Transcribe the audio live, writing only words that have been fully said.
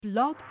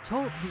Blog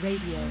Talk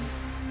Radio.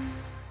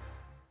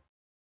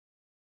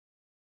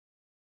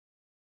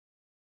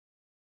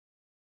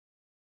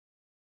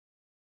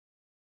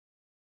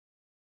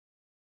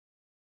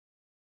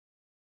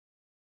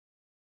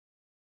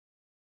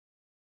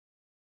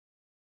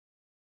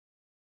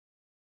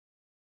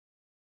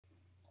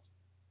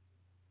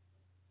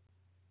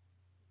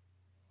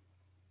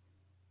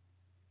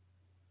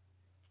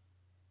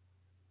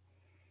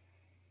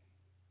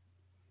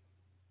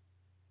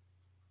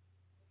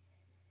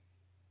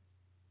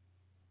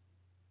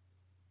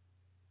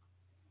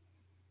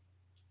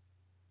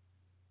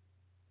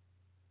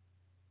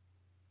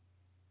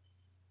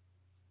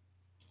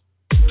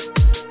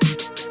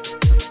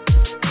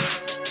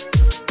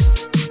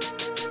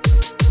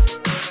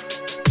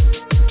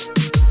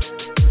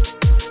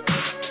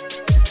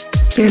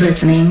 You're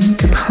listening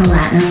to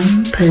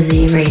Platinum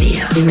Pussy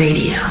Radio.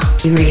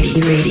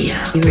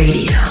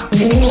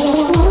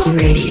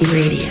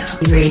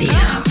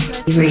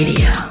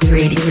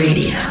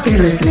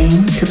 You're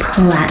listening to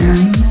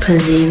Platinum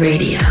Pussy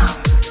Radio.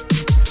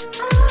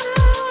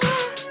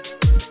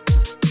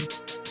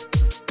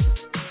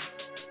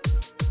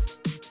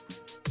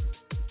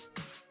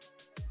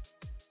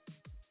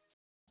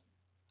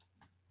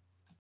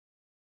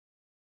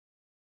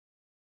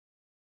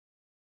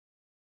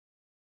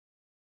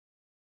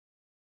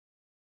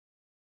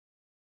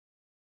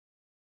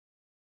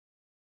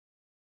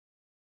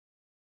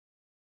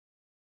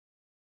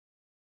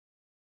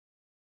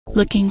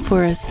 Looking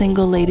for a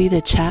single lady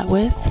to chat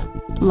with?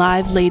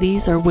 Live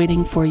ladies are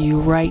waiting for you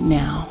right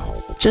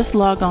now. Just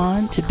log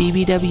on to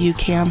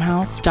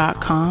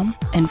bbwcamhouse.com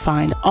and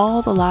find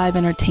all the live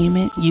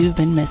entertainment you've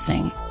been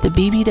missing. The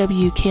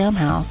BBW Cam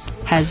House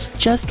has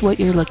just what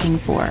you're looking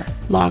for.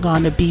 Log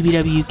on to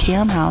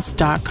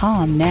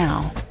bbwcamhouse.com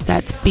now.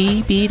 That's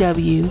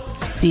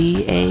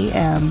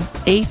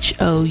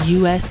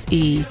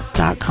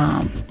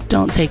bbwcamhouse.com.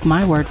 Don't take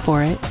my word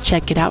for it.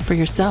 Check it out for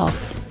yourself.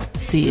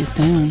 See you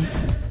soon.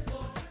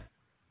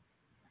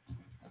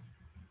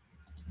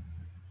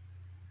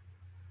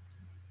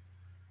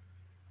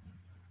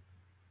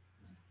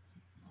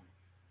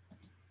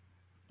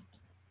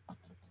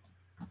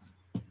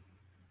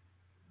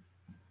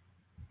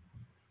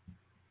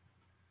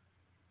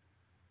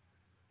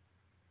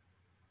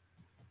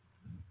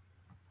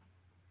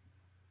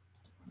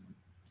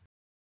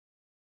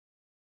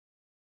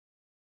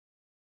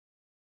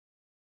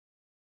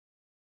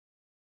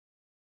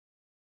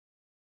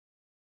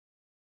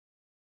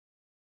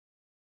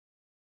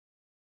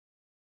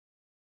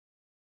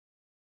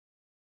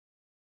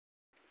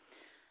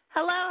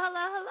 Hello.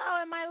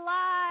 Am I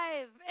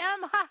live?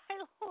 Am I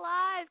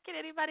live? Can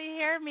anybody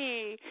hear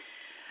me?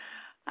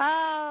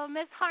 Oh,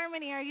 Miss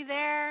Harmony, are you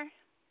there?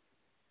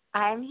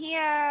 I'm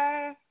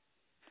here.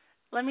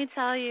 Let me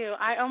tell you,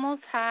 I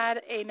almost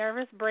had a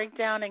nervous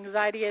breakdown,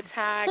 anxiety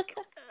attack,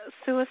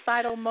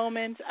 suicidal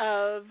moment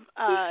of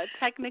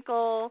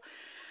technical,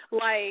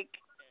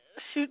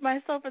 shoot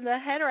myself in the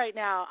head right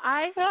now.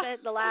 I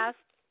spent the last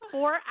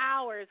 4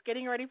 hours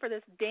getting ready for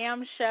this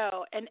damn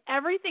show, and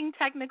everything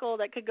technical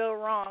that could go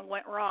wrong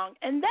went wrong.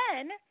 And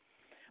then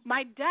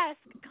my desk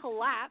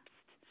collapsed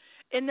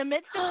in the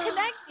midst of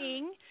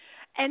connecting,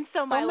 and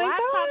so my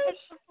laptop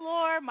hits the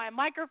floor, my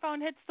microphone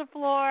hits the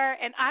floor,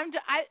 and I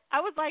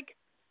was like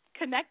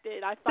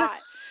connected, I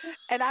thought,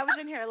 and I was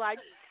in here like,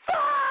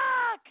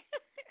 fuck!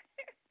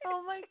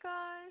 Oh my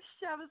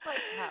gosh! I was like,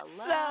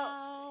 hello.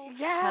 So,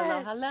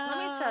 yes. Hello. Let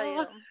me tell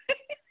you.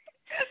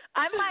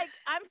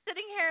 I'm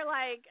sitting here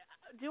like,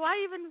 do I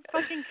even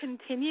fucking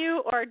continue,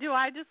 or do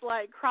I just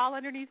crawl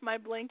underneath my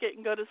blanket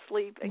and go to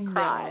sleep and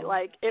cry?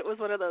 No. It was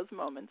one of those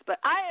moments. But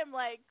I am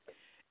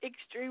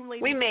extremely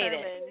determined. We made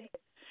it.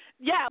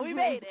 Yeah, we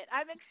made it.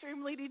 I'm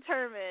extremely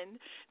determined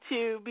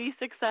to be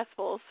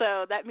successful.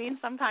 So that means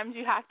sometimes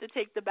you have to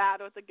take the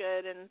bad with the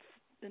good and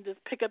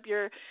just pick up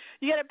you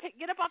got to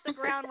get up off the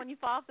ground when you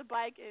fall off the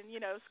bike and,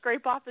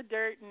 scrape off the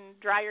dirt and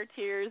dry your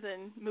tears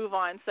and move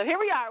on. So here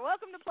we are.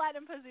 Welcome to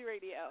Platinum Pussy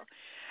Radio.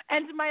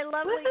 And to my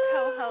lovely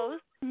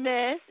co-host,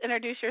 Miss,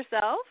 introduce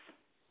yourself.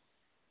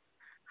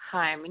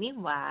 Harmony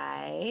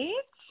White.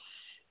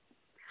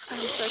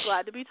 I'm so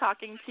glad to be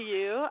talking to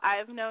you.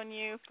 I've known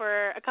you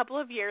for a couple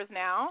of years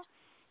now.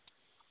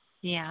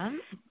 Yeah.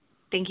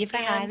 Thank you for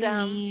having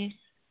me.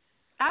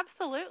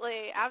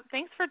 Absolutely.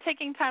 Thanks for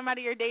taking time out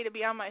of your day to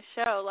be on my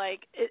show.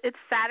 It's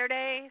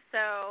Saturday,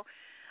 so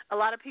a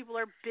lot of people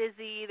are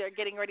busy. They're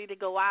getting ready to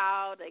go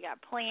out. They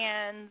got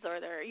plans,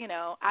 or they're,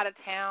 out of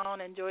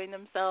town enjoying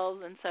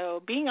themselves. And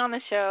so being on the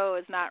show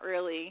is not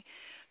really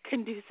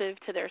conducive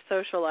to their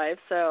social life.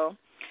 So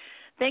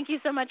thank you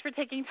so much for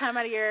taking time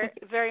out of your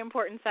very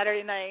important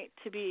Saturday night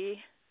to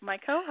be my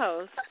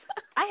co-host.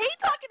 I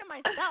hate talking to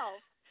myself.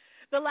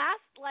 The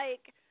last,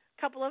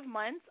 couple of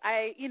months,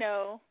 I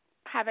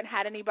haven't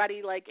had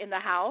anybody in the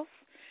house,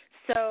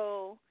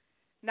 so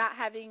not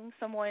having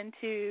someone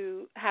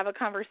to have a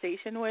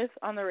conversation with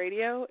on the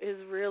radio is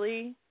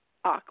really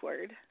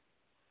awkward.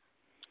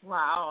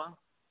 Wow.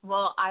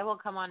 Well, I will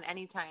come on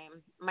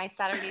anytime. My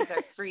Saturdays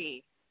are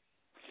free.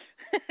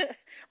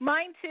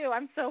 Mine too.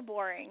 I'm so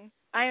boring.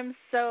 I am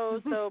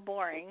so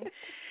boring.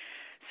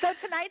 So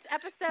tonight's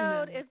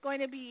episode is going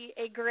to be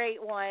a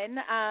great one.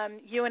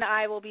 You and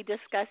I will be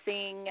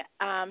discussing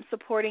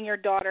supporting your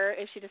daughter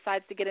if she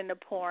decides to get into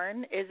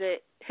porn. Is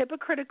it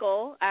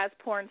hypocritical as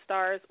porn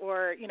stars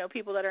or,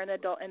 people that are in the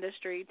adult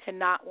industry to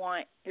not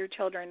want your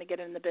children to get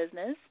in the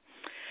business?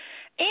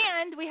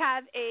 And we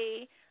have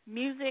a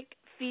music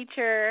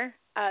feature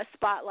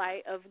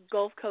spotlight of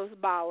Gulf Coast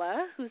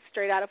Bala, who's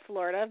straight out of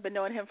Florida. I've been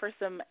knowing him for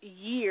some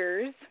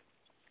years.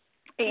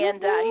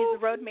 And he's the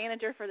road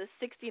manager for the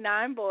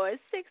 69 Boys.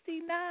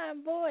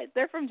 69 Boys.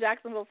 They're from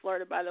Jacksonville,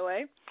 Florida, by the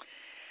way.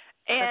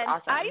 And that's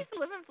awesome. I used to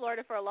live in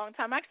Florida for a long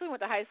time. I actually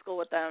went to high school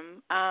with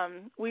them.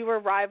 We were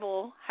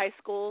rival high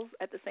schools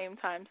at the same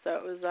time, so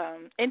it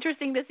was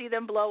interesting to see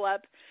them blow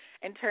up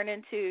and turn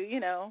into,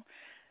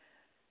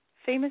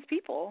 famous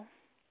people.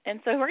 And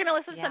so we're going to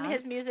listen to some of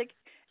his music.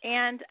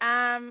 And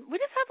we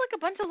just have like a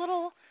bunch of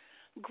little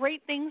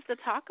great things to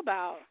talk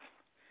about.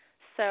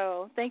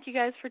 So thank you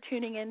guys for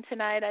tuning in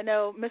tonight. I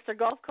know Mr.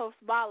 Gulf Coast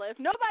Bala, if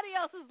nobody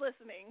else is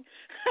listening,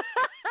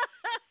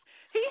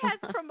 he has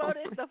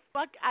promoted the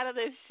fuck out of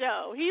this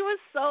show. He was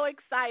so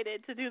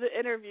excited to do the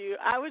interview.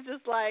 I was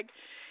just like,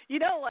 you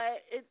know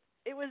what?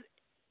 It was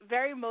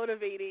very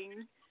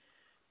motivating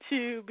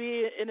to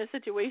be in a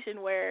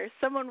situation where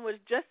someone was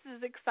just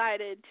as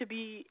excited to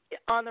be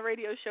on the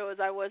radio show as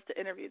I was to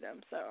interview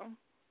them. So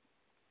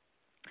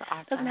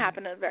awesome. It doesn't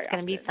happen very often. It's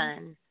going to be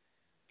fun.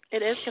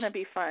 It is going to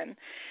be fun.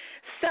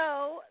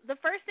 So the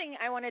first thing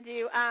I want to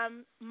do,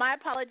 my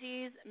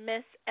apologies,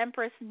 Miss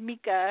Empress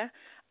Mika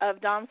of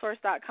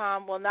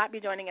DomSource.com will not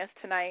be joining us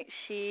tonight.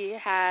 She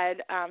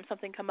had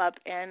something come up,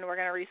 and we're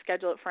going to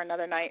reschedule it for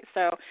another night.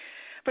 So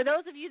for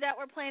those of you that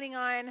were planning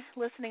on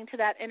listening to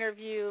that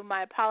interview,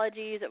 my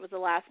apologies. It was a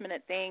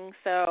last-minute thing.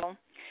 So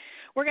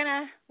we're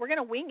gonna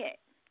wing it.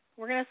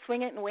 We're going to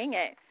swing it and wing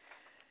it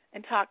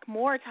and talk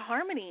more to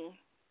Harmony.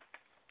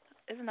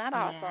 Isn't that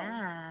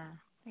awesome?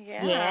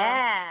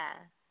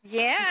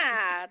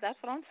 Yeah,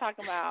 that's what I'm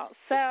talking about.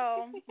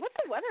 So, what's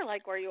the weather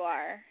like where you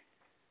are?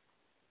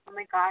 Oh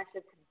my gosh,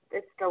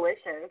 it's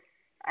delicious.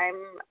 I'm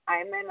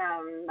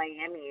in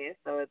Miami,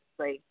 so it's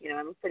like,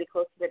 I'm pretty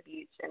close to the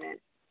beach, and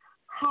it's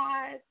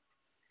hot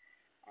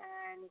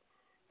and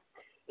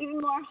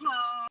even more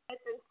hot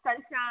and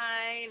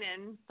sunshine.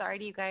 And sorry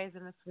to you guys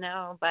in the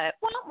snow, but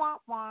womp womp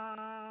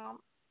womp.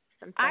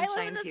 Some I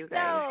sunshine live to in you the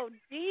guys. snow.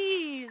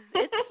 Jeez,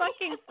 it's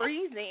fucking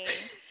freezing.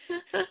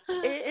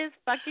 It is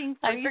fucking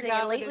freezing. I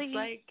forgot lately,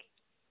 what it's like.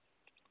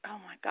 Oh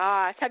my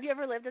gosh, have you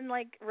ever lived in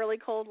like really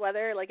cold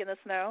weather, like in the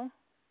snow?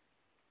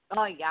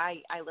 Oh, yeah.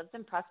 I lived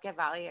in Prescott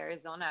Valley,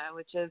 Arizona,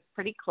 which is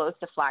pretty close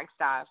to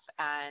Flagstaff.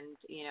 And,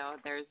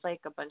 there's like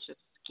a bunch of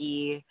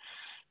ski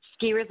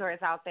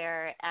resorts out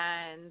there.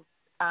 And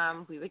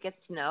we would get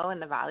snow in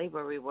the valley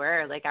where we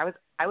were. Like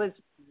I was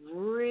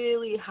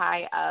really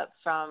high up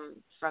from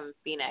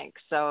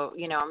Phoenix. So,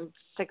 I'm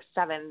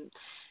 6'7",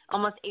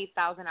 almost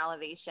 8,000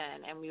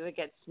 elevation, and we would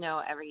get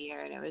snow every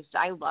year, and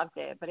I loved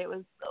it, but it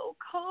was so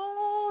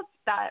cold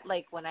that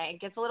like when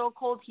it gets a little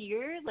cold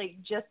here, like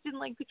just in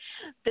like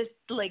this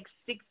like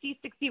 60,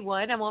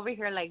 61, I'm over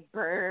here like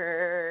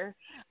brr.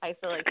 I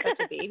feel like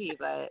such a baby,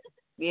 but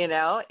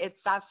it's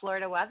that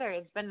Florida weather.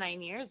 It's been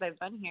 9 years I've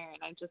been here,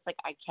 and I'm just like,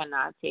 I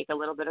cannot take a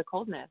little bit of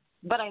coldness,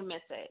 but I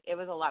miss it. It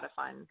was a lot of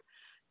fun.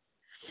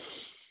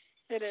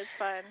 It is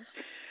fun.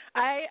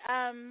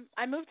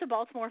 I moved to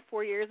Baltimore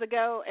 4 years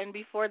ago, and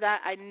before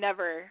that, I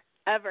never,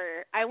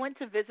 ever, I went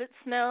to visit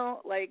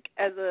snow, like,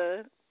 as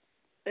a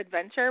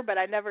adventure, but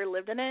I never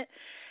lived in it,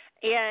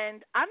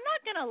 and I'm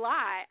not going to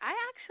lie, I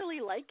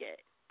actually like it,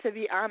 to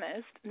be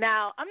honest.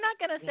 Now, I'm not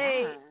going to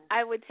say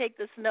I would take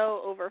the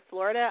snow over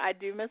Florida. I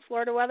do miss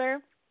Florida weather,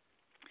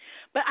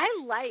 but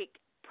I like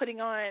putting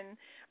on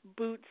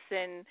boots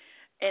and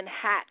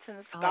hats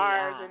and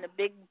scarves and a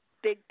big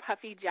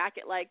puffy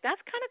jacket. Like,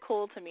 that's kind of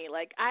cool to me.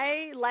 Like,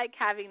 I like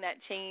having that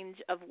change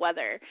of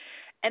weather.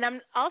 And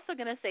I'm also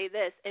going to say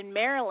this, in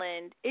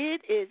Maryland,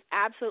 it is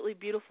absolutely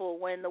beautiful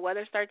when the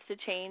weather starts to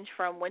change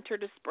from winter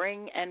to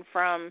spring and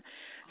from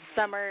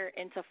summer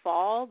into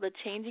fall. The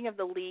changing of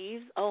the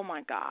leaves, oh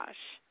my gosh.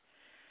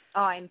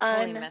 Oh, I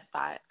totally missed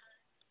that.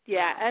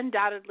 Yeah,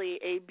 undoubtedly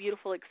a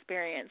beautiful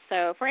experience.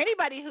 So for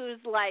anybody who's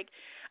like,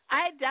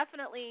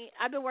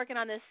 I've been working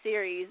on this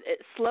series.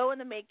 It's slow in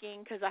the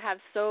making because I have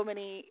so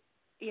many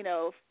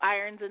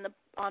irons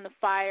on the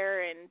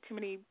fire and too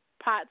many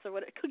pots or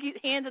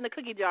hands in the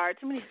cookie jar,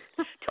 too much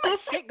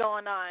shit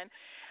going on.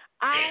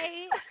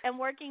 I am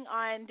working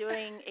on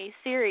doing a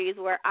series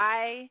where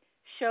I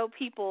show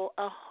people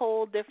a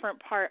whole different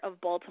part of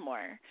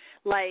Baltimore.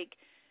 Like,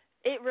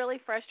 it really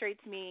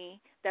frustrates me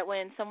that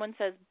when someone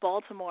says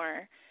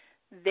Baltimore,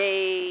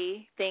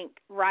 they think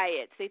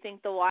riots, they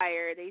think The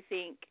Wire, they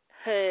think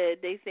hood,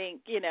 they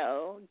think,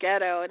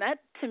 ghetto. And that,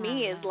 to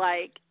me, is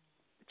like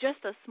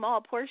just a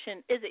small portion.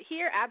 Is it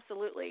here?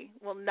 Absolutely.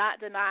 Will not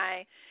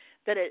deny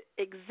that it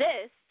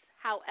exists.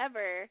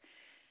 However,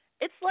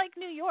 it's like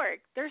New York.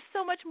 There's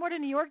so much more to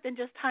New York than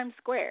just Times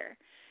Square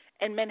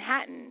and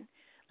Manhattan.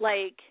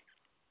 Like,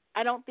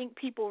 I don't think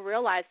people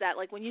realize that.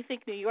 Like, when you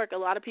think New York, a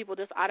lot of people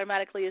just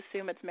automatically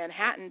assume it's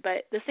Manhattan.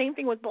 But the same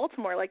thing with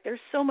Baltimore. Like, there's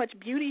so much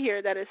beauty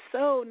here that is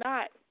so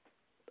not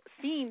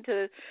seen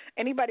to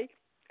anybody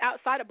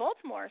outside of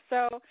Baltimore.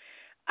 So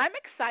I'm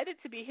excited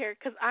to be here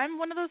because I'm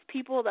one of those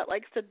people that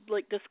likes to,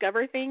 like,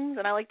 discover things,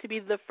 and I like to be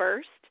the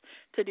first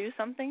to do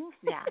something.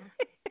 Yeah.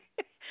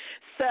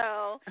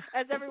 So,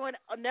 as everyone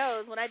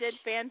knows, when I did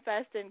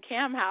FanFest and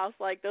Cam House,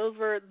 like, those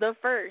were the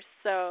first.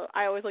 So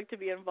I always like to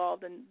be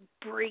involved in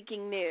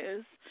breaking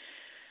news,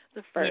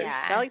 the first.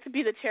 Yeah. I like to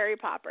be the cherry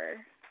popper.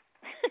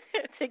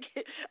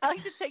 I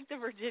like to take the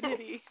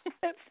virginity.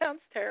 That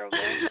sounds terrible.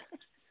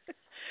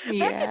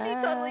 Yeah, that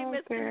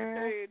could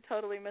be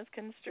totally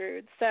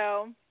misconstrued.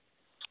 So,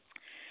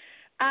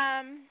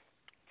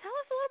 tell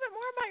us a little bit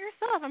more about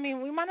yourself. I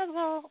mean, we might as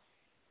well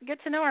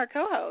get to know our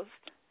co-host.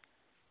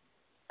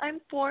 I'm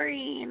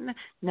boring.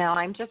 No,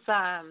 I'm just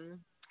I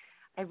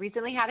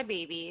recently had a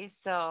baby,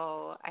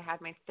 so I had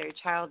my third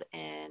child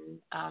in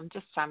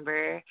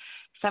December.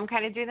 So I'm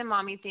kind of doing the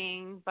mommy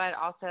thing, but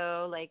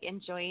also like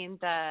enjoying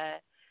the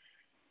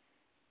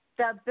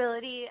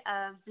ability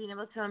of being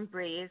able to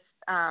embrace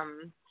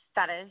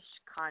fetish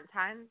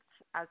content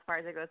as far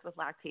as it goes with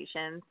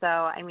lactation. So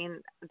I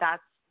mean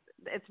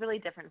it's really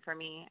different for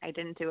me. I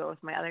didn't do it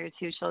with my other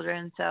two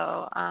children,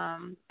 so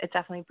it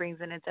definitely brings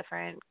in a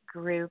different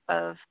group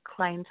of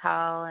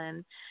clientele,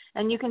 and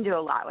you can do a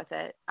lot with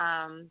it.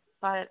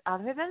 But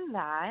other than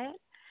that,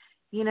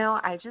 you know,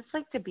 I just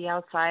like to be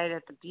outside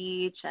at the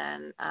beach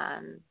and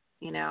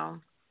you know,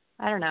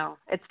 I don't know.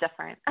 It's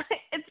different.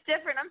 It's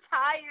different. I'm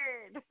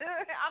tired.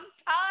 I'm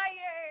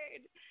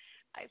tired.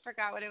 I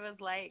forgot what it was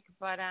like,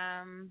 but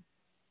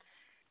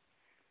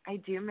I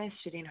do miss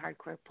shooting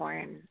hardcore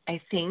porn. I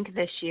think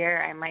this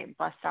year I might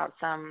bust out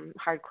some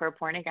hardcore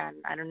porn again.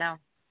 I don't know.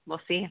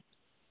 We'll see.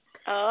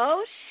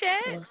 Oh,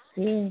 shit. We'll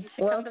see. You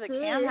should come to the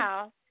Cam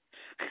House.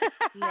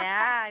 Yeah,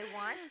 I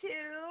want to.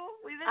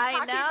 We've been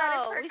talking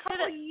about it for a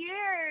couple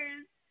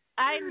years.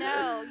 I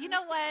know. You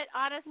know what?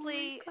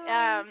 Honestly,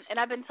 and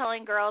I've been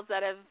telling girls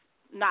that have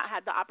not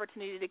had the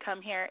opportunity to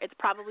come here, it's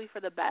probably for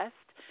the best.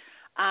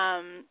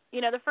 You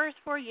know, the first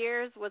 4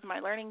 years was my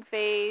learning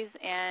phase,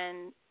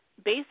 and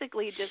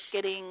basically just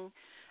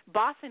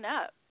bossing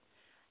up.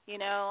 You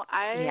know,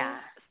 I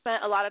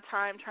spent a lot of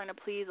time trying to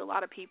please a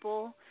lot of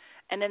people,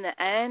 and in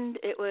the end,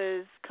 it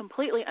was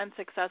completely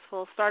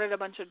unsuccessful, started a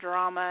bunch of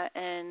drama,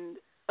 and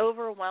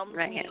overwhelmed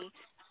me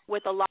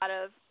with a lot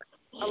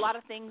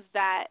of things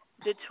that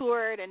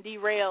detoured and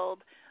derailed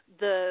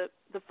the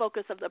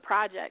focus of the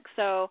project.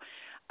 So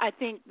I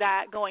think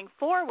that going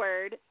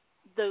forward,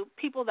 the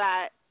people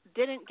that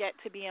didn't get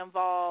to be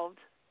involved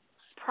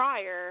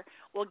prior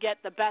will get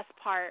the best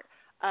part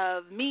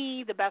of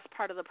me, the best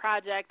part of the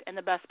project, and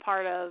the best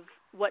part of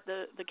what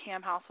the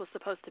Cam House was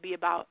supposed to be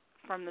about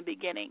from the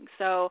beginning.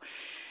 So,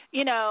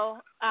 you know,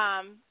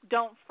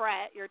 don't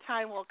fret. Your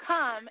time will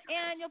come,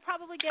 and you'll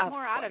probably get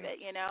more out of it,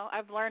 you know.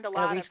 I've learned a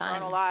lot. I've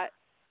grown a lot.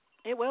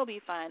 It will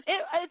be fun.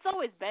 It's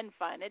always been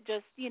fun. It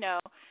just, you know,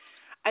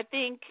 I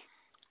think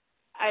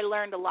I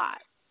learned a lot.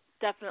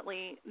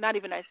 Definitely, not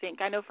even I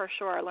think. I know for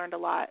sure I learned a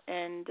lot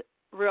and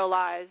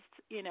realized,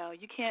 you know,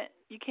 you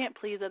can't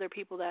please other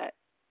people that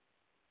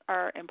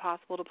are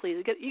impossible to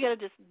please. You got to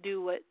just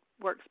do what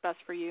works best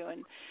for you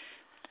and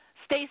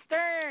stay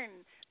stern.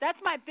 That's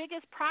my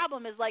biggest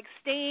problem is like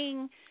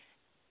staying,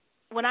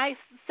 when I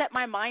set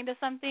my mind to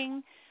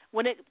something,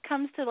 when it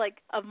comes to like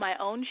of my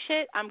own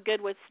shit, I'm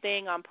good with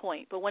staying on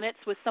point. But when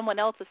it's with someone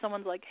else, if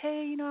someone's like,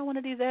 hey, you know, I want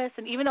to do this,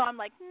 and even though I'm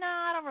like, no,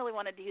 I don't really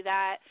want to do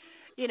that,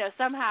 you know,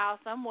 somehow,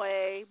 some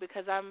way,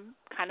 because I'm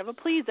kind of a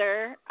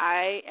pleaser,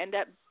 I end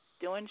up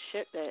doing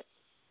shit that,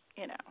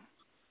 you know,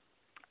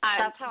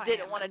 I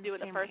didn't want to do in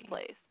the first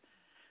place.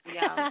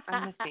 Yeah,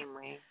 I'm the same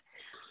way.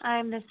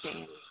 I'm the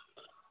same.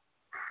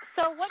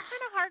 So what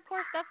kind of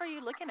hardcore stuff are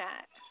you looking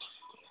at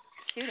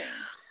shooting?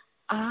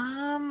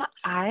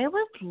 I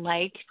would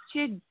like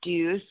to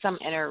do some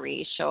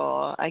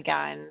interracial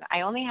again.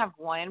 I only have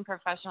one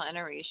professional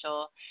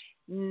interracial.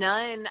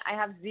 I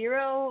have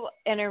zero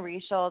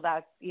interracial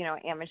that's, you know,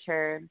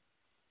 amateur.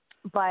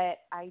 But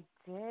I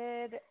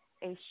did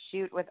a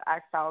shoot with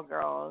XL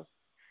Girls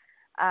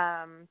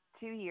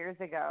 2 years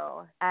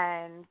ago,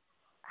 and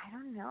I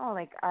don't know,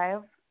 like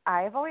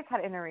I've always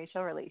had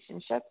interracial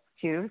relationships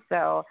too,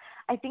 so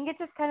I think it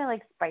just kind of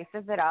like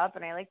spices it up,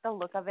 and I like the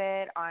look of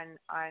it on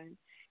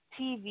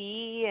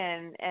TV,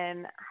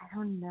 and I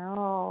don't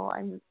know,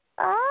 I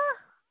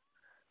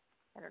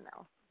don't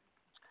know.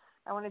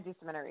 I want to do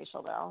some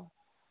interracial though.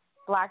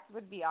 Blacks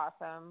would be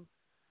awesome.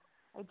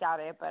 I doubt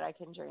it, but I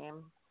can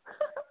dream.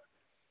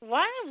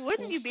 Why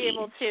wouldn't you be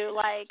able to?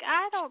 Like,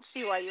 I don't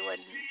see why you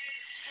wouldn't.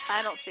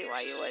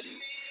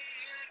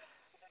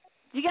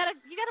 You gotta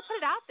put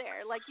it out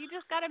there. Like, you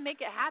just gotta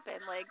make it happen.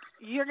 Like,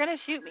 you're gonna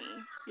shoot me.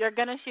 You're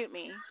gonna shoot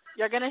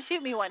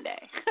me one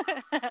day.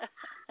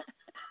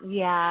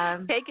 Yeah.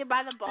 Take it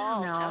by the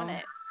balls, own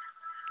it.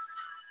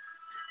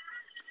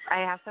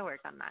 I have to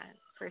work on that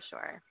for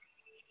sure.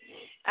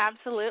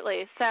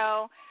 Absolutely.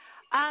 So,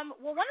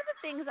 well, one of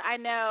the things I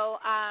know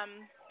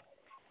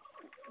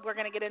we're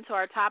going to get into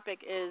our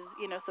topic is,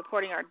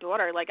 supporting our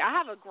daughter. Like, I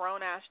have a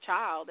grown-ass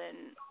child,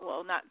 and,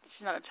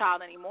 she's not a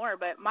child anymore,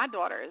 but my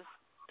daughter is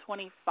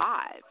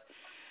 25,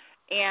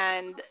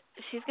 and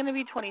she's going to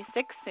be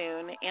 26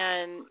 soon.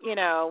 And,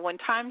 when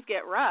times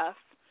get rough,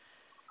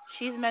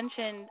 she's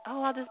mentioned,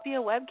 I'll just be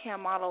a webcam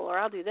model, or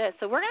I'll do this.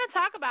 So we're going to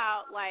talk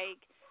about, like,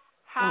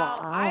 how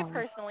I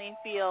personally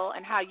feel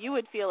and how you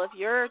would feel if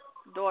your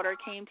daughter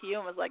came to you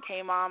and was like,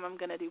 hey, Mom, I'm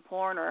going to do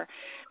porn, or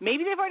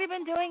maybe they've already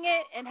been doing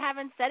it and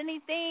haven't said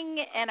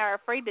anything and are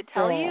afraid to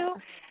tell you.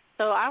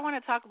 So I want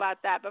to talk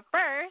about that. But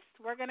first,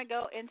 we're going to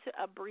go into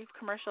a brief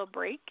commercial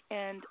break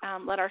and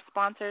let our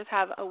sponsors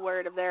have a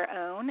word of their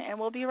own, and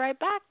we'll be right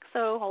back.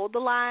 So hold the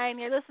line.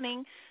 You're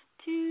listening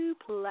to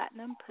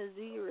Platinum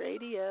Pussy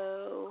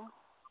Radio.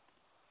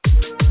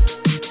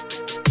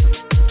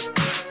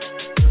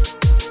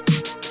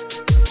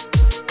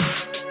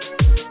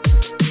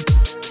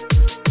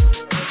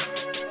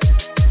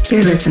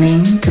 You're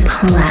listening to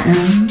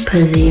Platinum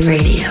Pussy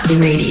Radio.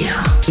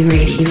 You're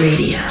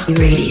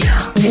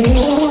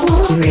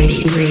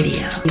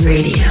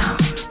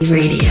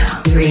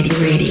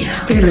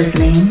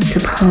listening to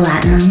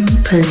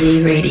Platinum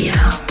Pussy Radio.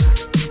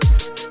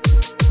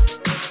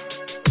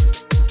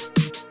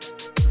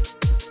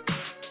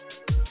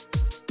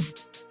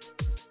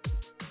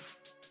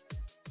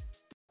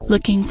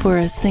 Looking for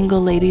a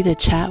single lady to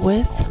chat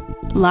with?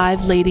 Live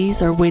ladies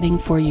are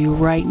waiting for you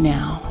right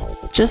now.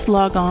 Just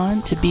log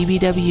on to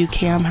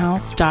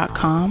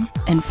bbwcamhouse.com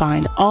and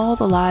find all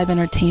the live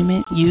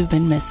entertainment you've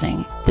been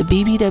missing. The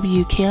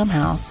BBW Cam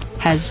House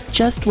has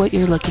just what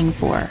you're looking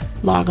for.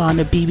 Log on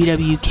to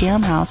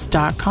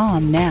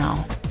bbwcamhouse.com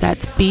now.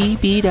 That's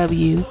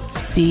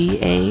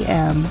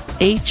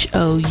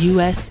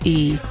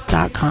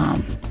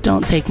bbwcamhouse.com.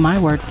 Don't take my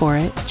word for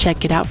it.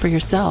 Check it out for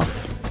yourself.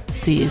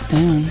 See you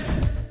soon.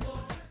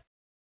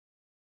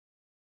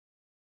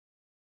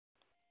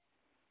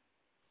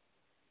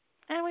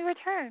 And we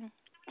return.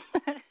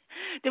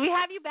 Do we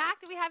have you back?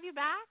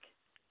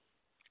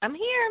 I'm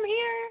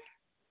here.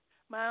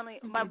 My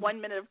 1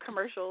 minute of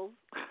commercials.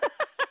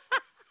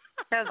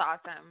 That was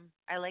awesome.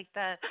 I like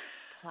the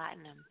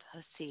platinum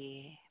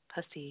pussy,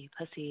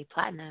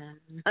 platinum.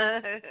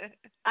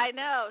 I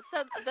know.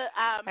 So the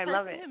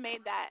person who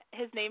made that,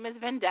 his name is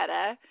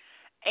Vendetta,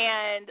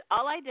 and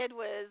all I did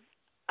was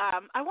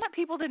I want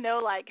people to know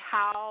like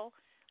how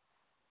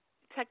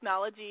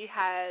technology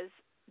has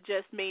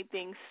just made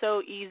things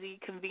so easy,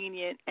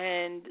 convenient,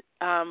 and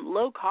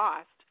low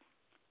cost.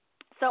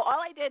 So all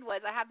I did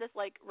was I have this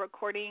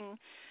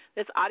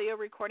this audio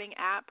recording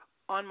app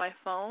on my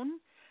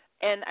phone,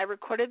 and I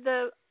recorded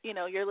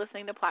you're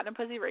listening to Platinum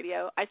Pussy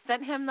Radio. I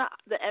sent him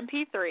the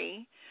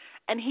MP3,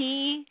 and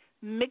he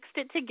mixed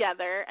it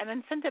together and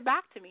then sent it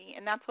back to me,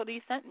 and that's what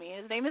he sent me.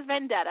 His name is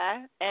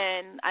Vendetta,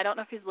 and I don't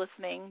know if he's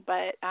listening,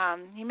 but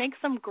he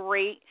makes some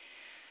great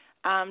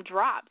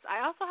drops.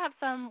 I also have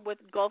some with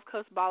Gulf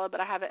Coast Bala, but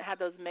I haven't had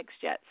those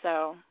mixed yet.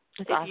 So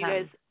that's if awesome. you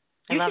guys,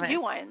 you should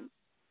do one.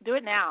 Do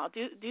it now.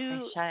 Do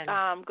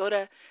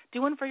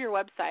one for your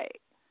website.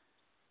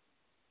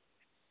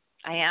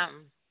 I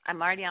am.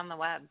 I'm already on the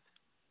web.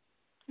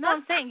 No,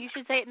 I'm saying you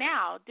should say it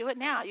now. Do it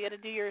now. You got to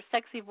do your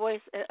sexy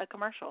voice a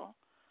commercial.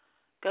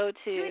 Do it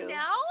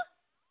now?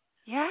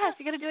 Yes,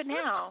 you got to do it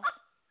now.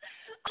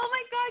 Oh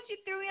my gosh, you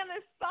threw me on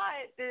the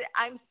spot.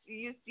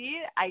 You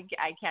see, I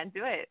can't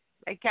do it.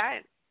 I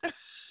can't.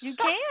 You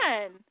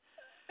can. No.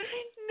 This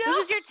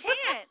is your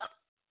chance.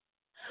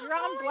 You're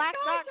on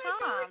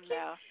black.com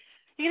though.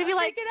 You're gonna be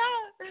like,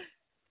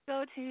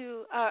 go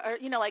to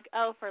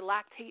for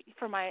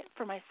my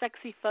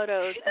sexy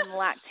photos and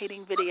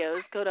lactating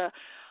videos, go to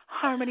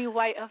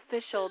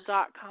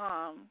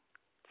harmonywhiteofficial.com.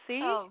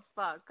 See? Oh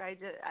fuck! I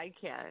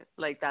can't.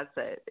 Like that's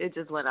it. It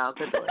just went out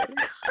the door.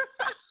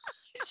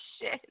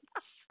 Shit.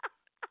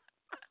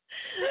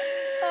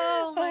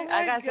 Oh my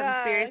I got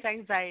some serious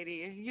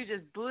anxiety. You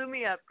just blew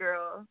me up,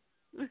 girl.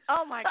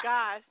 Oh my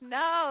gosh.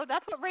 No,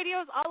 that's what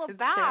radio is all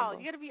about.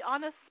 You got to be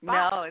on the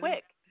spot,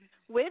 quick,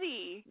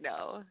 witty.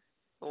 No.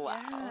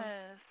 Wow.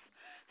 Yes.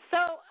 So,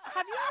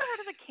 have you ever heard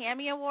of the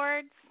Cammy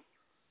Awards?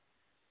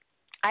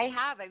 I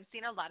have. I've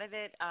seen a lot of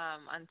it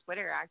on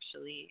Twitter,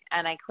 actually.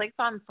 And I clicked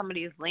on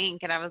somebody's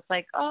link, and I was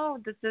like, oh,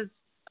 this is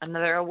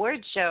another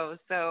award show.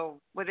 So,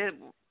 what is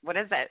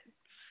it?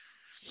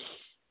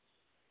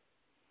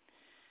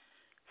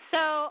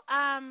 So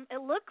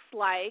it looks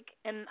like,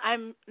 and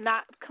I'm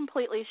not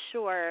completely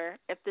sure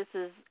if this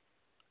is,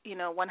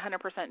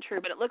 100%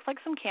 true, but it looks like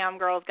some cam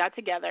girls got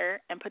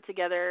together and put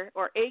together,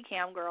 or a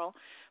cam girl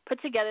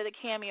put together the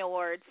Cammy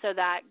Awards so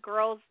that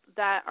girls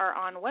that are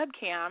on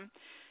webcam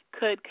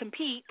could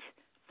compete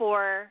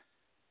for,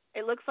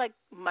 it looks like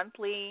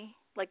monthly,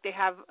 like they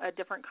have a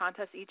different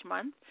contest each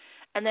month.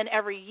 And then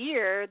every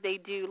year they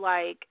do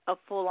like a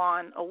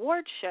full-on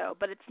award show,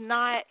 but it's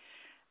not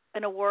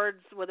an awards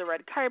with a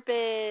red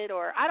carpet,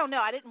 or I don't know.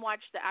 I didn't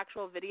watch the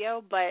actual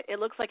video, but it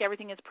looks like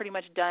everything is pretty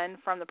much done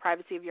from the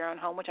privacy of your own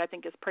home, which I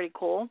think is pretty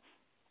cool.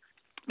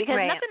 Because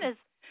nothing is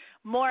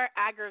more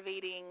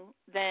aggravating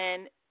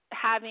than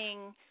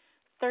having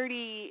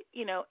 30,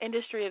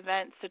 industry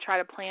events to try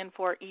to plan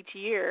for each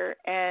year,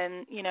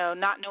 and,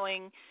 not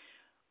knowing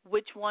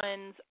which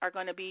ones are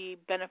going to be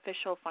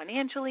beneficial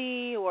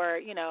financially, or,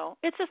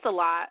 it's just a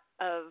lot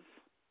of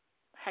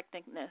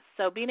hecticness.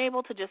 So being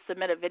able to just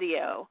submit a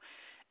video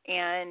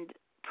and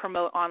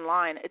promote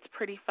online, it's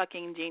pretty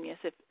fucking genius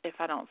if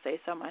I don't say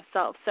so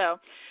myself. So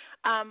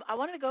I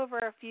wanted to go over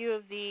a few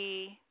of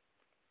the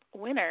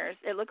winners.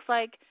 It looks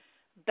like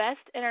Best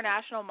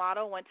International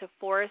Model went to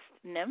Forest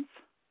Nymph,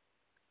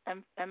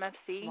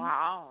 MFC.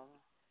 Wow.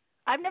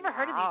 I've never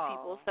heard of these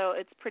people, so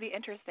it's pretty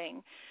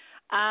interesting.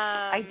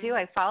 I do.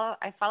 I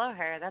follow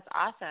her. That's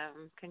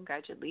awesome.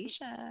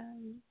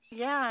 Congratulations.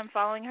 Yeah, I'm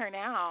following her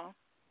now.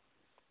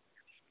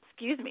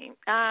 Excuse me.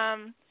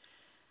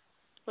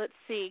 Let's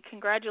see.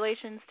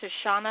 Congratulations to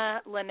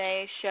Shauna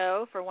Lene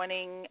Show for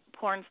winning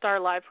Porn Star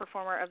Live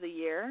Performer of the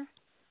Year.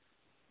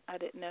 I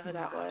didn't know who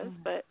that was,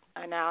 but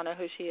I now know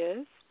who she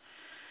is.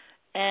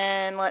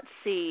 And let's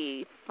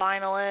see,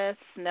 finalists.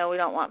 No, we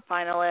don't want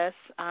finalists.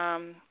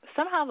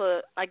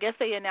 Somehow I guess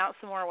they announced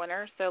some more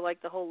winners, so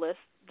like the whole list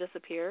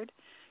disappeared.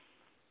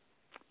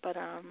 But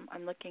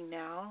I'm looking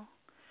now.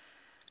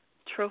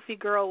 Trophy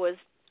girl was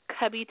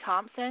Cubby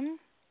Thompson.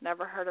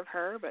 Never heard of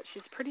her, but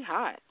she's pretty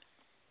hot.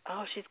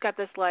 Oh, she's got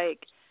this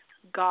like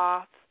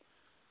goth,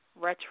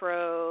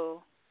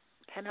 retro,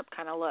 pinup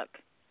kind of look.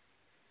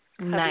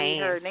 Cubby, nice.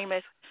 Her name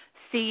is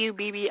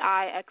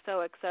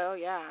CUBBIXOXO.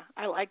 Yeah,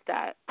 I like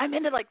that. I'm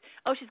into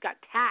she's got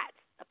tats.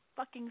 A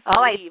fucking sleeve.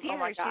 Oh, I see oh her.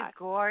 My God. She's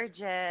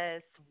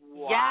gorgeous.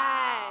 Wow.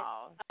 Yes.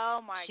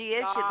 Oh my God. She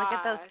is. Look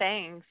at those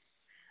things.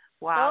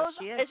 Wow,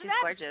 she is. She's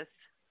gorgeous.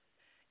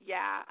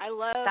 Yeah, I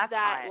love That's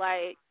that. hot.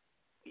 Like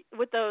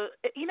with those,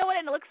 you know what?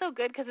 And it looks so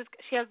good because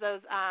she has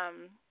those.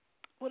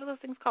 What are those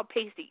things called?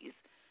 Pasties.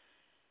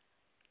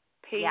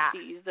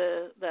 Pasties.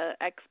 Yeah. The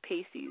X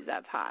pasties.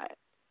 That's hot.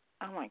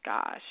 Oh my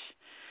gosh.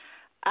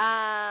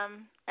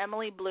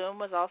 Emily Bloom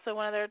was also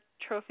one of their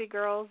trophy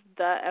girls.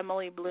 The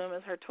Emily Bloom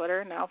is her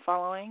Twitter, now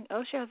following.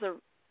 Oh, she has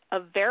a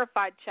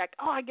verified check.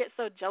 Oh, I get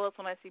so jealous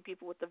when I see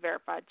people with the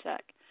verified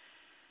check.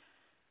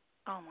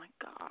 Oh my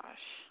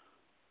gosh.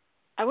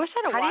 I wish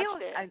I'd have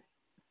watched it.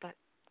 But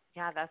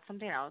yeah, that's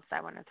something else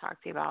I want to talk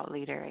to you about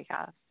later, I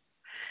guess.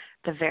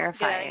 The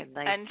verified,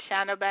 and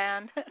shadow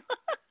banned.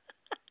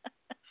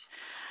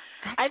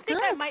 I think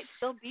I might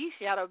still be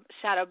shadow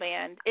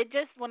banned. It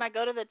just, when I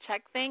go to the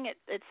check thing,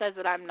 it says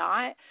that I'm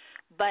not.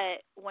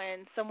 But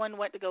when someone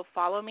went to go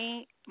follow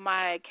me,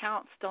 my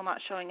account's still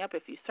not showing up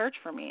if you search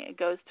for me. It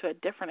goes to a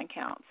different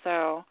account.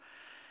 So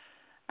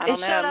I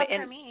don't know. It showed up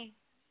for me.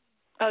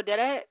 Oh, did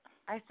it?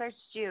 I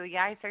searched you.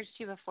 Yeah, I searched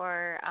you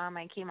before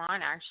I came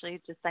on, actually,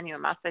 to send you a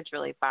message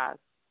really fast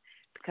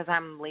because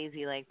I'm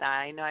lazy like that.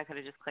 I know I could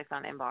have just clicked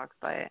on inbox,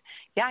 but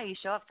yeah, you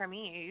show up for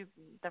me. You,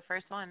 the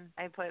first one.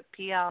 I put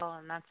PL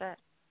and that's it.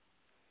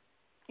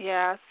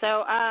 Yeah,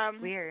 so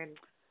weird.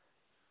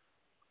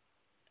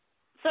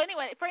 So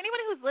anyway, for anyone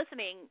who's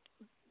listening,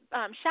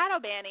 shadow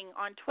banning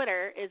on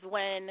Twitter is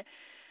when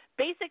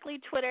basically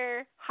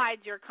Twitter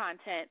hides your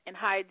content and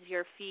hides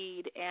your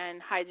feed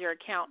and hides your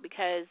account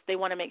because they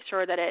want to make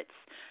sure that it's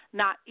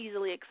not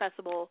easily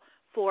accessible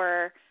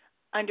for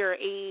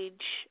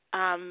underage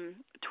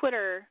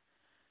Twitter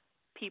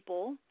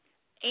people,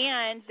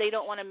 and they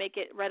don't want to make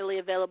it readily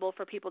available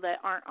for people that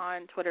aren't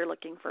on Twitter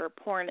looking for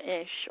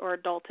porn-ish or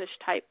adultish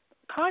type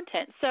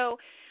content. So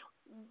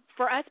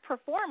for us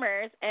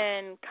performers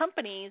and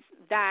companies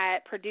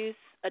that produce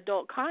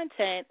adult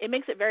content, it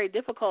makes it very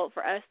difficult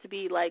for us to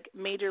be like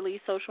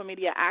majorly social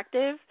media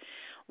active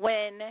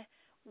when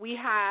we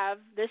have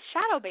this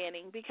shadow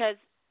banning because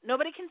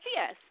nobody can see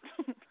us.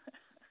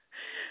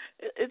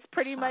 It's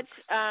pretty much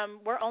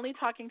we're only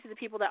talking to the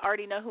people that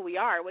already know who we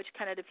are, which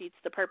kind of defeats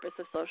the purpose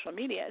of social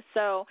media.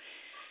 So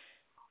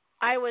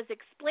I was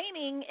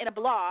explaining in a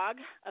blog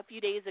a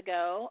few days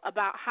ago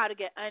about how to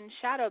get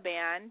unshadow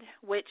banned,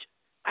 which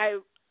I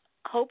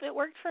hope it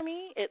worked for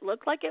me. It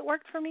looked like it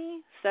worked for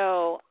me.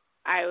 So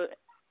I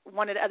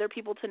wanted other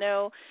people to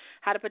know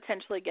how to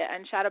potentially get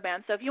unshadow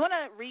banned. So if you want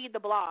to read the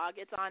blog,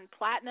 it's on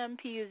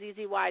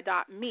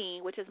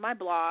platinumpuzzy.me, which is my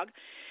blog.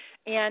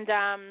 And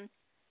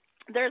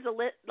there's a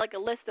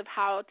list of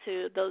how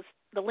to the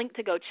link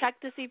to go check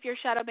to see if you're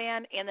shadow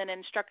banned, and then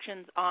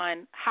instructions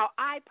on how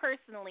I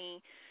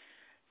personally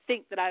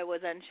think that I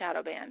was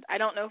unshadow banned. I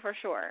don't know for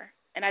sure,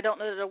 and I don't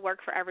know that it'll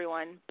work for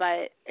everyone,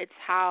 but it's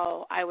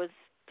how I was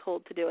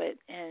told to do it,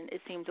 and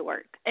it seemed to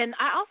work. And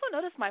I also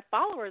noticed my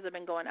followers have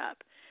been going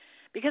up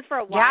because for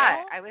a while.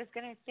 Yeah, I was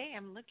gonna say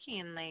I'm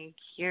looking like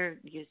you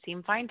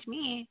seem fine to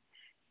me.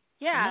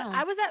 Yeah,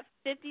 I was at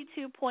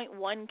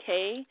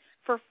 52.1K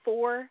for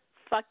 4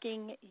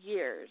 fucking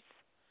years.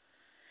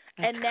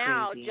 That's and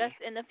now, crazy. just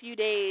in the few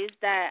days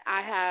that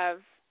I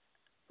have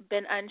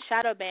been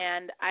unshadow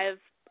banned,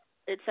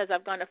 it says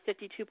I've gone to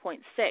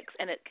 52.6,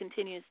 and it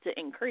continues to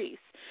increase.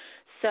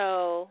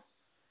 So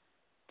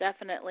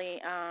definitely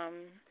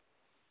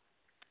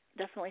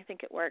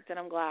think it worked, and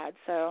I'm glad.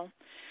 So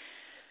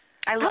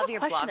I love your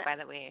blog, by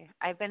the way.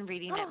 I've been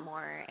reading it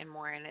more and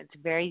more, and it's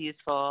very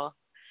useful.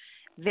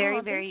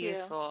 Very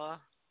useful.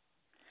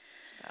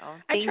 So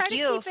thank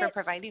you for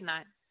providing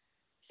that.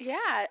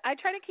 Yeah, I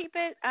try to keep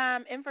it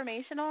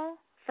informational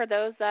for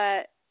those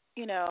that,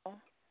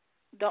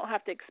 don't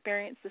have to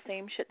experience the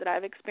same shit that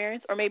I've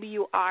experienced, or maybe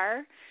you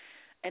are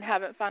and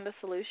haven't found a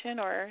solution,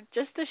 or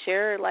just to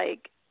share,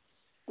 like,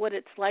 what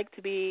it's like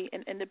to be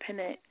an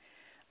independent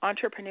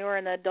entrepreneur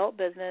in the adult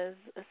business,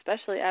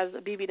 especially as a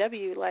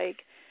BBW,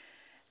 like,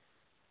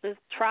 the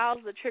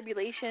trials, the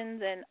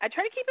tribulations, and I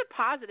try to keep it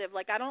positive.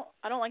 Like, I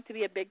don't like to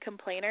be a big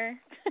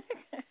complainer.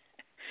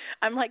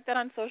 I'm like that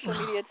on social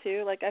media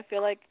too. Like, I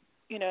feel like,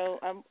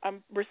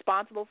 I'm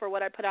responsible for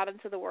what I put out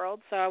into the world,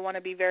 so I want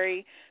to be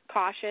very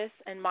cautious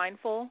and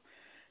mindful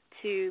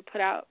to put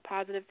out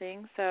positive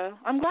things. So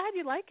I'm glad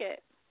you like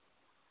it.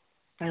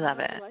 I love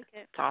it. Like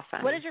it. It's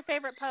awesome. What is your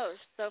favorite post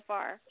so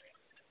far?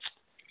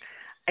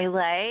 I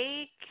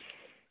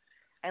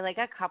like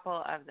a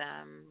couple of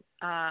them.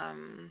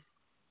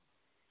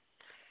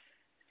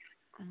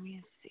 Let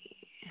me see.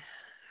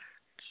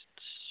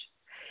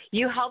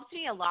 You helped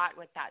me a lot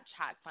with that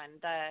chat fund.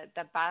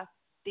 The best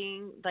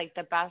thing, like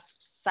the best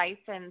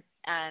sites and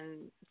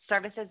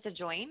services to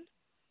join.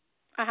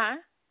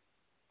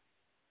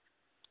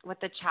 With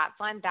the chat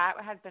fund, that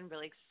has been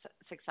really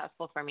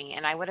successful for me,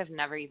 and I would have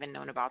never even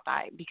known about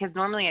that because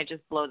normally I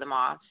just blow them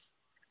off.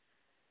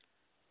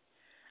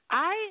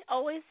 I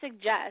always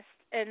suggest,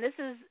 and this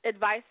is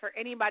advice for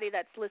anybody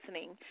that's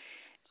listening,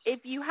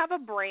 if you have a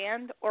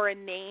brand or a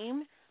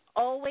name,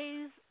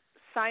 always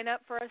sign up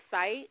for a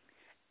site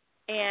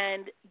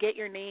and get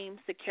your name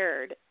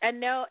secured.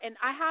 And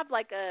I have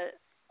like a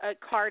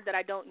card that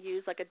I don't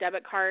use, like a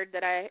debit card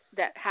that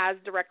has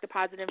direct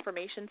deposit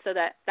information, so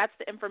that's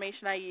the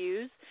information I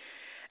use.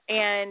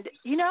 And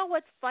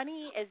what's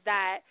funny is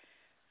that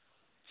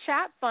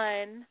Chat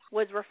Fund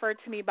was referred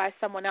to me by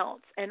someone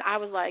else, and I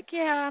was like,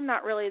 yeah, I'm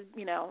not really,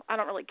 I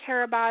don't really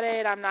care about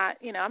it. I'm not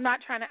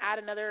trying to add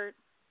another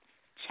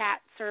chat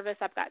service.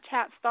 I've got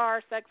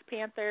ChatStar, Sex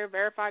Panther,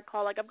 Verified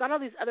Call. Like, I've got all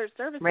these other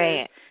services.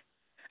 Right.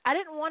 I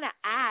didn't want to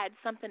add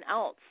something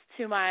else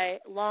to my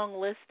long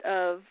list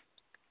of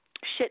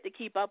shit to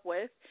keep up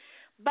with.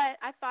 But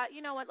I thought,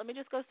 you know what, let me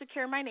just go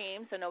secure my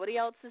name so nobody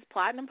else is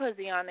platinum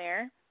pussy on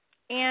there.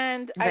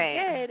 And I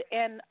did,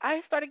 and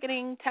I started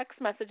getting text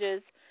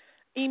messages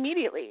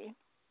immediately.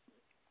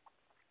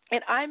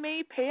 And I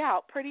made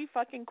payout pretty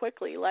fucking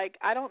quickly. Like,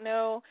 I don't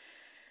know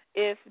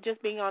if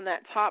just being on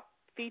that top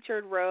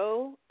featured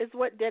row is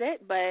what did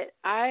it, but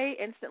I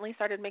instantly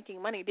started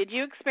making money. Did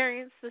you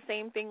experience the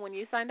same thing when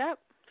you signed up?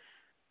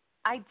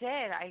 I did.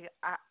 I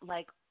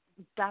like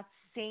that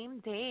same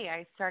day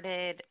I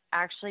started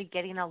actually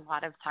getting a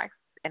lot of texts,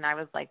 and I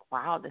was like,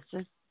 wow, this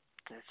is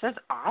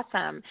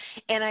awesome.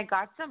 And I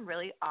got some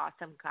really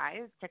awesome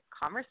guys to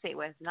conversate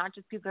with, not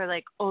just people who are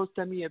like, oh,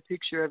 send me a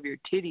picture of your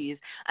titties.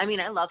 I mean,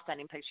 I love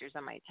sending pictures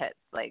of my tits.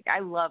 Like, I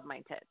love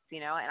my tits,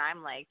 and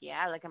I'm like,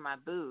 yeah, look at my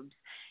boobs,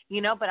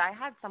 but I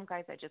had some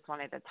guys that just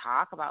wanted to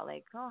talk about,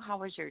 like, oh, how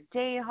was your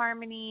day,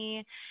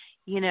 Harmony?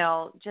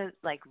 Just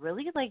like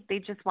really, like, they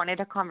just wanted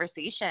a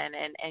conversation,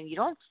 and you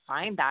don't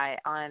find that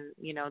on,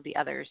 the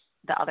other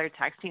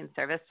texting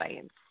service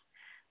sites.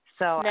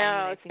 So no,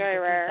 I it's think very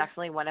this rare. is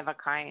definitely one of a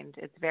kind.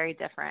 It's very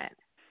different.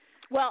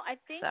 Well, I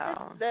think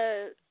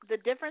the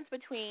difference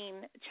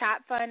between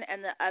Chat Fund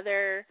and the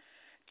other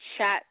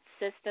chat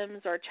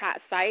systems or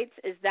chat sites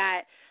is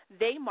that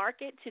they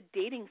market to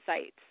dating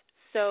sites.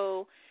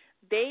 So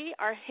they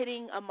are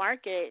hitting a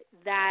market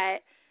that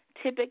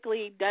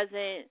typically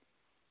doesn't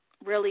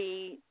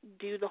really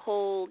do the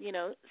whole,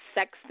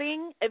 sex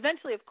thing.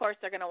 Eventually, of course,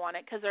 they're going to want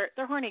it because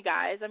they're horny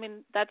guys. I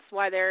mean, that's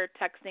why they're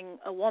texting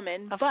a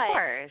woman. Of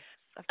course.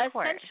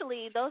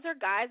 Essentially, those are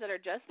guys that are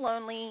just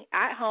lonely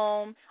at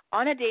home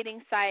on a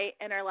dating site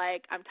and are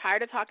like, I'm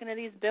tired of talking to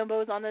these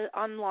bimbos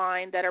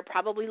online that are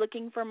probably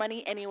looking for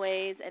money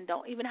anyways and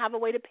don't even have a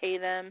way to pay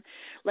them.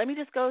 Let me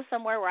just go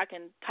somewhere where I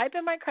can type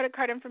in my credit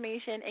card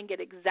information and get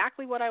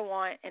exactly what I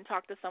want and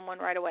talk to someone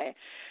right away.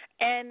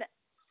 And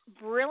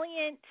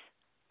brilliant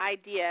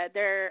idea.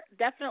 They're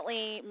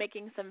definitely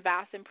making some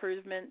vast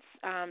improvements.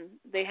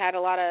 They had a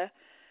lot of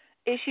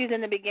issues in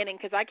the beginning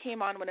because I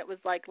came on when it was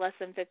like less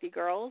than 50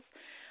 girls,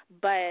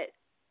 but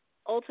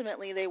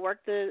ultimately they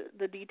worked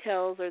the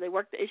details, or they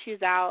worked the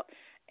issues out,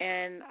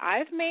 and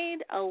I've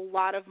made a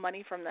lot of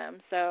money from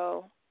them.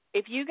 So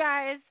if you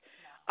guys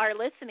are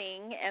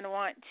listening and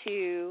want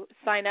to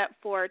sign up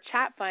for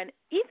Chat Fund,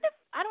 even if,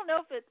 I don't know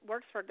if it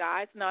works for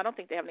guys. No, I don't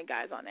think they have any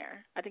guys on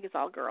there. I think it's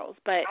all girls.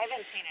 But I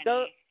haven't seen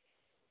any.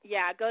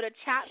 Go to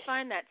Chat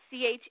Fund. That's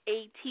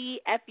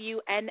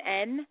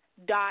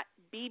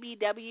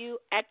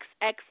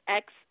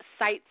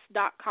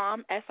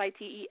chatfunn.bbwxxxsites.com,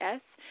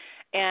 SITES,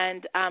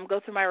 and go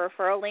through my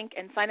referral link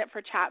and sign up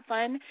for Chat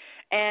Fund.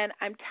 And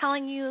I'm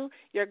telling you,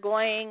 you're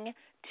going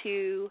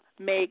to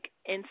make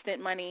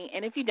instant money.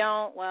 And if you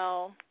don't,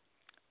 well,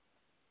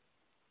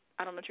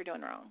 I don't know what you're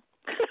doing wrong.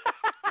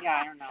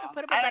 Yeah, I don't know.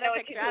 Put up a better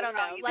picture. I don't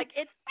know. Like,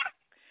 it's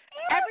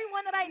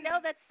everyone that I know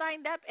that's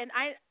signed up, and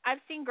I've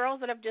seen girls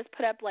that have just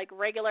put up like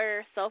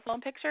regular cell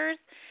phone pictures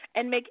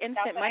and make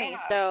instant money.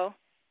 So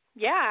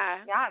Yeah.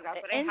 Yeah,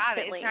 that's what I have.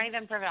 Instantly. It's not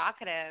even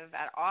provocative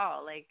at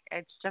all. Like,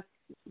 it's just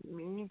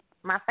me,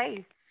 my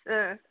face.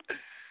 Ugh.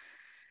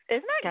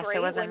 Isn't that Guess it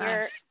great wasn't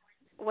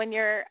when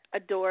you're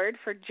adored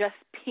for just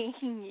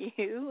being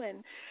you?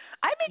 And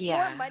I make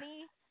more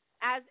money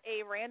as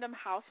a random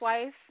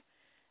housewife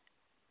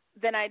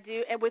than I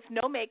do, and with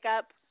no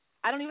makeup.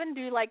 I don't even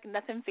do like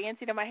nothing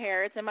fancy to my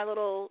hair. It's in my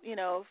little,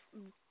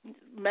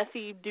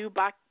 messy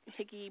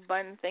doohickey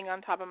bun thing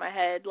on top of my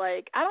head.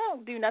 Like, I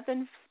don't do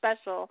nothing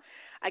special.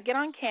 I get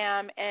on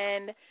cam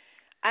and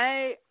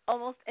I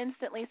almost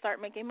instantly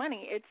start making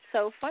money. It's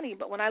so funny.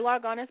 But when I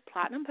log on as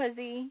Platinum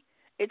Pussy,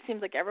 it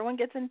seems like everyone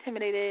gets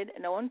intimidated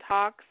and no one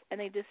talks and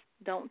they just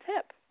don't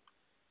tip.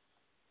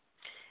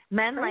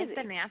 Men Crazy. like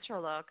the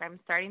natural look. I'm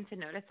starting to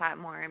notice that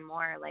more and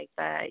more. Like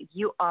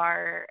you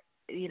are,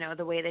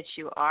 the way that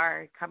you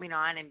are, coming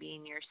on and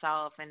being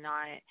yourself and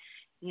not,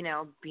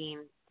 being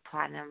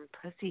Platinum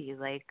Pussy,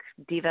 like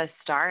diva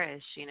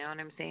starish, you know what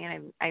I'm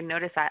saying? I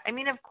notice that. I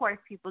mean, of course,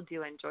 people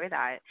do enjoy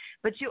that,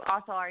 but you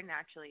also are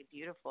naturally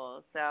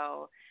beautiful.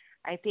 So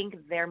I think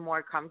they're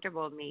more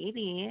comfortable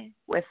maybe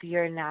with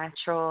your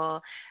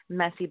natural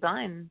messy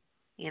bun,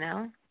 Be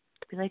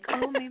like,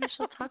 oh, maybe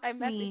she'll talk to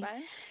me.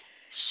 Bun.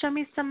 Show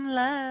me some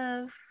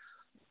love.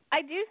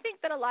 I do think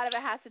that a lot of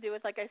it has to do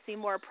with, like, I seem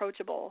more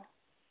approachable,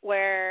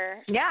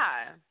 where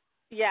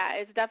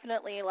it's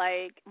definitely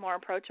like more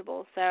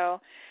approachable.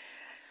 So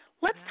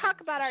let's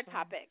talk about our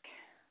topic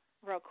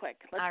real quick.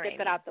 Let's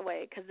get it out the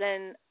way, because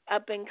then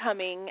up and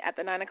coming at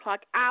the 9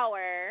 o'clock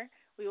hour,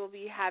 we will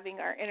be having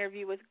our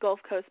interview with Gulf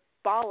Coast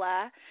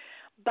Bala.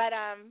 But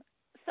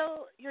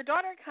so your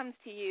daughter comes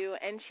to you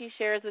and she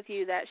shares with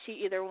you that she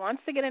either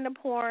wants to get into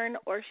porn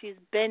or she's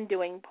been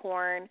doing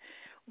porn.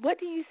 What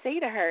do you say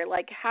to her?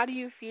 Like, how do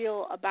you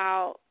feel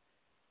about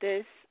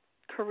this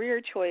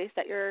career choice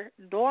that your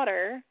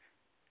daughter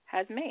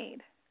has made?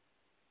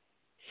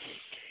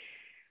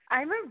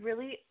 I'm a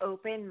really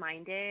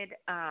open-minded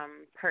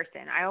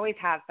person. I always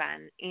have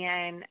been.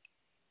 And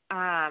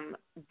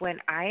when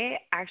I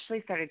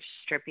actually started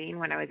stripping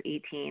when I was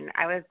 18,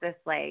 I was this,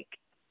 like,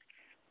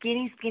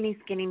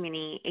 skinny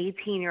mini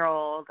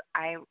 18-year-old.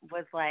 I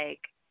was, like,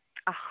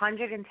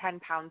 110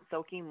 pounds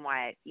soaking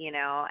wet,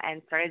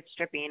 and started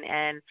stripping.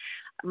 And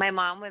my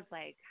mom was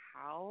like,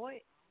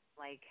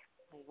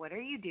 what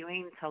are you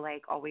doing to,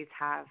 like, always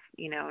have,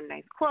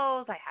 nice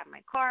clothes? I have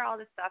my car, all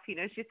this stuff.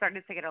 She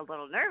started to get a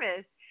little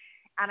nervous.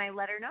 And I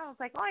let her know. I was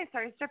like, I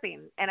started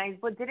stripping. And I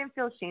didn't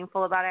feel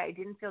shameful about it. I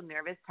didn't feel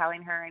nervous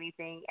telling her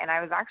anything. And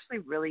I was actually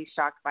really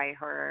shocked by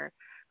her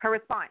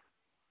response.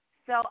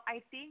 So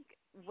I think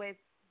with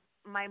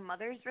my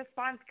mother's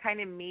response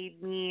kind of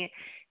made me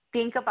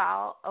think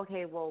about,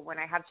 okay, well, when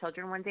I have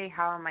children one day,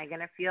 how am I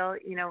going to feel,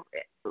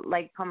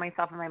 like put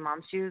myself in my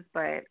mom's shoes.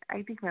 But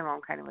I think my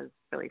mom kind of was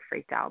really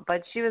freaked out.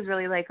 But she was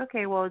really like,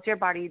 okay, well, it's your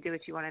body. You do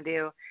what you want to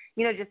do.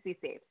 Just be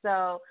safe.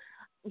 So,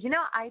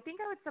 I think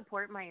I would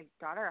support my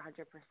daughter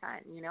 100%.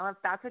 If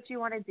that's what you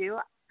want to do,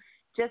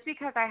 just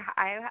because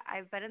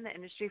I've been in the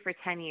industry for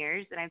 10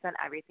 years and I've done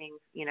everything,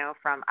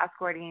 from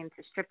escorting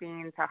to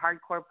stripping to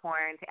hardcore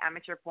porn to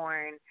amateur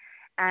porn.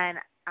 And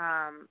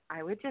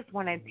I would just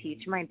want to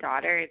teach my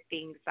daughter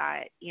things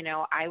that,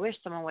 I wish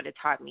someone would have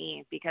taught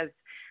me, because,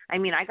 I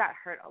got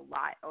hurt a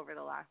lot over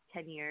the last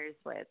 10 years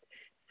with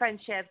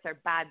friendships or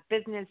bad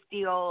business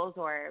deals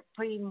or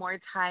putting more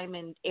time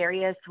in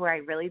areas where I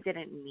really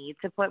didn't need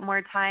to put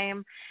more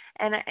time.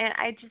 And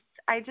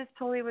I just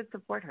totally would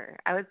support her.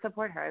 I would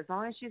support her as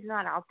long as she's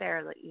not out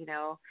there,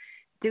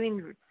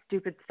 doing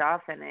stupid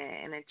stuff in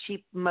a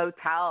cheap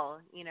motel,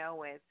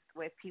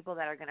 with people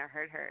that are going to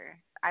hurt her.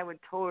 I would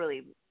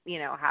totally,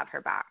 have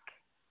her back.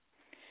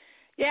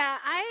 Yeah,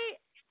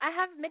 I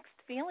have mixed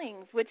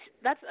feelings, which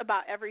that's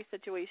about every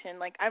situation.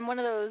 Like, I'm one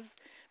of those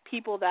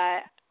people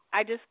that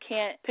I just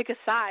can't pick a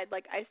side.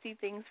 Like, I see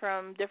things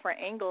from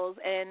different angles.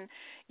 And,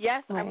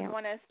 yes, I would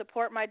want to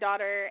support my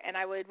daughter, and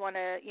I would want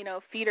to,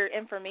 feed her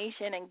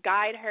information and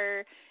guide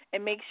her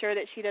and make sure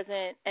that she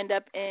doesn't end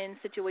up in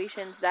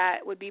situations that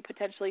would be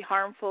potentially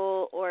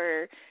harmful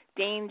or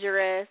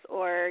dangerous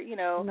or,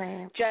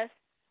 just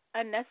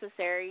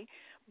unnecessary.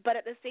 But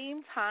at the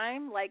same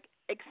time, like,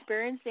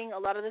 experiencing a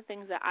lot of the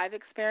things that I've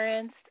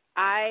experienced,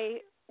 I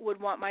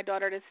would want my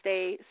daughter to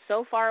stay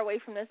so far away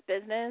from this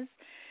business.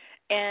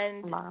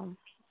 And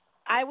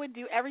I would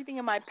do everything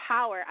in my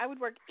power. I would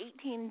work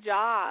 18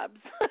 jobs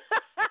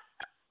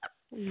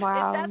if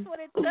that's what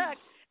it took.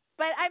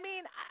 But,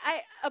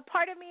 a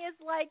part of me is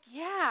like,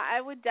 yeah, I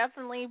would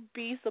definitely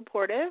be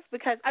supportive,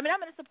 because, I'm going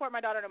to support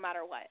my daughter no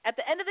matter what. At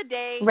the end of the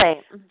day,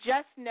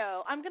 just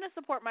know I'm going to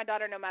support my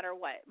daughter no matter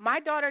what. My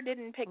daughter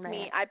didn't pick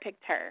me. I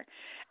picked her.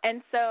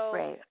 And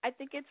so I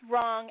think it's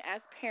wrong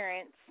as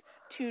parents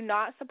to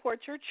not support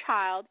your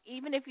child,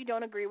 even if you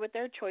don't agree with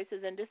their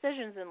choices and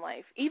decisions in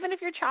life. Even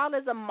if your child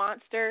is a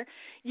monster,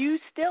 you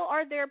still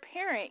are their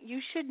parent. You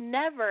should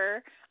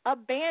never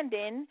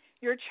abandon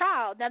your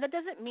child. Now, that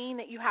doesn't mean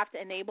that you have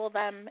to enable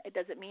them. It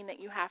doesn't mean that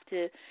you have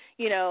to,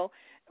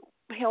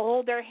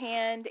 hold their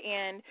hand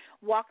and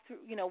walk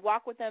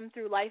with them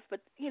through life. But,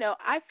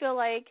 I feel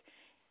like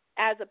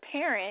as a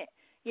parent,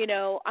 you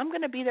know, I'm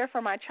going to be there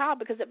for my child,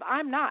 because if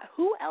I'm not,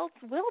 who else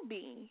will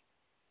be?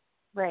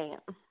 Right.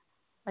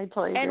 I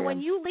totally agree. And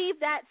when you leave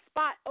that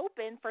spot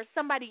open for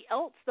somebody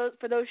else,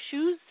 for those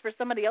shoes for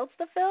somebody else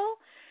to fill,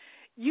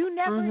 you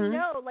never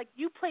know. Like,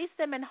 you place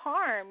them in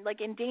harm, like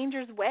in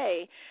danger's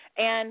way.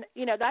 And,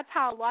 you know, that's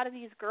how a lot of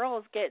these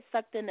girls get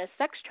sucked into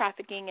sex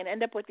trafficking and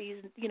end up with these,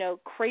 you know,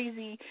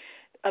 crazy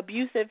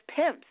abusive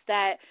pimps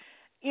that,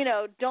 you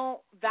know,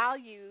 don't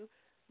value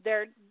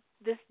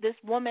this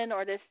woman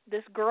or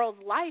this girl's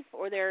life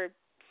or their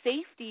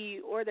safety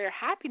or their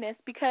happiness,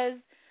 because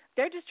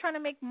they're just trying to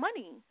make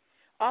money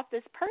off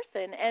this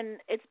person. And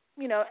it's,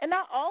 you know, and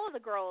not all of the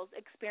girls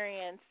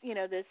experience, you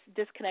know, this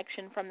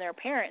disconnection from their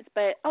parents,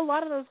 but a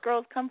lot of those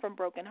girls come from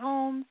broken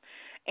homes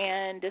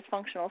and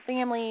dysfunctional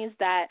families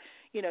that,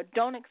 you know,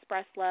 don't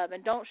express love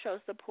and don't show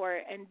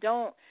support and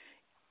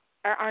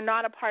are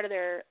not a part of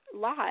their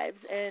lives.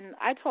 And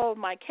I told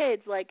my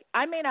kids, like,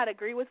 I may not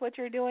agree with what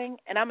you're doing,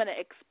 and I'm going to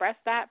express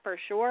that for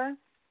sure,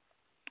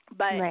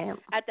 but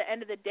at the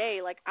end of the day,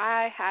 like,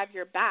 I have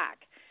your back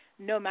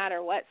no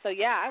matter what. So,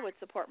 yeah, I would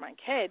support my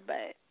kid,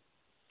 but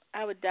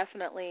I would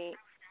definitely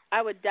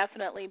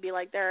be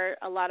like, there are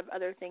a lot of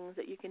other things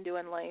that you can do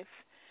in life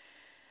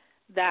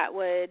that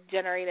would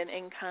generate an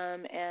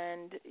income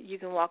and you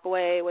can walk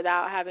away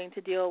without having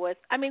to deal with,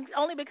 I mean,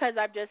 only because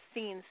I've just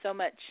seen so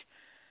much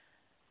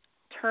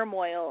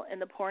turmoil in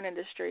the porn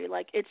industry.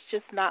 Like, it's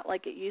just not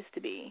like it used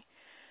to be.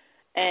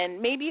 And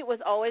maybe it was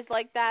always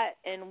like that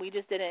and we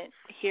just didn't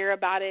hear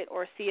about it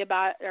or see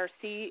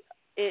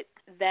it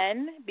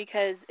then,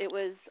 because it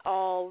was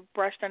all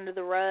brushed under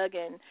the rug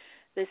and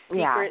this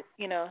secret,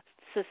 you know,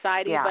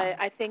 society. But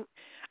I think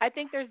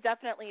there's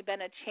definitely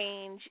been a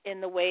change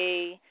in the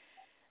way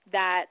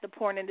that the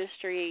porn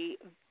industry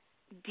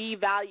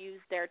devalues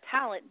their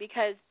talent,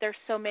 because there's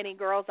so many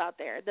girls out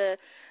there. The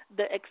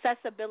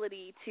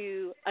accessibility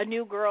to a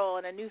new girl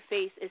and a new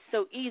face is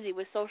so easy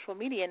with social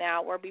media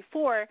now, where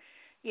before,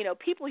 you know,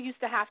 people used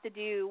to have to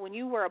do, when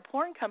you were a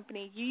porn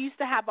company, you used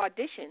to have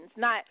auditions,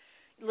 not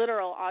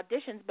literal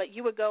auditions, but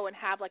you would go and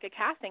have like a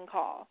casting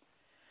call.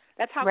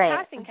 That's how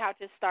casting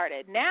couches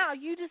started. Now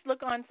you just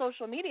look on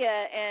social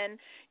media and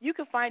you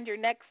can find your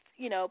next,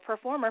 you know,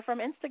 performer from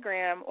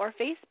Instagram or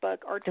Facebook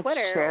or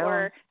Twitter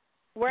or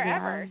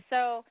wherever. Yeah.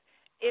 So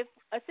if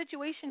a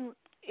situation,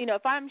 you know,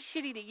 if I'm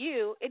shitty to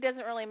you, it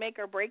doesn't really make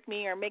or break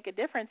me or make a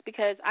difference,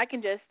 because I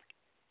can just,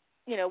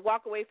 you know,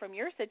 walk away from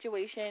your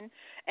situation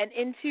and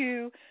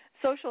into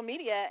social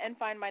media and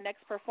find my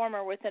next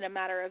performer within a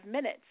matter of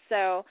minutes.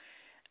 So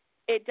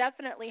it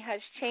definitely has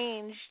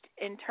changed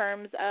in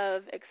terms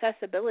of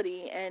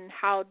accessibility and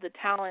how the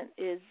talent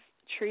is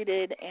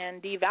treated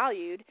and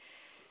devalued.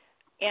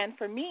 And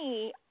for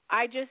me,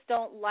 I just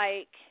don't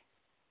like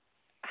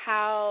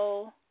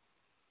how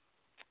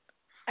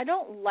I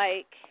don't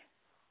like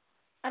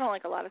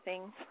a lot of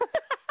things.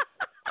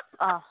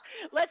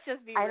 Let's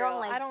just be real.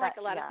 I don't like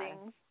a lot of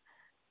things.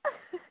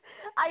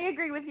 I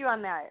agree with you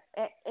on that.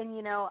 And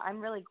you know,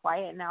 I'm really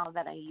quiet now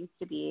that I used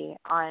to be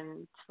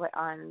on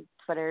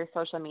Twitter,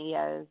 social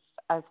media,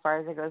 as far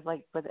as it goes,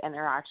 like with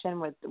interaction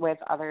with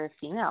other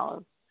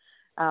females.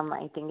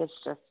 I think it's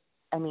just,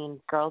 I mean,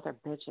 girls are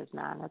bitches,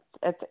 man.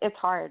 It's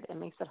hard. It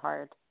makes it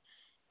hard.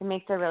 It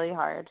makes it really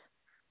hard.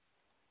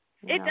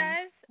 It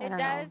does. It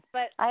does.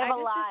 But I have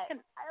a lot.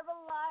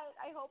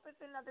 I hope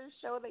it's another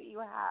show that you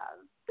have.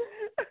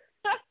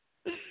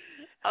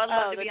 I would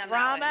love to be on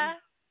drama. That one.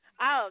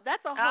 Oh,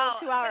 that's a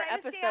whole 2-hour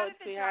episode,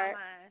 sweetheart.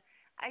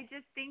 I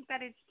just think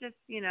that it's just,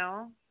 you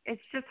know,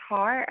 it's just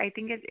hard. I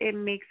think it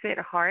makes it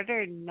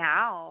harder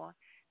now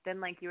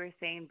than, like you were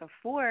saying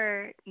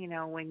before, you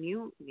know, when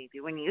you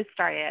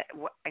started.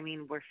 I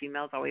mean, were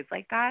females always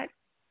like that?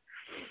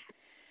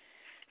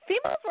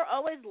 Females were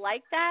always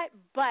like that,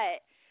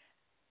 but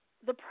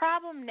the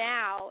problem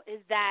now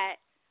is that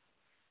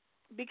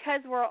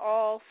because we're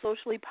all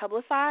socially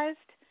publicized,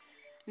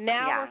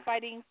 now we're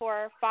fighting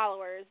for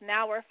followers.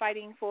 Now we're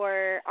fighting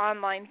for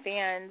online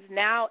fans.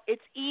 Now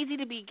it's easy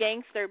to be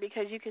gangster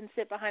because you can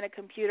sit behind a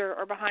computer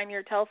or behind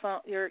your telephone,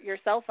 your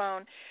cell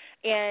phone,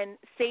 and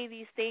say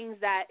these things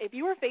that if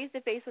you were face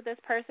to face with this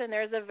person,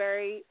 there's a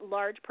very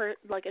large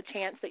a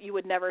chance that you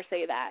would never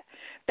say that.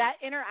 That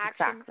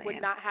interaction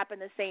would not happen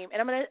the same.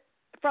 And I'm gonna,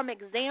 from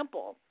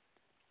example,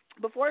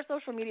 before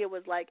social media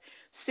was like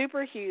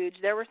super huge,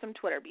 there were some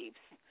Twitter beefs.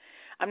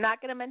 I'm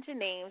not going to mention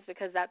names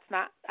because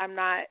I'm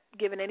not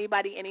giving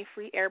anybody any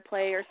free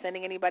airplay or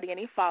sending anybody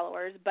any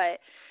followers, but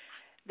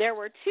there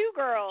were two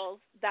girls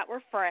that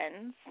were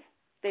friends.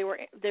 They were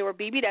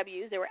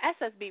BBWs. They were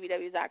SS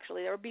BBWs,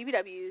 actually. They were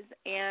BBWs,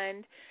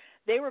 and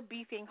they were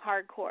beefing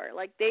hardcore.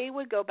 Like, they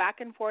would go back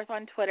and forth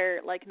on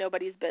Twitter like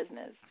nobody's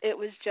business. It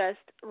was just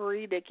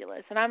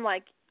ridiculous. And I'm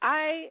like,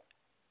 I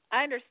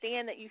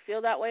understand that you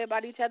feel that way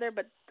about each other,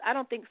 but I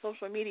don't think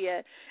social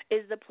media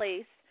is the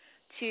place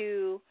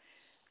to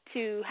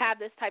have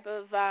this type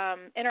of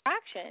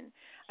interaction.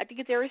 I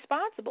think it's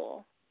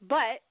irresponsible.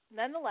 But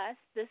nonetheless,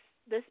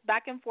 this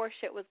back and forth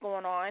shit was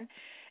going on,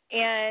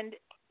 and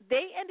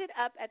they ended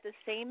up at the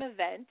same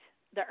event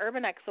the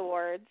Urban X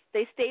Awards.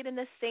 They stayed in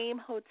the same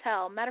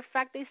hotel. Matter of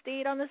fact, they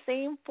stayed on the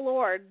same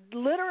floor,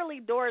 literally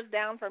doors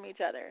down from each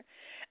other.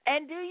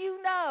 And do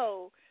you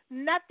know,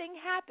 nothing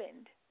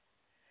happened.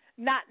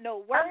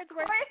 No words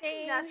were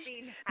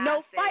exchanged.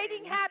 No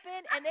fighting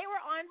happened. And they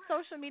were on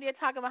social media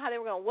talking about how they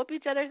were going to whoop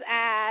each other's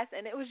ass.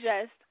 And it was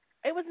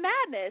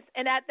madness.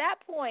 And at that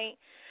point,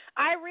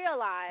 I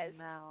realized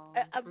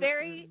a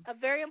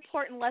very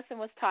important lesson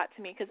was taught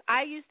to me, because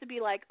I used to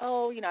be like,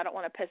 oh, I don't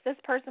want to piss this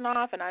person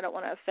off and I don't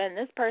want to offend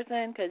this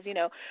person, because,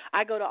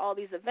 I go to all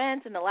these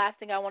events and the last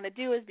thing I want to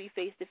do is be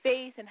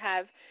face-to-face and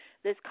have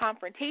this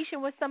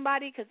confrontation with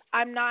somebody, because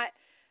I'm not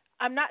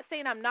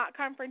saying I'm not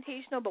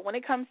confrontational, but when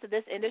it comes to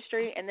this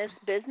industry and this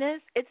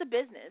business, it's a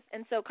business.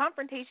 And so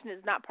confrontation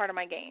is not part of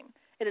my game.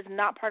 It is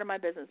not part of my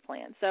business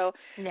plan. So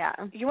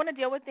you want to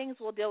deal with things,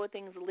 we'll deal with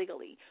things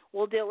legally.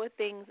 We'll deal with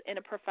things in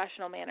a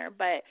professional manner.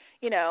 But,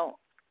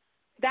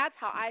 that's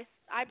how I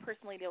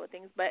personally deal with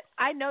things. But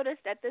I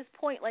noticed at this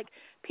point, like,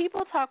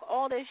 people talk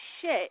all this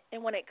shit,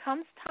 and when it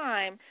comes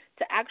time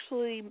to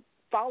actually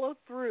follow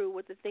through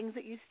with the things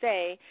that you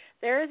say,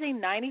 there is a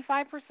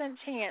 95%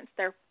 chance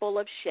they're full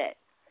of shit.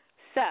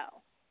 So,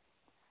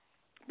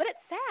 but it's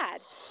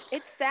sad.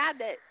 It's sad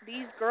that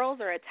these girls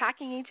are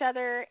attacking each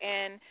other,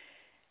 and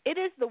it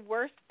is the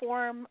worst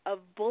form of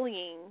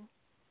bullying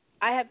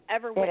I have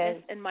ever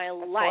witnessed in my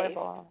life.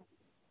 Horrible.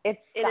 It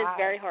is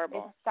very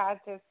horrible. It's sad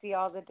to see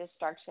all the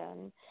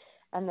destruction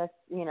and the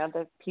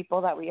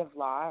people that we have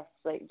lost,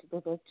 like,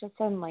 just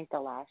in like the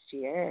last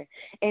year.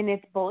 And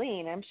it's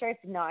bullying. I'm sure it's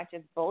not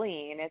just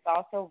bullying. It's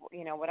also,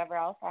 whatever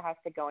else that has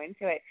to go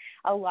into it.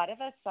 A lot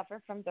of us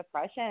suffer from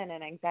depression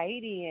and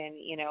anxiety and,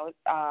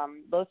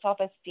 low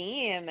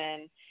self-esteem,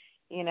 and,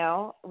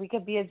 we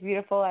could be as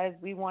beautiful as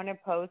we want to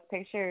post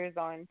pictures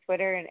on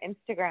Twitter and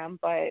Instagram,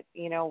 but,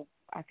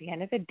 at the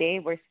end of the day,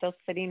 we're still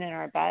sitting in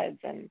our beds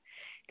and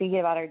thinking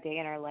about our day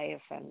and our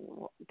life and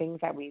things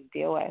that we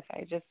deal with.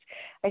 I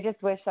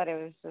just wish that it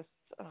was just,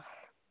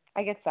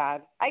 I get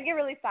sad. I get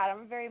really sad.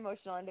 I'm a very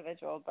emotional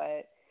individual,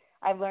 but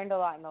I've learned a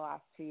lot in the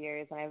last 2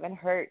 years, and I've been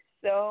hurt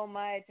so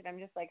much, and I'm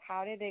just like,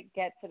 how did it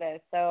get to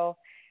this? So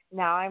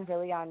now I'm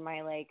really on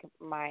my, like,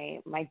 my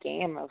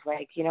game of,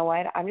 like, you know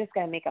what? I'm just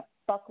going to make a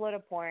fuckload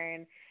of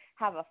porn,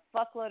 have a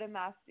fuckload of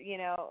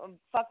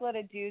fuckload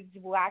of dudes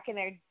whacking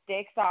their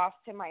dicks off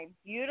to my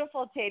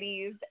beautiful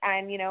titties,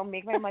 and,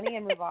 make my money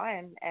and move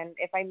on. And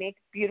if I make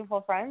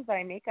beautiful friends,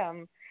 I make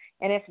them.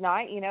 And if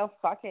not,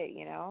 fuck it,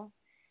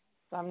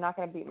 So I'm not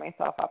going to beat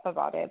myself up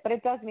about it. But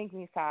it does make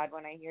me sad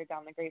when I hear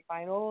down the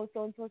grapevine, oh,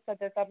 so-and-so said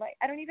this. I'm like,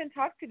 I don't even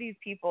talk to these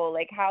people.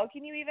 Like, how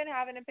can you even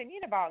have an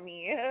opinion about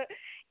me?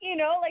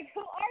 Like,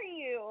 who are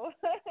you?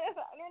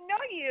 I don't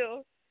know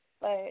you.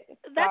 But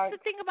that's the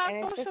thing about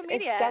social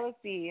media. It's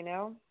jealousy, I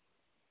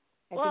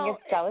think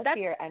it's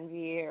jealousy or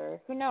envy, or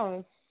who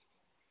knows.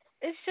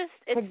 It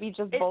could be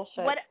just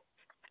bullshit.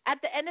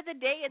 At the end of the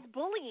day, it's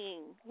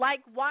bullying.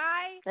 Like,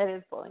 why? It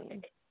is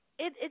bullying.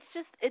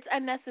 It's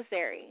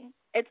unnecessary.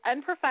 It's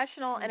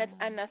unprofessional, and it's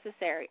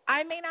unnecessary.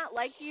 I may not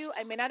like you.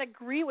 I may not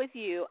agree with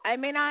you. I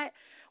may not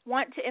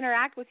want to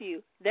interact with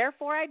you.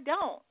 Therefore, I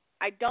don't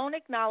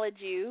acknowledge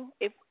you.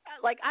 If,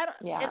 like, I don't.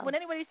 When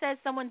anybody says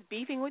someone's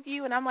beefing with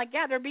you, and I'm like,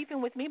 yeah, they're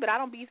beefing with me, but I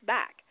don't beef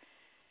back,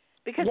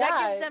 because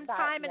that gives them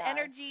time and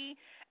energy,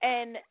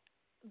 and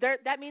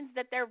that means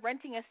that they're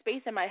renting a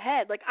space in my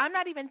head. Like, I'm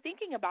not even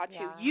thinking about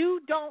you.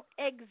 You don't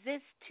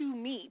exist to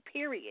me.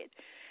 Period.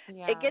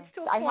 Yeah. It gets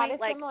to a point. I had a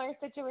similar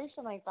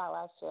situation like that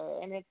last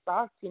year, and it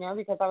sucked,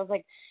 because I was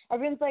like,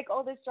 everyone's like,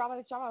 oh, this drama.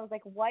 I was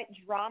like, what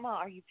drama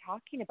are you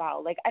talking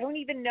about? Like, I don't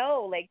even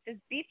know. Like, this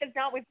beef is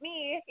not with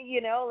me,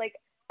 Like,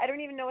 I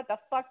don't even know what the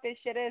fuck this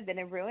shit is, and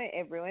it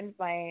ruined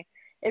my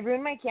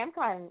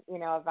CamCon,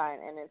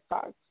 event, and it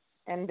sucks.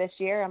 And this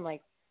year, I'm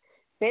like,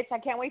 bitch, I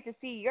can't wait to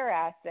see your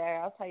ass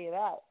there. I'll tell you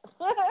that.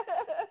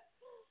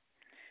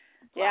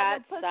 Yeah,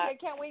 pussy, I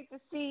can't wait to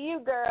see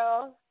you,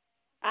 girl.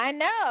 I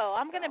know.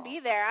 I'm going to be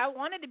there. I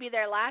wanted to be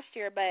there last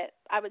year, but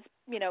I was,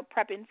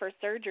 prepping for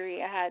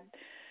surgery. I had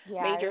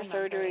major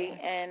surgery,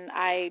 and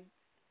I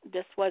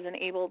just wasn't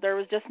able. There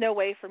was just no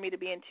way for me to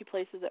be in two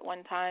places at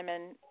one time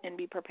and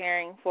be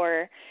preparing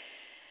for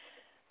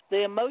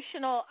the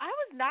emotional. I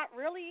was not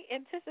really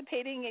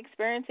anticipating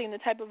experiencing the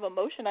type of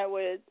emotion I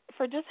would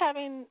for just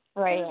having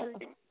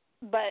surgery.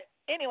 But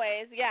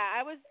anyways,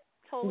 I was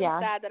totally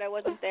sad that I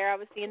wasn't there. I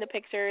was seeing the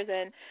pictures,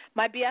 and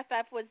my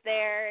BFF was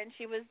there, and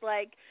she was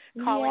like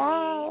calling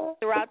me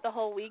throughout the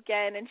whole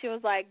weekend, and she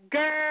was like,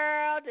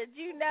 girl, did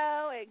you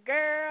know? And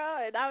girl,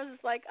 and I was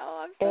just like,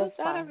 oh, I'm so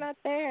sad I'm not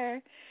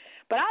there.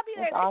 But I'll be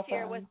there this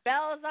year with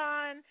bells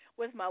on,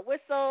 with my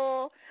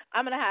whistle.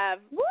 I'm going to have,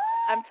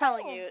 I'm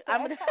telling you,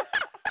 I'm going to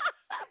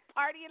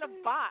party in a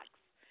box.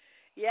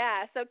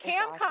 Yeah, so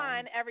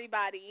CamCon,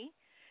 everybody,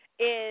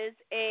 is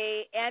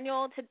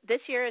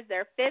this year is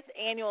their 5th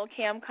annual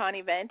CamCon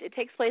event. It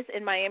takes place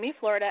in Miami,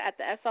 Florida at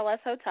the SLS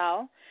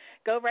Hotel.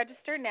 Go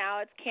register now.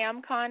 It's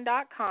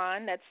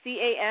camcon.com. That's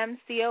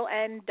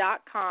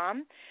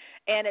CAMCON.com.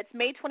 And it's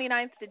May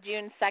 29th to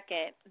June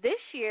 2nd. This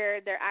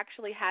year they're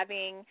actually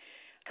having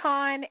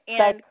Con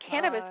and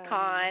Cannabis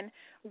Con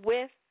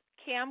with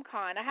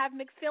CamCon. I have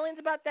mixed feelings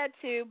about that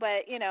too,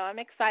 but you know, I'm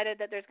excited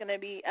that there's going to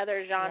be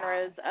other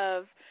genres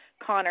of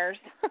Conners,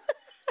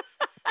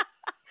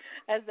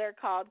 as they're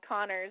called,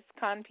 Conners,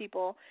 con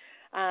people.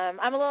 I'm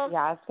a little.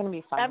 Yeah, it's going to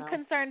be fun. I'm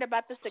concerned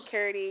about the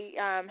security.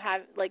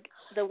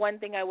 The one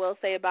thing I will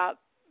say about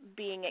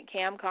being at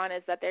CamCon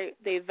is that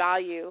they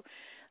value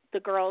the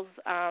girls'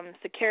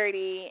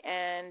 security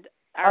and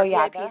our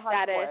VIP status.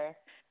 Hardcore.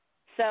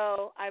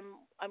 So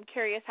I'm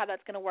curious how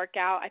that's going to work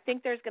out. I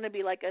think there's going to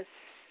be like a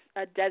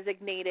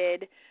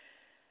designated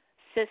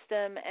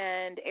system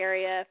and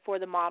area for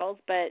the models,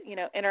 but you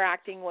know,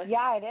 interacting with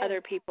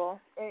other people.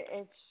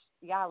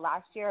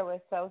 Last year it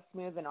was so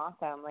smooth and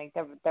awesome. Like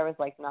there was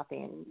like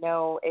nothing,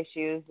 no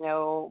issues,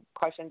 no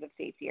questions of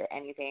safety or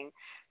anything.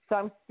 So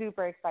I'm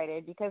super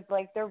excited because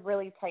like they're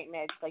really tight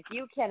knit. Like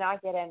you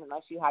cannot get in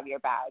unless you have your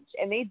badge,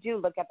 and they do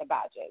look at the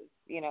badges.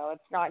 You know,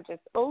 it's not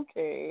just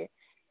okay.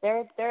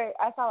 Their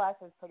SLS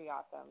is pretty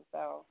awesome.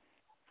 So,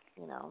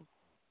 you know.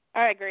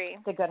 I agree.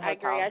 It's a good hotel. I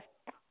agree.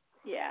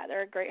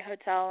 They're a great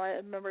hotel. I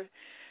remember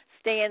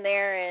staying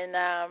there, and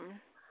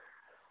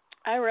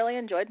I really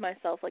enjoyed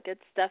myself. Like,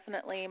 it's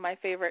definitely my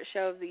favorite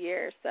show of the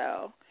year.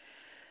 So,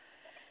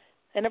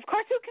 and of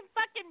course, who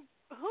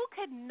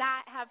could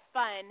not have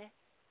fun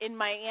in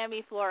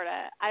Miami,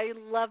 Florida? I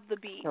love the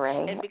beach,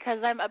 right. And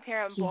because I'm up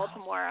here in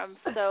Baltimore, I'm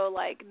so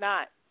like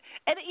not.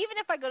 And even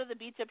if I go to the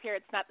beach up here,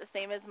 it's not the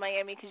same as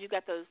Miami because you've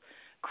got those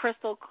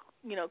crystal,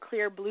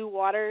 clear blue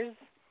waters.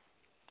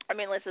 I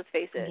mean, let's just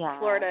face it. Yeah.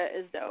 Florida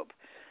is dope.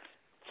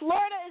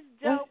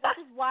 Which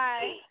is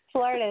why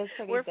Florida is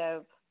pretty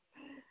dope.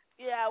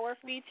 Yeah, we're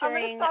featuring I'm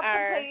going to stop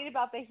complaining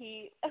about the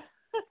heat.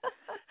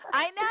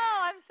 I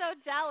know. I'm so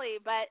jelly,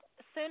 but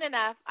soon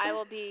enough I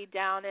will be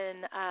down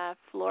in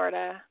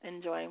Florida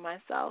enjoying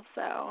myself.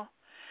 So,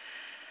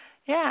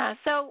 yeah.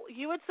 So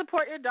you would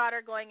support your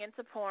daughter going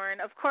into porn.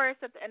 Of course,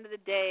 at the end of the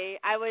day,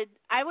 I would.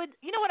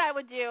 You know what I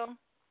would do?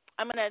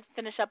 I'm going to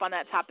finish up on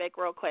that topic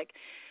real quick.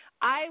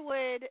 I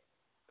would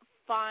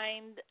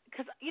find,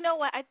 because you know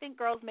what, I think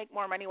girls make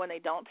more money when they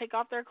don't take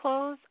off their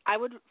clothes. I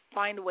would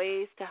find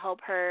ways to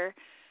help her,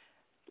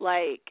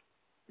 like,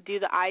 do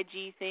the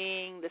IG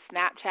thing, the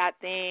Snapchat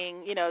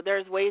thing. You know,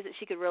 there's ways that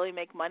she could really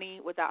make money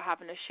without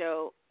having to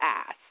show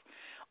ass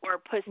or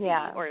pussy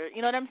or,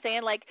 you know what I'm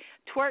saying? Like,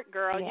 twerk,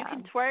 girl. Yeah. You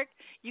can twerk,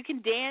 you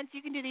can dance,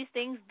 you can do these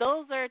things.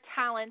 Those are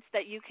talents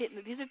that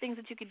these are things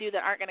that you can do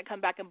that aren't going to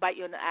come back and bite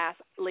you in the ass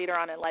later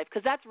on in life.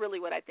 Because that's really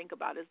what I think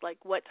about is, like,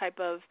 what type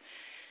of,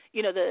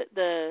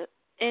 the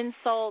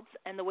insults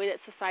and the way that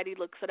society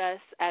looks at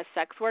us as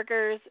sex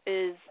workers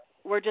is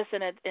we're just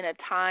in a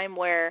time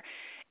where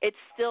it's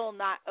still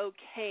not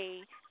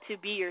okay to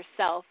be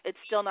yourself. It's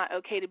still not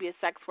okay to be a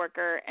sex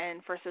worker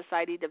and for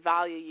society to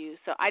value you.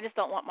 So I just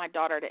don't want my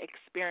daughter to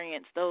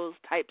experience those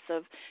types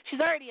of – she's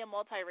already a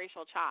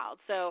multiracial child,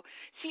 so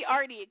she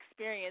already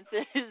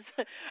experiences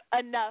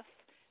enough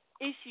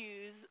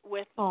issues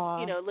with,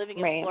 living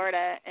in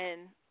Florida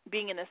and –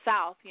 being in the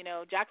South.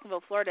 Jacksonville,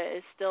 Florida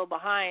is still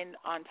behind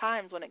on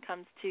times when it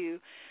comes to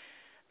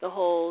the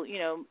whole,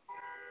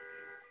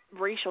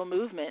 racial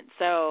movement.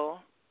 So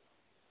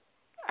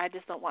I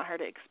just don't want her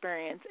to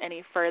experience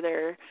any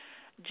further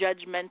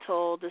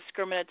judgmental,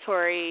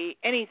 discriminatory,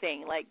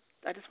 anything. Like,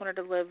 I just want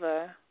her to live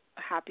a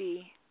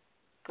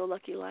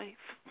happy-go-lucky life.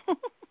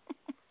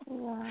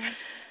 Yeah.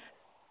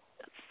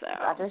 So,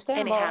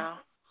 understandable. Anyhow.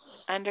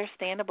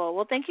 Understandable.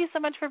 Well, thank you so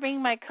much for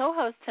being my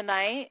co-host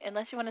tonight,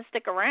 unless you want to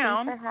stick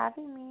around. Thanks for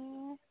having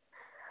me.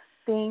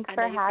 Thanks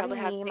for having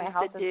me. My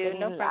house is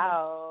getting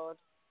loud.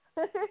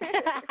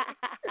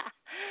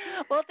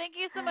 Well, thank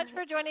you so much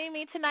for joining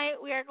me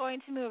tonight. We are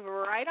going to move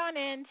right on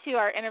into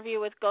our interview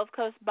with Gulf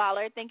Coast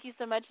Baller. Thank you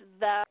so much,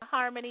 The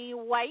Harmony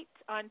White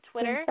on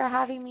Twitter. Thanks for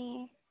having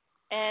me.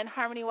 And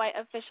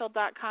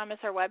HarmonyWhiteOfficial.com is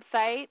her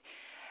website.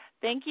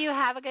 Thank you.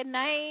 Have a good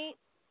night.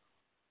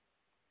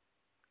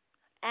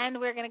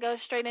 And we're going to go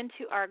straight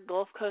into our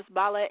Gulf Coast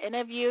Baller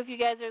interview. If you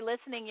guys are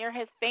listening, you're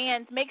his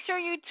fans, make sure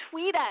you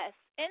tweet us,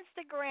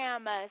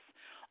 Instagram us,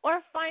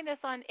 or find us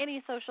on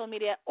any social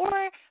media,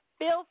 or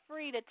feel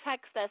free to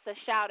text us a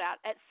shout-out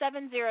at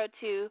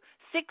 702-623-3959.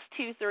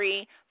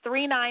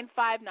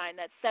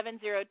 That's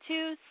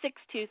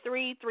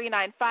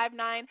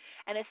 702-623-3959.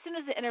 And as soon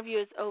as the interview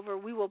is over,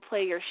 we will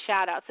play your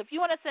shout-out. So if you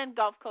want to send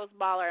Gulf Coast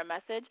Baller a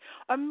message,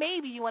 or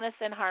maybe you want to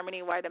send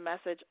Harmony White a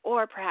message,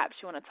 or perhaps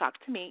you want to talk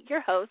to me, your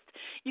host,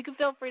 you can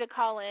feel free to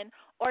call in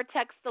or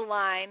text the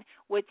line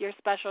with your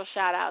special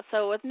shout-out.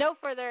 So with no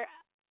further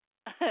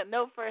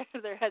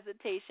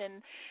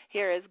hesitation,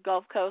 here is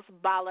Gulf Coast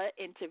Baller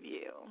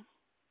interview.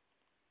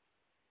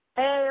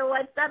 Hey,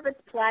 what's up?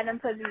 It's Platinum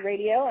Pussy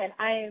Radio, and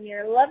I am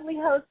your lovely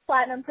host,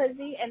 Platinum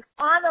Pussy. And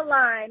on the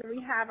line,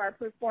 we have our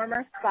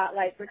performer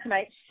spotlight for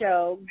tonight's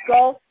show,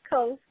 Gulf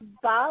Coast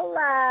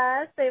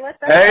Baller. Say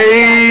what's up.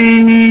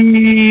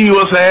 Hey,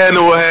 what's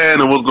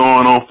happening? What's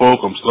going on,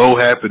 folks? I'm so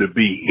happy to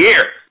be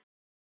here.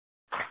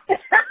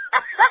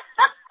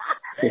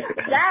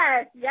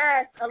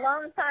 Yes. A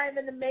long time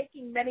in the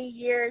making, many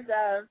years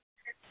of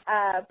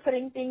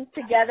putting things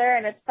together,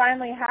 and it's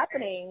finally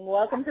happening.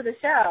 Welcome to the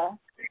show.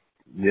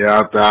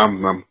 Yeah,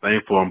 I'm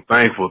thankful. I'm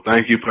thankful.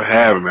 Thank you for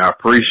having me. I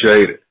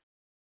appreciate it.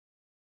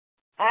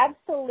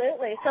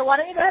 Absolutely. So why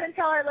don't you go ahead and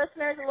tell our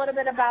listeners a little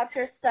bit about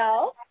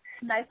yourself?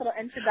 Nice little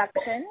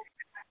introduction.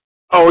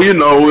 Oh, you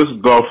know, it's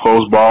Gulf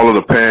Coast Baller,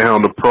 the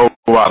Panhandle Pro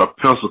out of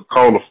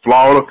Pensacola,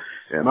 Florida,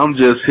 and I'm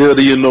just here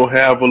to,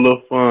 have a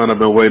little fun. I've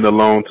been waiting a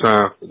long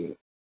time for this.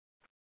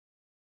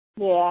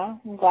 Yeah,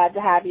 I'm glad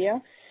to have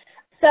you.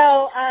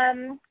 So,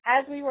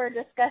 as we were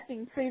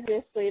discussing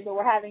previously, but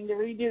we're having to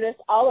redo this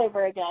all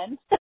over again.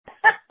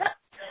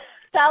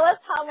 Tell us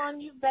how long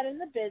you've been in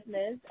the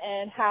business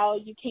and how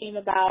you came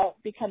about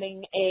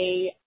becoming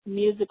a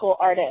musical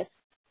artist.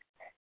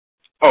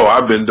 Oh,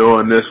 I've been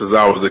doing this since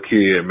I was a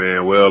kid,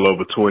 man, well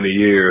over 20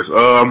 years.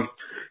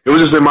 It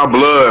was just in my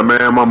blood,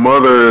 man. My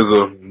mother is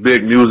a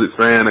big music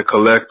fan and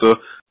collector.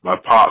 My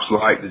pops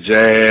like the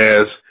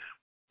jazz.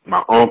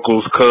 My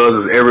uncles,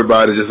 cousins,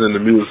 everybody just into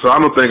music. So I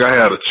don't think I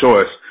had a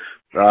choice.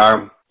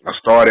 I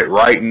started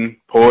writing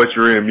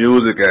poetry and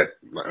music at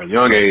a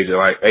young age, at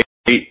like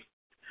 8,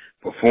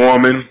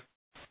 performing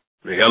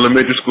in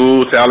elementary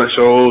school, talent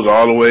shows,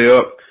 all the way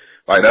up.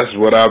 Like, that's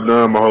what I've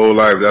done my whole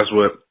life. That's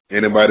what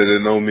anybody that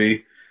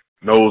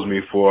knows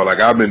me for. Like,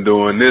 I've been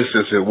doing this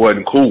since it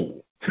wasn't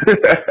cool.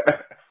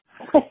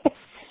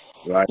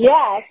 Like,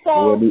 yeah,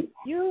 so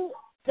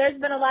there's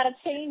been a lot of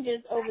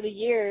changes over the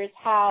years,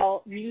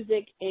 how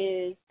music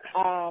is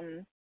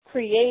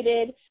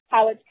created,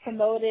 how it's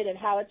promoted, and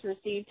how it's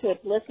received to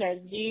its listeners.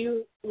 Do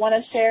you want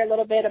to share a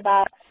little bit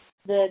about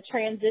the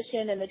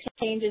transition and the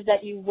changes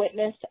that you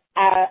witnessed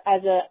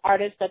as an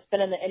artist that's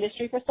been in the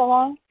industry for so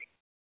long?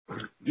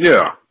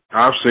 Yeah,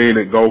 I've seen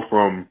it go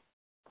from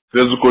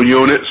physical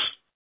units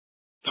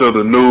to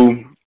the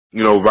new,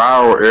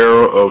 viral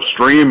era of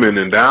streaming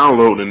and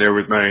downloading and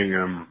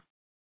everything.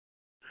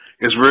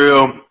 It's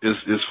real.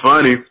 It's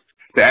funny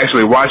to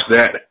actually watch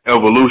that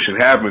evolution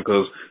happen,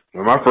 because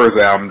when my first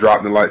album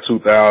dropped in like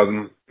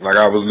 2000, like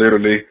I was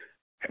literally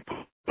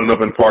pulling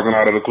up in the parking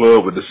lot of the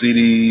club with the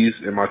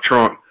CDs in my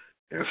trunk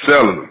and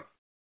selling them.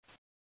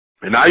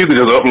 And now you can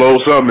just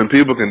upload something and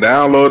people can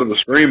download it or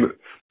stream it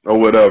or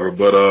whatever.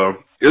 But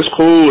it's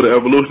cool. The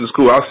evolution is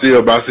cool. I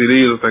still buy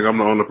CDs. I think I'm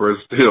the only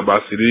person still buy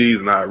CDs,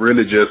 and I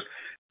really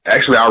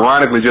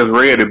ironically just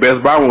read that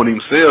Best Buy won't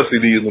even sell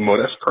CDs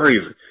anymore. That's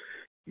crazy.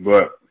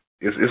 But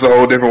it's a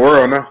whole different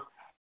world now.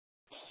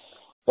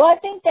 Well, I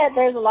think that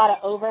there's a lot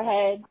of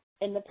overhead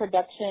in the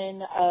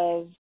production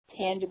of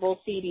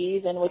tangible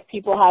CDs, and with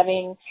people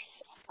having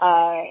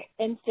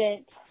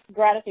instant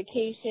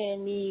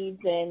gratification needs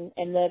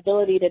and the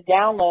ability to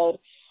download,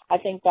 I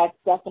think that's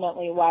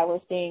definitely why we're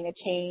seeing a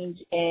change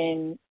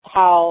in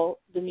how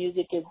the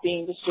music is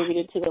being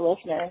distributed to the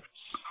listener.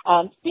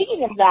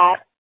 Speaking of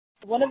that,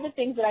 one of the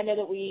things that I know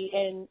that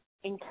we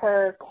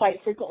incur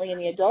quite frequently in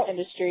the adult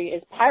industry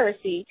is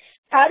piracy.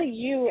 How do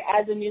you,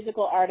 as a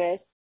musical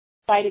artist,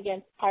 fight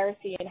against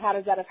piracy, and how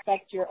does that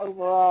affect your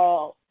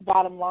overall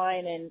bottom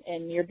line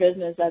and your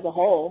business as a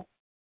whole?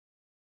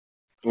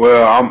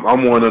 Well,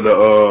 I'm one of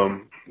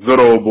the good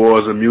old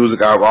boys of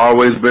music. I've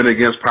always been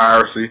against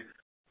piracy.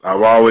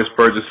 I've always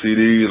purchased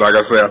CDs. Like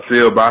I say, I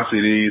still buy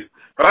CDs.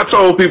 But I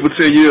told people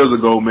 10 years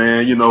ago,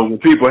 man, when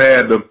people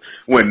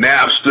when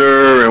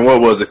Napster and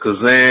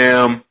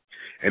Kazam,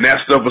 and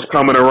that stuff was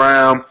coming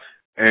around,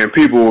 and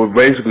people were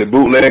basically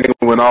bootlegging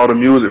when all the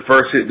music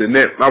first hit the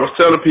net. I was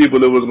telling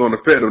people it was going to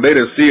affect them. They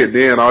didn't see it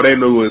then. All they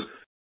knew was,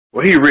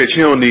 well, he rich,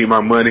 he don't need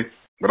my money.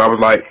 But I was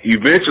like,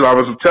 eventually I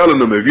was telling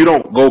them, if you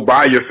don't go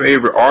buy your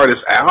favorite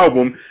artist's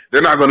album,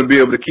 they're not going to be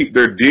able to keep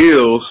their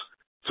deals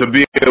to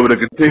be able to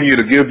continue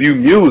to give you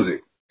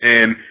music.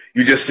 And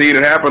you just seen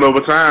it happen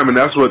over time, and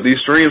that's what these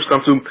streams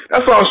come to.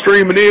 That's all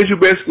streaming is. You're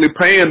basically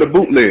paying the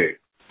bootleg.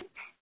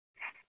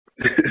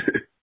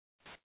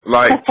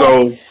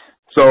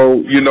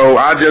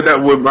 I did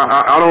that with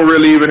I don't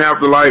really even have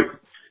to,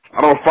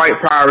 I don't fight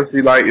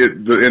piracy like it.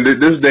 In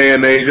this day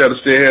and age, you have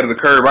to stay ahead of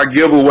the curve. I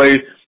give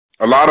away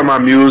a lot of my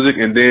music,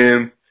 and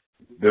then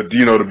to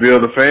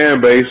build a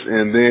fan base,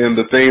 and then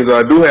the things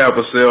that I do have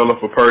for sale or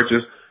for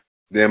purchase,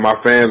 then my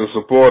fans and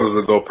supporters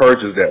will go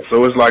purchase that.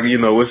 So it's like,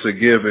 it's a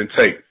give and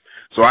take.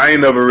 So I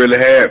ain't never really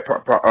had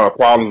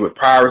problems with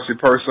piracy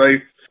per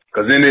se,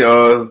 because any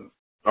of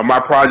my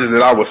projects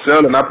that I was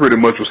selling, I pretty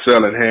much was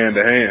selling hand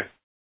to hand.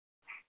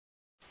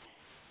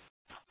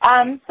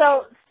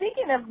 So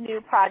speaking of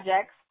new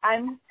projects,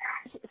 I'm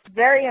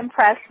very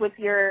impressed with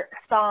your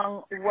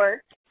song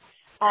 "Work."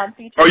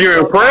 You're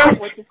impressed?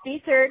 Which is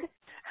featured,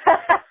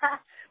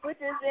 which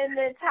is in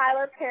the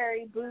Tyler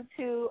Perry Boo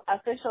 2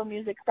 official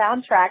music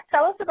soundtrack.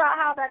 Tell us about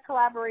how that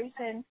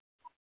collaboration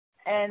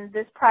and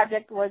this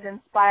project was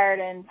inspired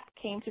and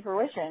came to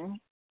fruition.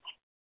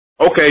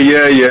 Okay,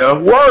 yeah.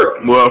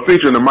 Work. Well,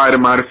 featuring the Mighty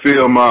Mighty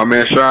Feel, my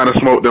man Shine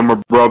and Smoke, them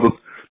my brothers.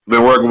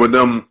 Been working with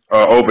them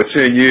over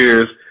 10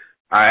 years.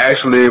 I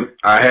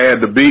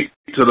had the beat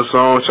to the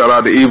song. Shout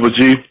out to Evil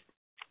G.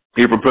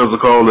 He from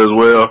Pensacola as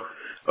well.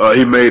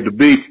 he made the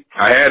beat.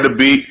 I had the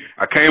beat.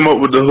 I came up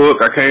with the hook.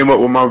 I came up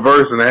with my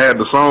verse, and I had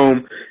the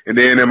song. And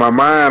then in my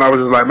mind, I was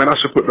just like, man, I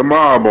should put the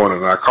mob on it.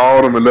 And I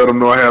called him and let him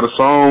know I had a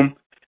song,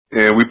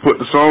 and we put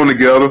the song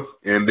together.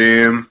 And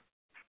then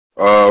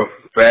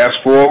fast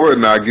forward,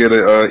 and I get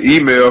an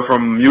email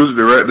from the music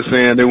director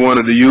saying they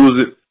wanted to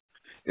use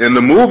it in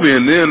the movie,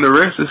 and then the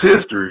rest is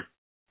history.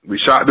 We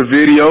shot the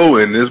video,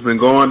 and it's been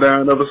going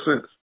down ever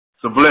since.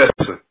 It's a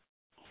blessing.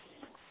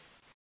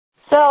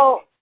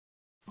 So,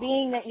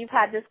 being that you've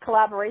had this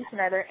collaboration,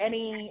 are there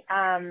any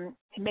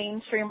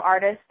mainstream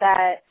artists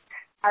that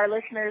our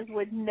listeners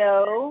would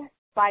know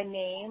by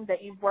name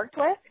that you've worked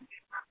with?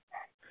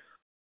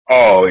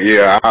 Oh,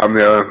 yeah. I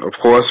mean, of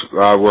course,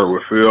 I've worked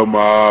with Phil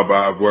Mobb.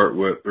 I've worked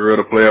with Real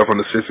the Player from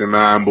the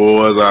 69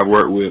 Boys. I've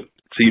worked with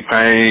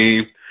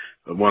T-Pain,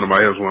 one of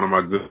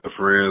my good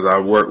friends.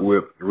 I've worked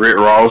with Rick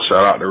Ross.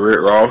 Shout out to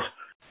Rick Ross.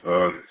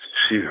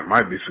 I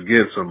might be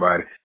forgetting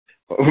somebody.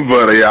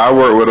 But, yeah, I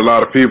worked with a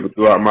lot of people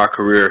throughout my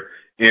career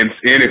in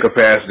any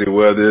capacity,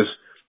 whether it's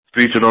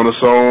featured on a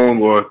song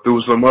or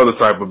through some other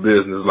type of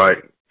business.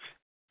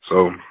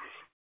 So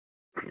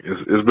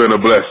it's been a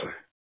blessing.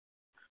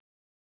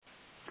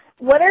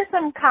 What are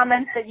some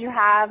comments that you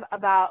have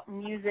about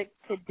music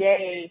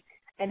today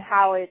and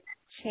how it's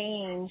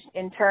changed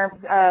in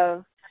terms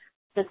of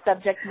the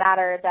subject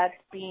matter that's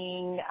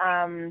being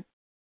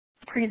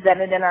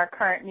presented in our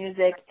current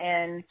music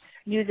and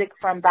music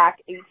from back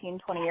 18,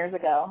 20 years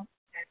ago?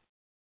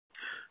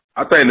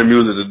 I think the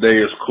music today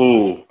is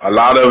cool. A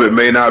lot of it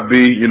may not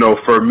be,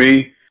 for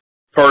me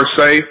per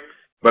se,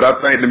 but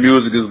I think the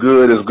music is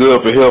good. It's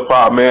good for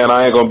hip-hop, man.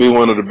 I ain't going to be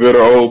one of the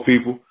bitter old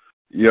people.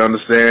 You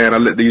understand? I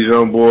let these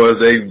young boys,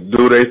 they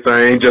do their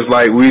thing just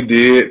like we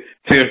did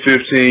 10,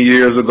 15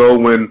 years ago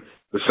when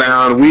the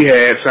sound we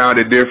had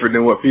sounded different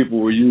than what people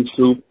were used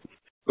to.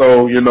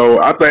 So,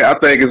 I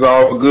think it's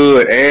all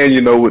good.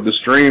 And, with the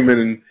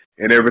streaming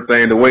and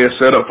everything, the way it's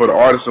set up for the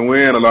artists to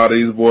win, a lot of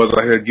these boys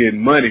out here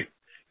getting money.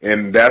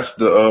 And that's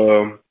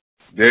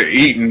they're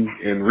eating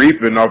and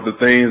reaping off the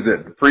things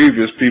that the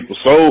previous people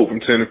sold from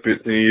 10 to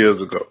 15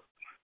 years ago.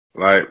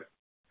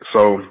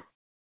 So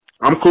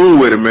I'm cool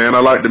with it, man.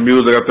 I like the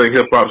music. I think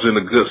hip-hop's in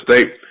a good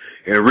state.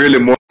 And really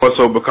more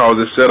so because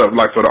it's set up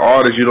for the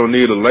artist, you don't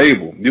need a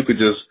label. You could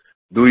just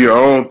do your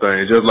own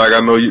thing. Just like I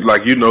know,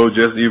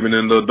 just even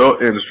in the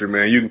adult industry,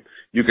 man,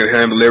 you can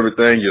handle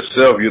everything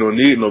yourself. You don't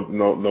need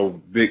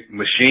no big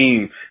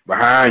machine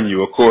behind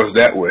you. Of course,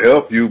 that will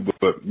help you,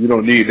 but you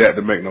don't need that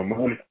to make no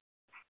money.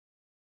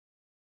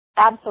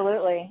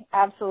 Absolutely.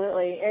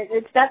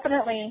 It's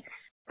definitely,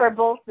 for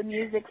both the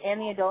music and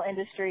the adult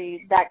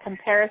industry, that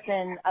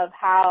comparison of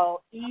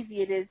how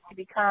easy it is to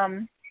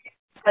become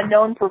a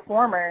known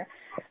performer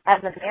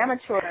as an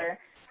amateur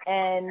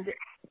and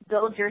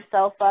build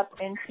yourself up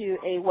into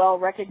a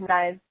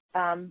well-recognized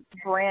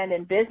brand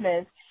and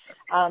business.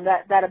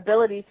 That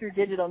ability through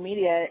digital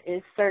media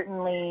is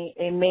certainly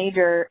a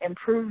major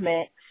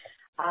improvement.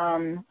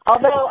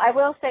 Although I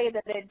will say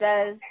that it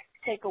does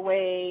take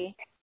away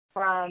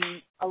from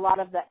a lot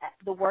of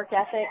the work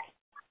ethic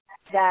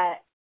that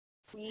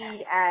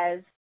we as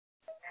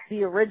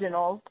the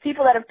originals,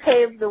 people that have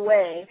paved the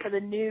way for the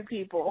new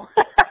people.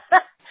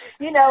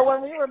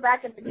 When we were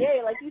back in the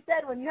day, like you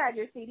said, when you had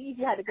your CDs,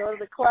 you had to go to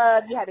the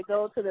club, you had to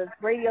go to the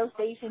radio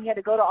station, you had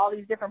to go to all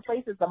these different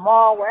places, the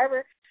mall,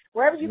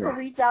 wherever you could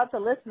reach out to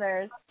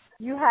listeners,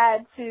 you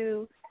had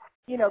to,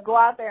 go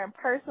out there and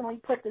personally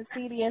put the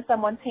CD in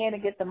someone's hand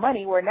and get the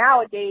money, where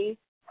nowadays,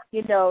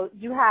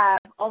 you have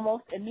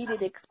almost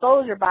immediate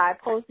exposure by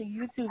posting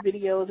YouTube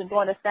videos and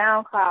going to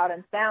SoundCloud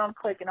and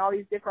SoundClick and all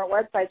these different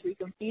websites where you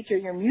can feature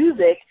your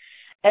music,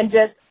 and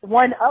just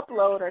one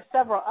upload or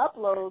several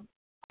uploads,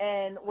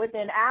 and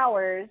within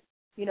hours,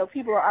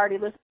 people are already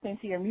listening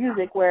to your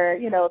music, where,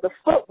 the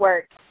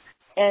footwork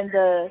and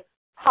the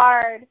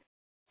hard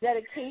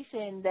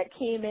dedication that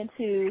came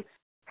into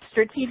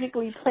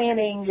strategically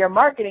planning your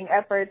marketing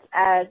efforts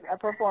as a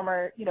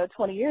performer,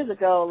 20 years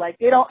ago,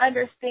 they don't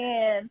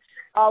understand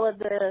all of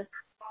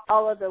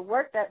the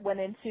work that went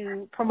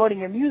into promoting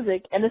your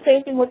music. And the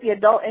same thing with the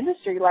adult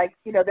industry.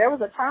 There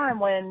was a time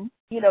when,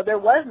 there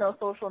was no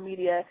social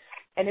media,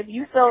 and if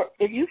you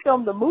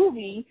filmed the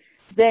movie,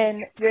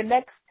 then your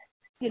next,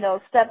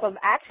 step of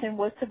action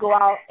was to go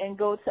out and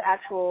go to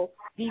actual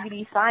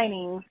DVD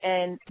signings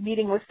and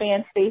meeting with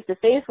fans face to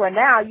face, where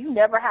now you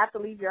never have to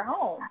leave your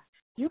home.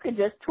 You can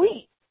just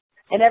tweet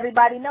and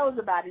everybody knows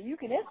about it. You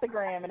can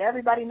Instagram and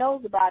everybody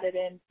knows about it,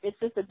 and it's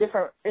just a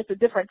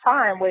different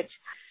time, which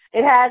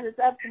it has its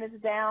ups and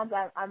its downs.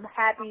 I'm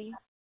happy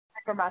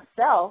for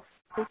myself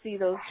to see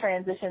those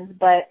transitions,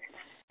 but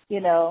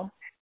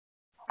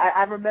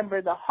I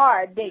remember the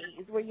hard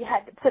days where you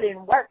had to put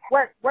in work,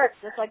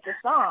 just like the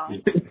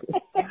song.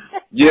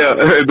 Yeah,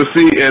 but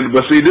see,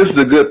 this is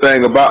the good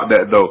thing about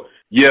that, though.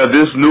 Yeah,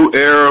 this new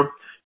era,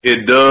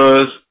 it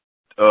does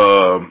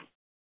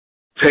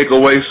take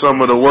away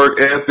some of the work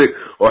ethic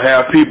or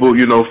have people,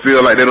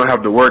 feel like they don't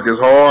have to work as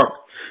hard.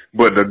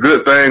 But the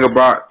good thing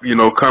about,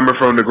 coming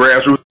from the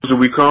grassroots that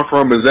we come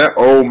from is that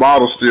old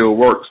model still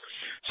works.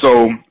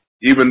 So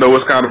even though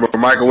it's kind of a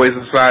microwave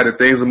society,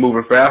 things are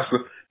moving faster,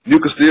 you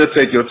can still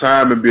take your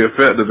time and be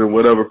effective in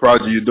whatever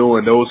project you're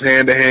doing. Those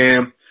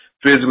hand-to-hand,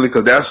 physically,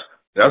 because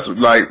that's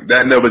like,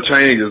 that never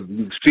changes.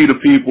 You see the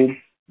people,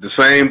 the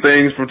same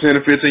things from 10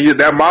 to 15 years.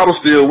 That model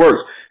still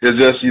works. It's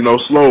just,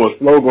 slow. A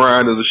slow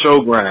grind is a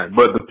show grind.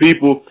 But the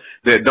people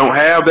that don't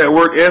have that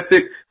work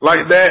ethic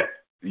like that,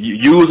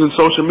 using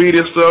social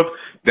media stuff,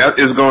 that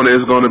is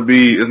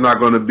it's not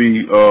gonna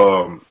be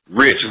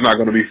rich. It's not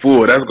gonna be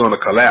full. That's gonna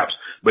collapse.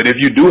 But if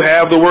you do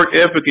have the work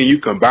ethic and you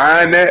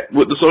combine that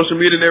with the social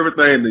media and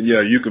everything, then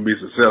yeah, you can be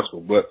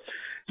successful. But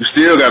you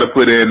still got to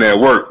put in that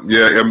work.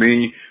 Yeah, I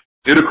mean,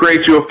 it'll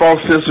create you a false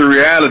sense of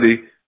reality.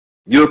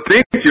 You'll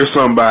think you're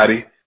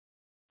somebody,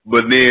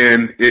 but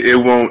then it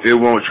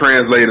won't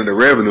translate into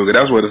revenue.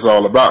 That's what it's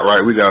all about,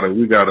 right? We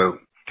gotta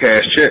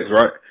cash checks,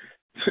 right?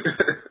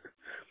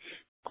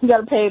 You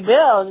got to pay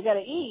bills. You got to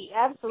eat.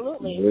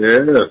 Absolutely.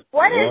 Yeah.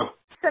 What is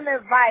some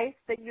advice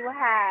that you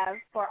have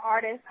for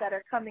artists that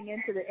are coming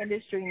into the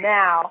industry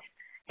now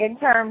in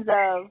terms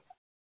of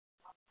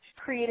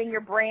creating your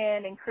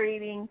brand and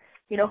creating,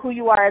 who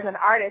you are as an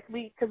artist?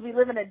 Because we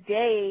live in a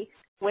day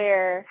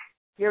where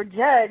you're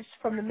judged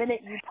from the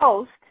minute you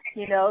post.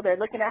 They're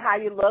looking at how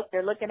you look.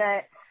 They're looking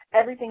at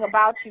everything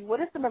about you. What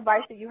is some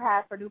advice that you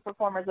have for new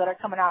performers that are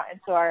coming out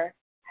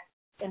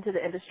into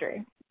the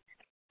industry?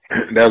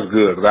 That's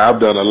good, because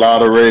I've done a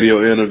lot of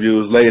radio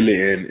interviews lately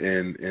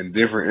and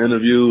different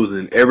interviews,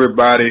 and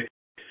everybody,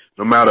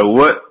 no matter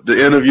what the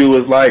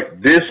interview is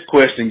like, this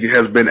question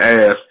has been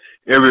asked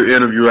every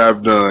interview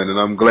I've done, and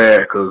I'm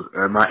glad, because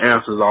my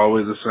answer is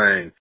always the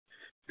same.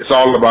 It's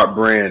all about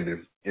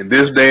branding. In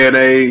this day and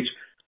age,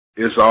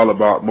 it's all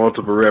about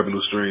multiple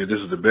revenue streams.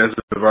 This is the best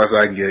advice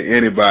I can give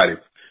anybody.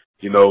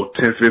 10,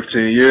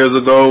 15 years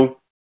ago,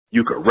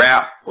 you could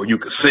rap or you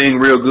could sing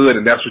real good,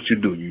 and that's what you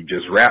do. You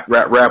just rap,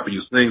 or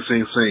you sing.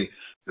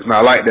 It's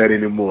not like that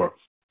anymore.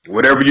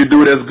 Whatever you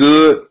do that's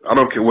good, I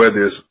don't care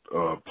whether it's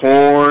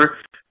porn,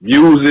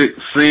 music,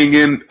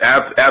 singing,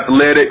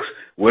 athletics,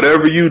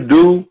 whatever you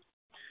do,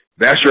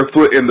 that's your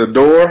foot in the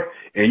door,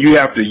 and you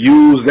have to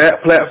use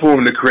that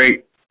platform to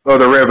create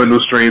other revenue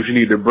streams. You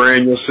need to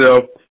brand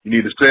yourself. You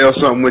need to sell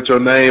something with your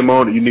name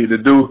on it. You need to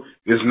do,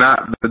 it's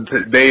not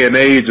the day and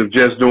age of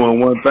just doing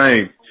one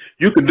thing.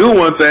 You can do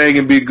one thing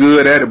and be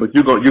good at it, but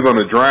you're going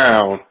to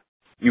drown.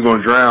 You're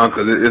going to drown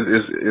because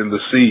it's in the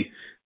sea,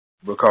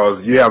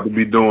 because you have to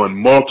be doing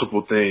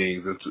multiple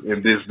things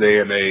in this day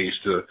and age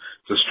to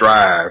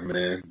strive,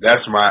 man.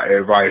 That's my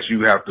advice.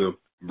 You have to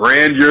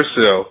brand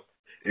yourself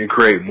and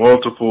create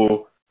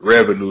multiple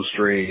revenue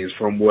streams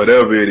from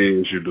whatever it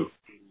is you do.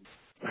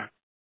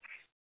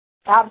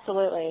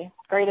 Absolutely.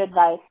 Great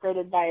advice.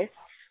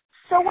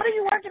 So what are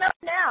you working on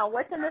now?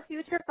 What's in the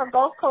future for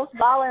Gulf Coast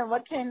Baller, and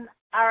what can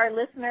our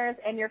listeners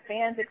and your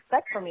fans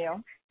expect from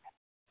you?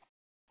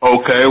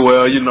 Okay,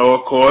 well,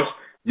 of course,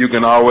 you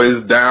can always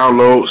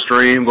download,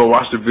 stream, go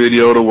watch the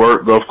video to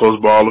work. Gulf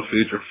Coast Baller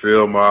feature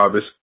Phil Mob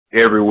is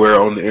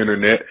everywhere on the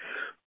internet.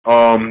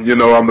 I'm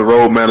the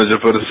road manager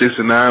for the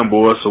 69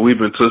 Boys, so we've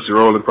been Tootsie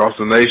rolling across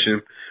the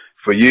nation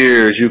for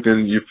years. You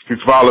can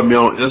follow me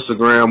on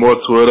Instagram or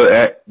Twitter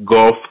at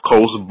Gulf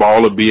Coast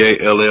Baller,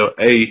 BALLA.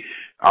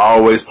 I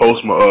always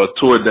post my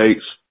tour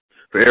dates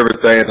for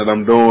everything that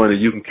I'm doing, and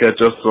you can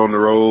catch us on the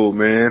road,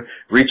 man.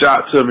 Reach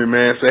out to me,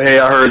 man. Say, hey,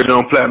 I heard it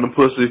on Platinum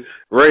Pussy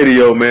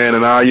Radio, man,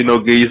 and I'll,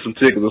 give you some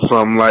tickets or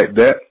something like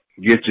that.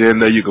 Get you in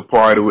there. You can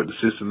party with the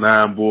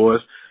 69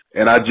 Boys.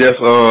 And I just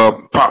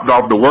popped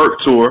off the work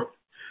tour.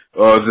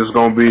 It's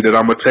going to be that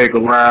I'm going to take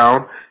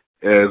around.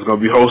 It's going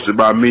to be hosted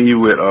by me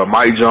with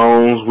Mike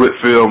Jones, with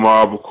Phil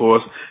Mob, of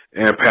course,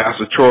 and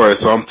Pastor Troy.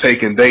 So I'm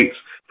taking dates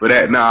for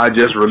that now. I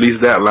just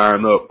released that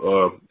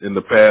lineup in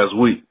the past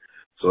week.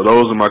 So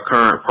those are my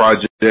current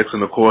projects,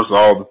 and, of course,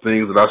 all the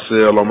things that I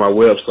sell on my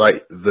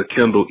website,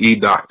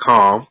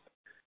 thekindle.com.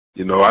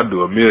 I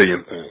do a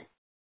million things.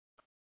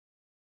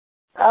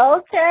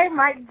 Okay,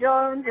 Mike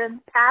Jones and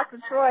Pastor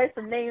Troy,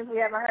 some names we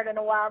haven't heard in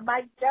a while.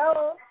 Mike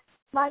Jones.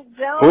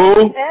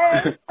 Who?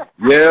 Hey.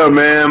 Yeah,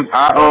 man.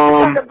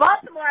 From the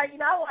Baltimore, I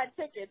want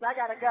tickets. I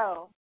gotta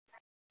go.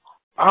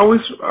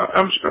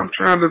 I'm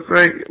trying to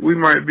think. We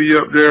might be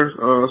up there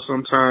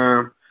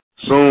sometime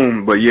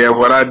soon. But yeah,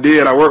 what I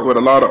did, I worked with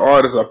a lot of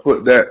artists. I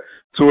put that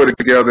tour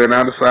together, and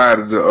I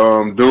decided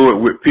to do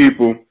it with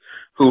people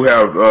who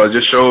have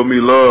just showed me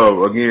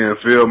love. Again,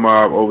 Phil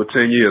Mob over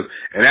 10 years,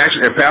 and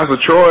Pastor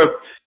Troy.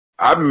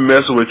 I've been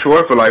messing with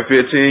Troy for like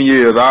 15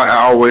 years.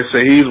 I always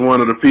say he's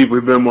one of the people.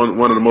 He's been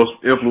one of the most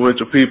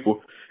influential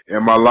people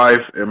in my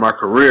life, in my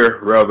career,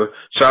 rather.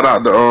 Shout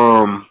out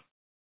to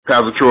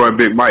Pastor Troy and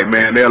Big Mike,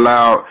 man. They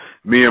allowed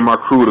me and my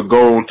crew to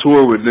go on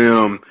tour with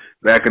them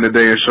back in the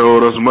day and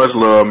showed us much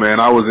love, man.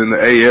 I was in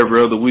the A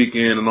every other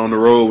weekend and on the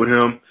road with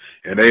him,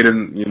 and they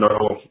didn't,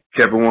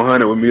 kept it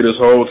 100 with me this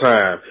whole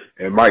time.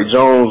 And Mike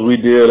Jones, we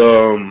did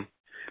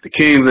the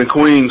Kings and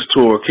Queens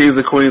tour, Kings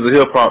and Queens of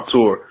Hip Hop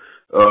tour.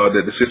 That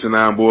the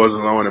 69 Boys is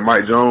on, and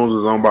Mike Jones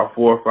is on about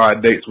 4 or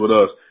 5 dates with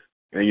us.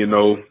 And,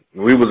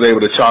 we was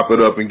able to chop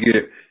it up and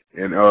get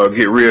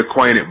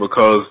reacquainted,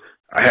 because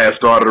I had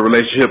started a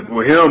relationship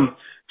with him,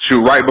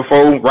 right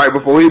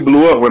before he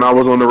blew up when I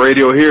was on the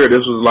radio here.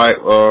 This was like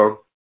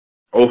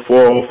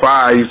 04, 05.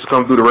 I used to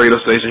come through the radio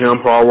station, him,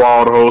 Paul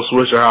Wall, the whole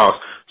Swisher House.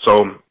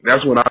 So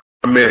that's when I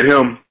met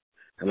him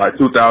in like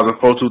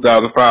 2004,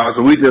 2005.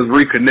 So we just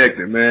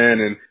reconnected, man,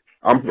 and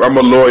I'm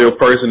a loyal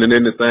person in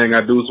anything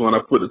I do. So when I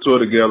put the tour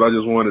together, I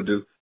just wanted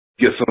to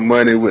get some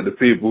money with the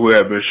people who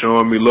have been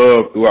showing me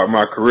love throughout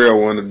my career. I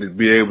wanted to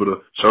be able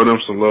to show them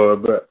some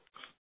love back.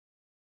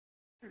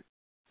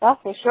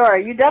 That's for sure.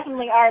 You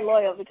definitely are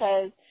loyal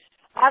because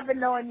I've been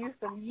knowing you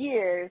some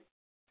years,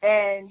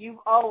 and you've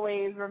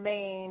always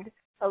remained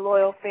a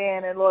loyal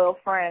fan and loyal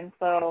friend.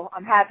 So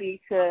I'm happy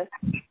to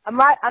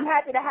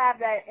have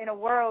that in a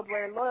world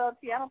where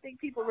loyalty. I don't think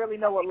people really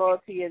know what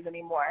loyalty is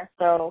anymore.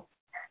 So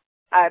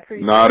I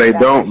appreciate. No, they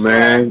don't,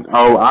 man.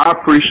 Oh, I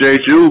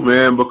appreciate you,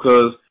 man,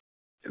 because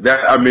in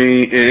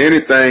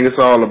anything, it's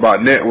all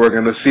about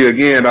networking. To see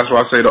again, that's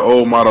why I say the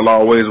old model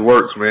always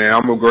works, man.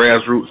 I'm a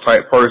grassroots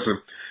type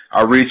person.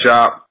 I reach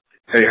out,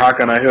 hey, how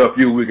can I help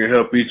you? We can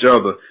help each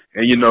other.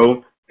 And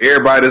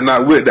everybody's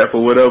not with that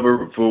for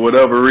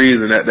whatever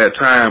reason at that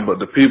time. But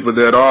the people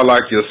that are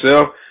like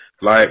yourself,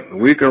 like,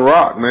 we can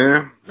rock,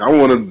 man. I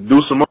want to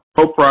do some more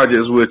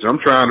projects with you. I'm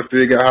trying to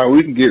figure out how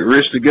we can get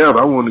rich together.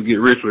 I want to get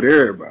rich with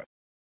everybody.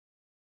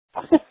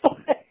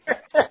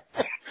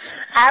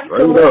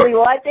 Absolutely.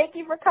 Well, I thank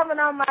you for coming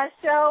on my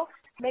show.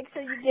 Make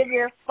sure you give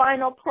your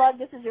final plug.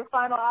 This is your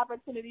final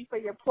opportunity for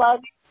your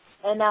plug.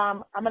 And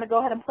I'm going to go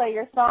ahead and play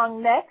your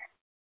song next.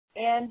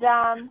 And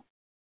go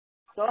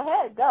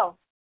ahead, go.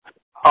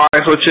 All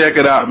right, so check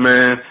it out,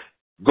 man.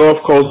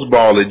 Gulf Coast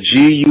Baller,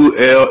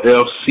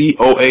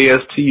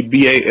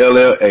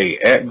 GulfCoastBalla,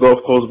 at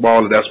Gulf Coast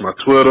Baller. That's my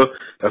Twitter.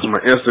 That's my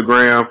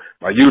Instagram.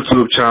 My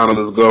YouTube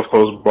channel is Gulf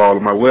Coast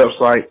Baller. My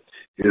website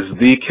is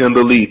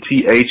TheKendallE,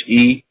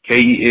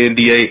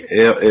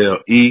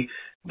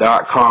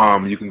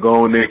 TheKendallE.com. You can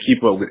go in there and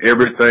keep up with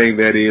everything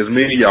that is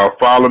me. Y'all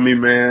follow me,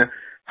 man.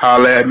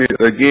 Holler at me.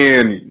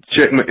 Again,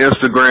 check my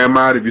Instagram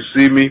out if you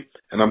see me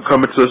and I'm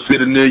coming to a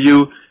city near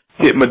you.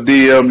 Hit my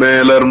DM,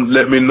 man.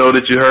 Let me know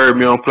that you heard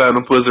me on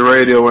Platinum Pussy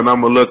Radio, and I'm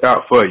going to look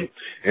out for you.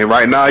 And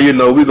right now,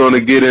 we're going to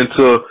get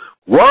into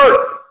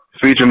Work,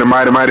 featuring the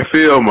Mighty Mighty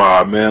Field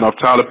Mob, man, off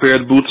Tyler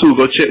Perry's Boo 2.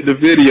 Go check the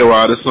video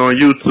out. It's on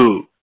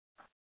YouTube.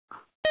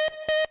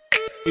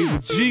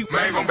 Man,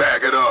 gon'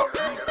 back it up.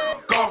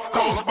 Gulf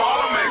Coast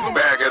Baller, man, gon'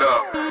 back it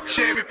up.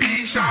 Chevy P,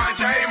 Sean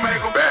J,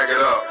 man, gon' back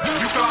it up.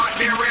 You start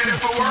getting ready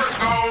for work,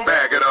 gon'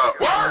 back it up.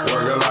 Work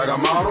it like a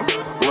model,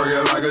 work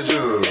it like a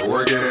jug.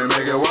 Work it and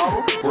make it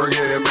wobble, work it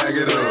and back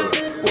it up.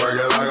 Work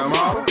it like a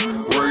model,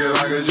 work it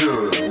like a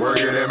jug. Work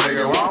it and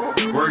make it wobble,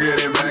 work it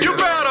and back it up. You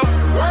better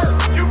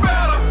work, you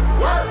better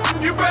work,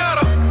 you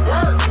better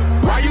work.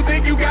 Why you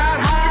think you got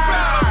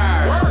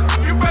high?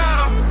 Work, you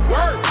better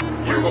work.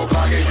 You gon'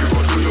 clock it, you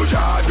gon' do your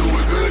job, do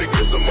it good and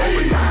get some more.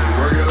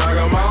 Work it like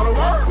a model,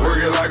 work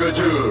it like a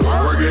jug.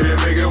 Work it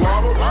and make it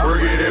wobble,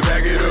 work it and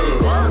back it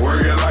up.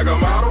 Work it like a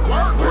model,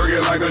 work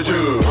it like a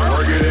jug.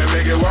 Work it and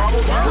make it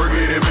wobble, work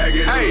it and back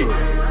it up. Hey,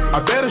 I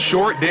bet a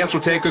short dance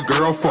will take a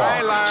girl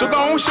far. So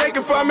don't shake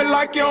it for me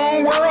like your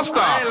own world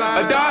star.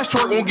 A Dodge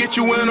truck won't get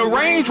you in a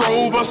Range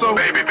Rover, so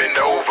baby bend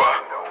over,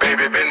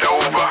 baby bend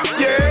over.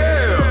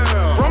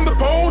 Yeah, from the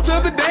pole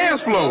to the dance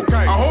floor.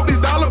 I hope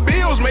these dollar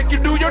bills make you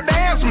do your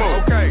dance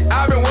move.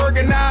 I've been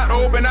working out,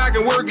 hoping I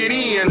can work it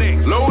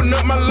in. Loading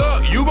up my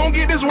luck, you gon'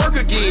 get this work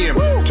again.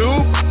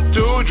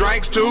 Two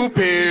drinks, 2 pills,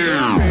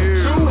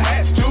 2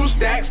 hats, 2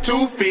 stacks,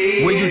 2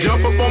 feet. When you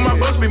jump up on my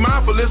bus, be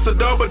mindful it's a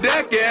double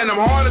decker, and I'm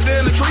harder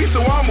than the tree, so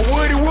I'm a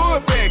Woody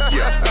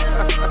Woodpecker.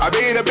 I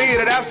beat it,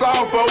 that's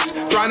all, folks.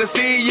 Trying to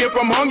see if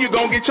I'm hung, you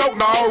gon' get choked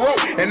all rope.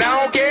 And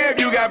I don't care if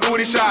you got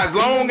booty shots,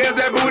 long as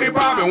that booty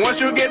poppin'. Once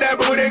you get that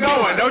booty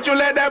going, don't you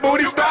let that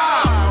booty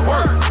stop.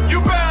 Work,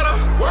 you better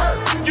work,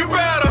 you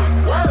better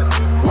work.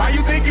 Why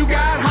you think you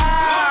got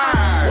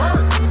high? Work,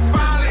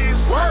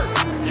 follies, work.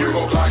 You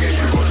gon' clock it,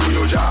 you gon' do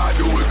your job,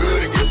 do it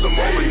good and get some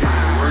more.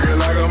 Work it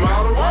like a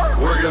model,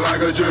 work it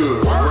like a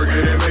jug. Work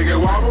it and make it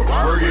wobble,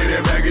 work it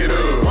and back it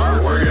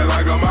up. Work it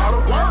like a model,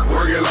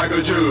 work it like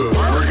a jug.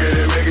 Work it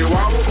and make it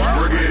wobble,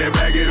 work it and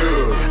back it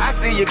up. I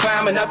see you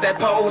climbing up that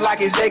pole like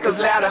it's Jacob's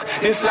ladder,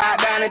 then slide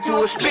down into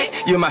a split.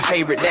 You're my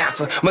favorite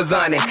dancer,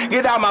 Mazani.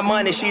 Get all my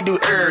money, she do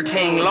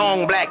everything.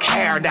 Long black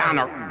hair down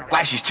her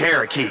like she's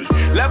Cherokee.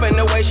 Loving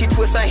the way she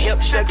twists her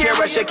hips,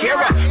 Shakira,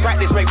 Shakira.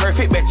 Practice make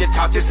perfect, bet you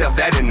taught yourself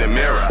that in the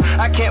mirror.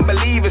 I can't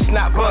believe it's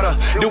not butter,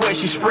 the way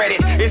she spread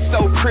it. It's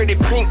so pretty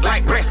pink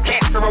like breast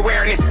cancer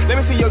awareness. Let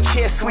me see your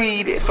chest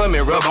sweet, for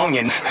me rub on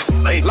your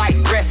like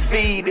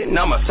breastfeeding.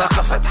 I'm a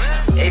sucker for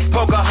it's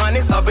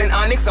Pocahontas up in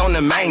Onyx on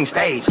the main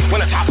stage. When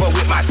I top her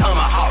with my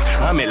tomahawk,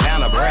 I'm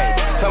Atlanta brave.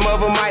 Some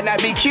of them might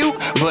not be cute,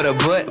 but a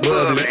butt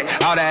bubbly.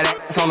 All that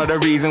ass on the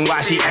reason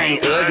why she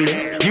ain't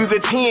ugly. Use a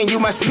 10, you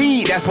my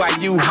speed, that's why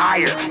you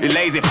higher. The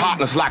lazy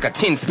partner's like a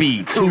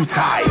 10-speed, too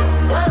tired.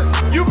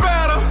 Work, you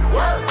better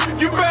work,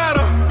 you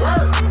better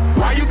work.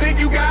 Why you think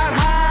you got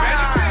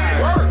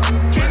high? Work,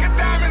 King of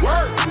Diamonds,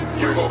 work.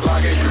 You gon' clock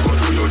it, you gon'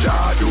 do your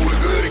job, do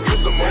it good and get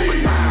some more.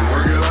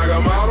 Work it like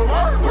a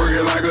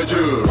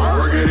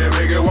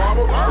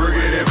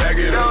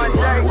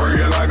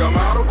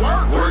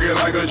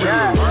like a Jew.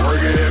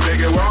 Work it and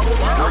make it wobble.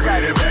 Work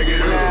it and back it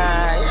up.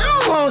 You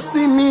don't want to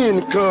see me in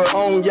the club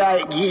on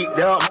yacht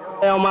geeked up.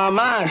 On my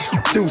mind,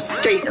 too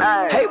skate.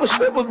 Hate when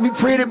strippers be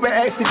pretty, but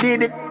actually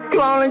did it. You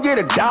only get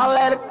 $1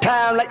 at a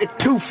time like the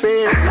Tooth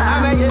Fairy.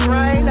 I make it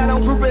rain, I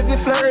don't group as it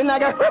flirting. I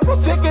got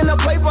ripples picking up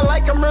paper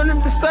like I'm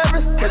running the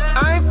service. Cause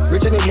I'm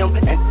richer than him,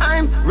 and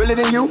I'm realer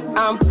than you.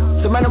 I'm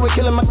surrounded with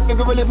killing my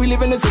gorillas, we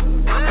live in the zoo.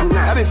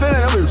 I be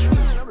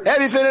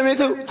feeling me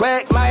too.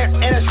 Quagmire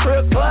in a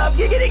strip club.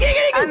 Giggity.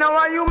 I know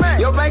why you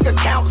mad. Your bank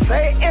account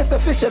say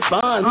insufficient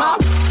funds.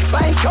 My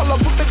bank color,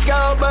 put the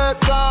gold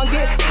bugs on.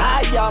 Get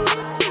high, young.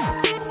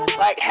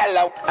 Like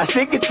hello, I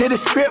stick it to the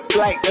script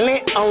like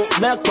lint on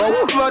Velcro.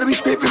 I'm supposed to be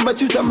scripting, but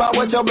you talking about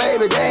what your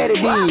baby daddy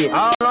did.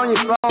 All on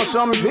your phone,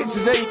 show me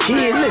pictures of your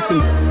kids. Listen.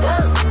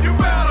 Work, you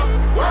better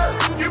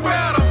work, you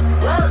better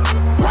work.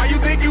 Why you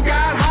think you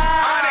got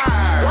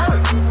high?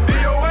 Work,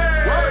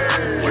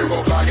 DOA. You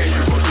gon' clock it,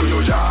 you gon' do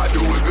your job, do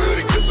it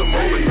good and get some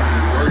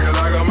overtime. Work it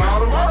like a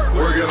model,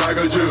 work it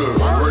like a jug.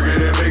 Work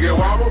it and make it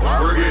wobble,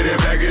 work it and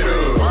back it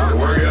up.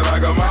 Work it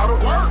like a model,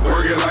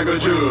 work it like a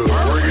jug.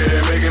 Work it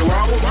and make it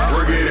wobble,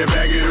 work it and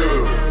back it up.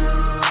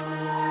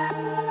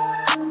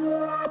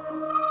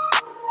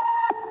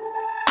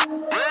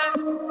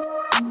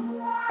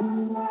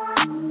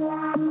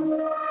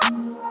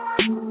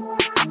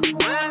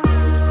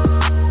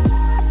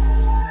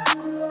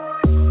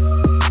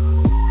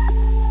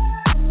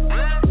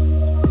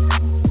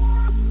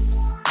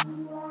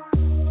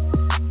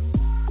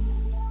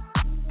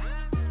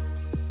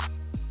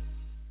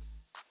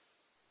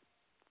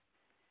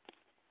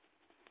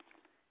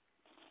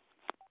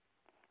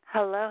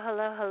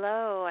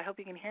 Hello. I hope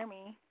you can hear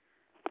me.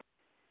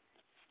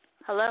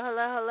 Hello.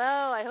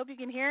 I hope you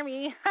can hear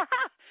me.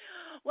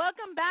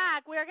 Welcome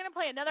back. We are going to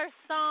play another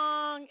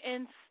song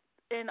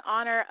in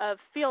honor of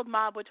Field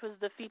Mob, which was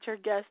the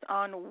featured guest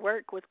on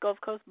Work with Gulf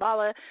Coast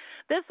Bala.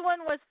 This one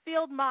was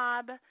Field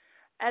Mob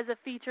as a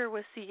feature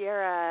with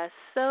Sierra.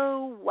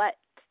 So what?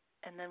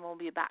 And then we'll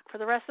be back for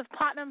the rest of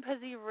Platinum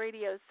Pussy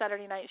Radio's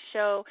Saturday night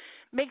show.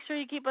 Make sure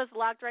you keep us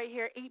locked right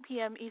here, 8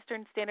 p.m.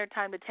 Eastern Standard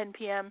Time to 10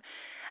 p.m.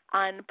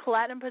 on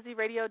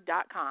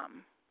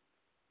PlatinumPussyRadio.com.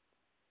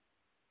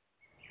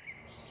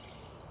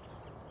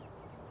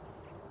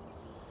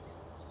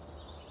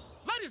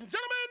 Ladies and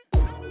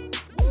gentlemen,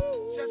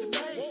 just a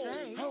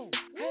thing.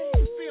 Hey,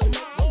 feel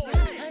my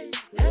hey,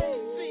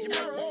 see you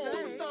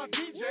superstar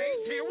DJs,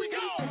 here we go.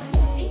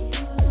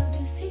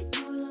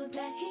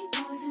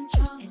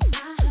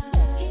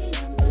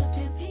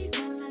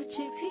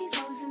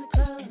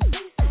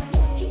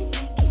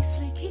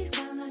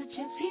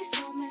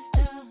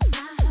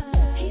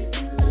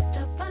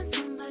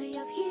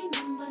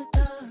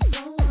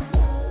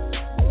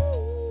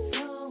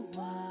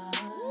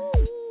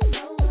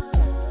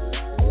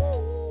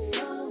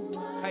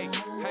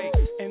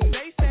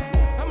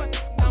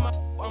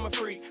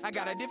 I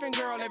got a different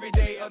girl every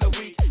day of the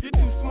week. You're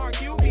too smart,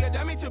 you be a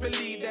dummy to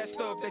believe that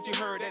stuff that you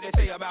heard that they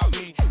say about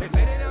me. They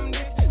say that I'm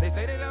this, they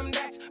say that I'm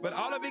that, but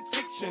all of it's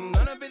fiction,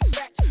 none of it's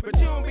fact. But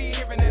you don't be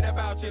hearing that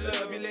about your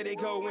love. You let it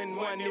go in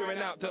one ear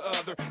and out the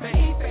other. Now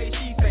he say,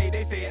 she say,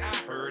 they say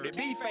I heard it.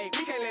 Be fake,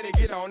 we can't let it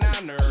get on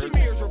our nerves. She's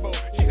miserable,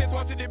 she just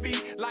wants it to be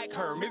like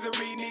her.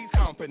 Misery needs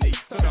company,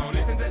 so don't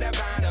listen to that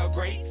vine of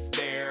great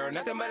stare.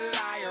 Nothing but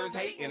liars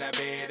hating, I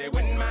bet they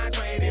wouldn't mind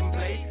trading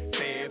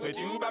places with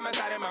you by my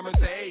side in my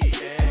Mercedes.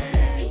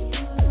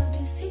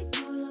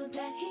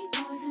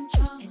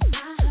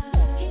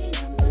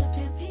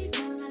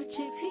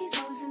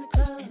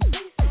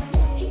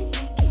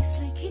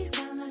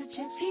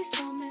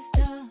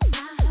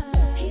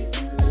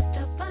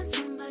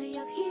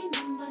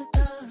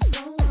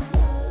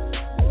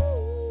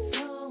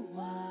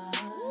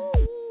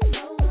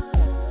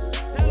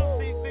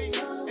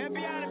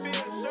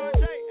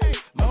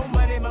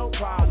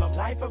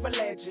 Of a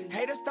legend.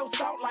 Haters throw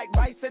salt like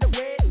rice at a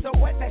wedding. So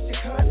what? That's your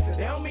cousin.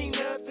 They don't mean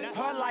nothing.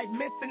 Her life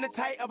missing the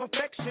tight of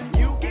affection.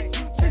 You get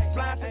just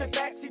blind to the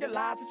fact. See the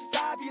lies that you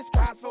obvious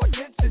cries for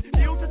attention.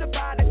 You to the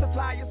body,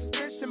 supply your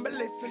suspicion. But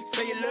listen,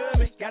 say you love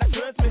me, gotta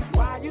trust me.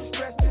 Why you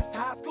stress this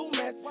high school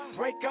mess?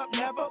 Break up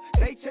never,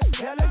 they just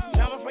jealous.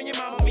 Number from your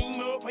mama, mean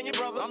move from your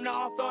brother. I'm the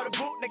author of the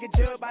book, nigga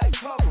judged by the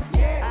cover.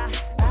 Yeah,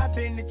 I've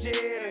been to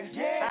jail.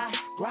 Yeah, I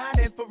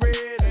grinding for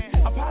real.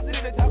 I'm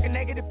positive and talking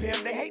negative,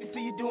 pimp. They hate to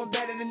see you doing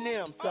better than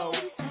them, so.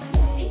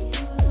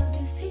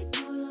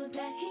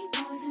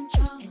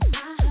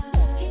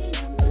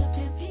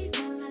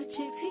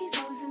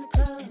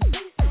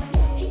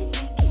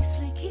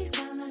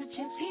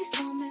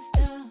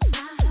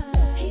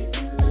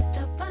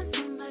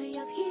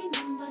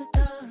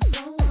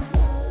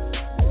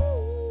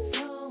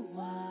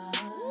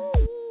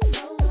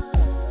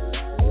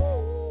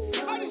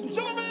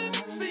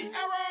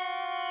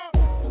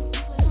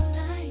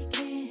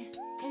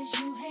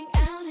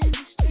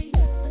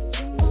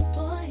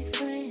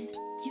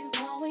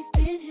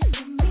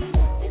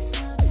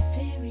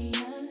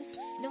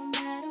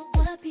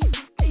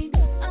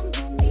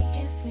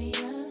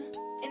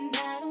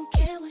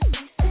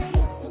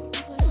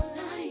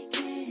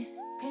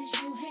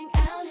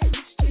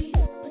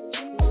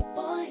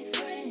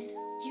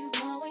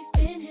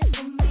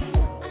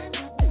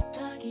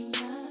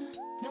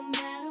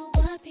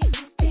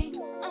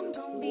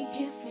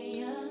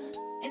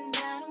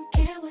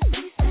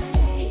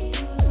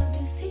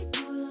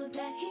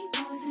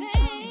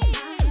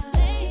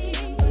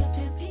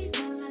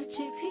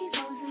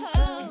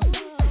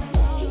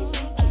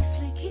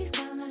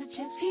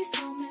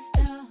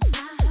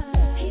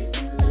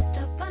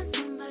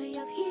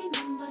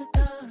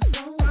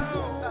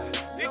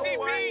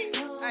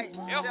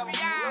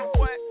 FBI,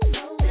 what?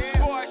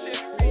 Yeah, boy, shit.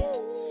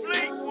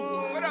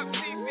 Fleetwood. What up,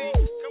 CC?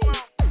 Come on.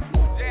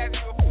 Jazz, you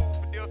a fool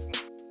for this one.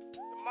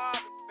 The mob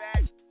is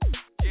back.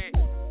 Yeah.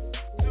 2,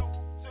 9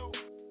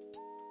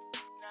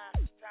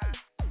 time.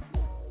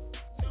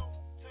 2, 9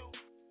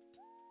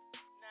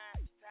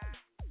 time.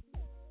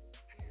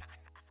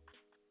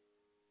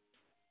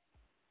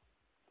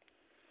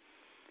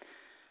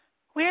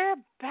 We're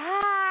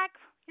back.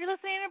 You're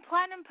listening to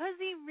Platinum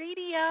Pussy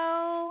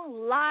Radio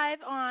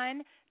live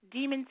on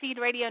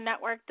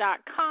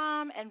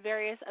DemonSeedRadioNetwork.com and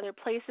various other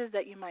places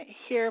that you might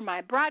hear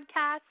my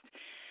broadcast.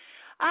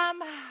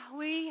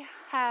 We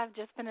have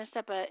just finished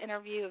up an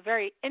interview, a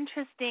very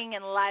interesting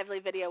and lively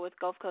video with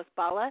Gulf Coast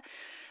Bala,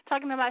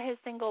 talking about his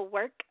single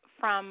Work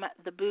from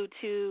the Boo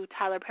 2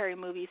 Tyler Perry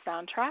movie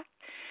soundtrack.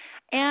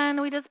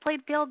 And we just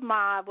played Field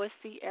Mob with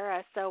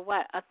Sierra. So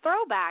what? A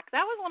throwback.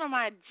 That was one of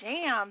my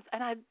jams.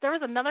 And there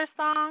was another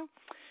song,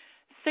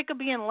 Sick of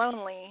Being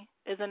Lonely,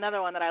 is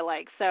another one that I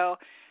like. So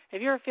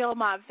if you're a Field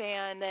Mob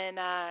fan, then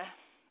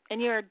and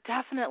you're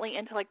definitely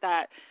into like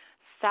that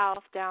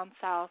down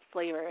south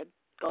flavor,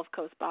 Gulf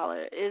Coast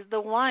Bala is the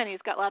one.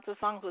 He's got lots of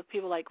songs with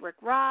people like Rick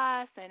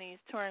Ross, and he's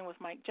touring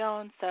with Mike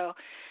Jones. So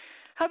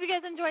hope you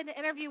guys enjoyed the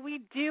interview.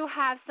 We do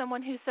have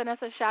someone who sent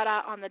us a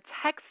shout-out on the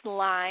text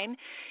line.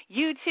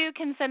 You, too,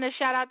 can send a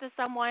shout-out to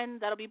someone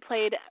that'll be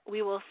played.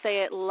 We will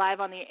say it live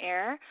on the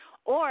air.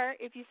 Or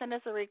if you send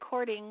us a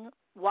recording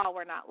while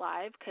we're not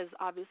live, because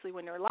obviously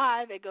when you're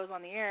live, it goes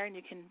on the air, and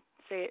you can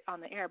say it on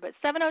the air. But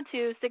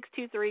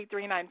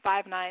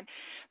 702-623-3959.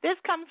 This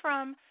comes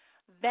from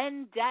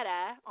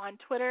Vendetta on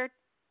Twitter.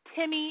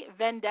 Timmy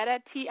Vendetta,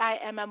 Timmy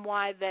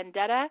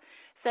Vendetta.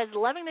 Says,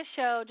 loving the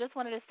show, just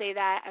wanted to say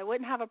that. I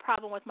wouldn't have a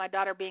problem with my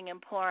daughter being in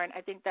porn.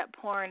 I think that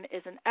porn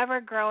is an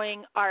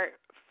ever-growing art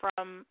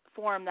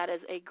form that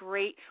is a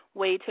great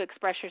way to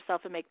express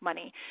yourself and make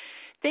money.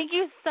 Thank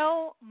you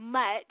so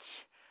much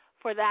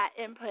for that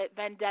input,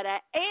 Vendetta.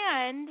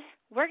 And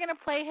we're going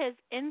to play his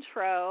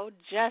intro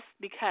just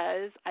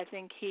because I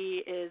think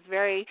he is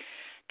very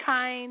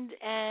kind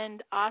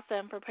and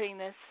awesome for putting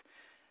this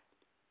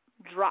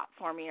drop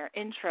for me, or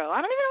intro.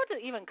 I don't even know what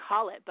to even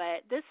call it,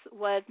 but this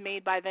was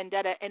made by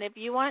Vendetta, and if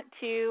you want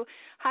to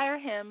hire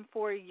him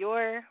for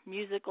your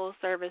musical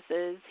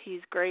services,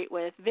 he's great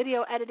with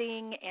video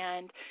editing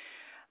and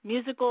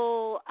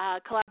musical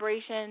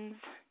collaborations.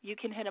 You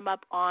can hit him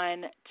up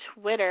on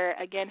Twitter.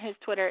 Again, his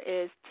Twitter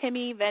is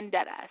Timmy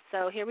Vendetta.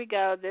 So here we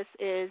go. This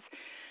is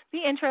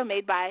the intro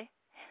made by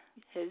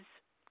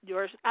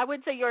yours. I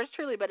would say yours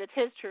truly, but it's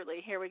his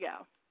truly. Here we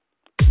go.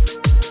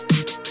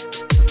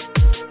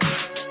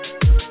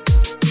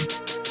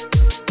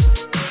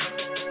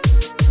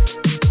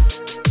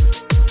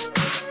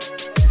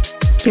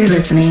 You're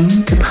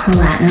listening to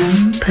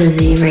Platinum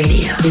Pussy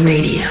Radio.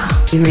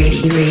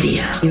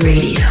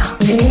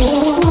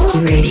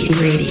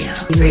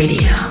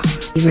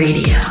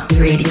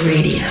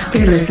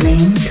 You're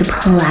listening to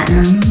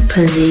Platinum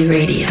Pussy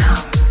Radio.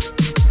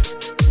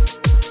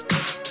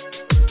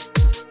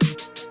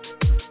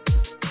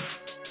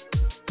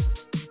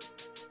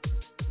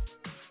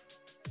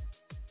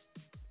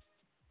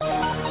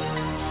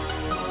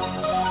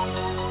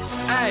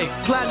 Hey,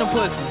 Platinum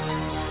Pussy.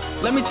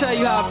 Let me tell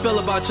you how I feel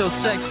about your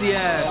sexy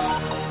ass.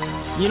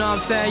 You know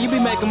what I'm saying? You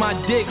be making my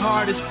dick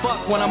hard as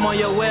fuck when I'm on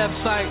your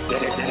website,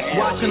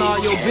 watching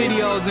all your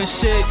videos and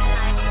shit.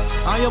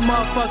 I'm your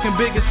motherfucking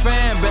biggest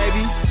fan,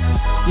 baby.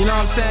 You know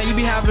what I'm saying? You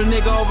be having a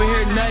nigga over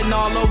here nutting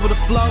all over the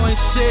floor and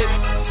shit,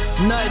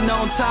 nutting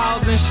on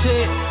towels and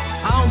shit.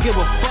 I don't give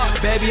a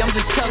fuck, baby. I'm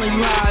just telling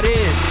you how it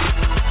is.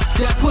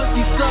 That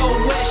pussy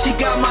so wet, she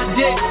got my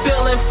dick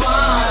feeling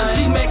fine.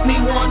 She make me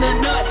wanna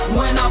nut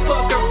when I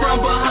fuck her from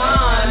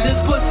behind. This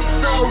pussy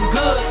so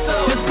good,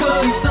 this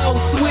pussy so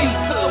sweet.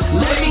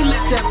 Let me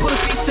lick that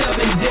pussy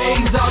 7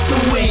 days out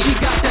the week. She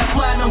got that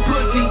platinum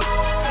pussy,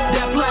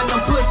 that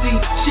platinum pussy.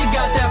 She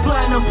got that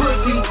platinum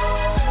pussy,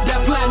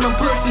 that platinum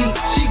pussy.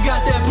 She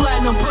got that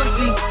platinum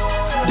pussy,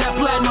 that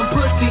platinum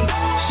pussy.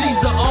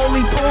 She's the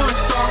only porn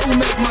star who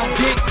make my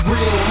dick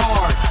real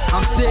hard.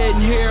 I'm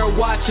sitting here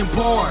watching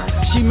porn,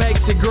 she makes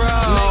it grow.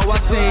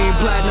 I seen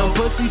platinum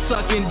pussy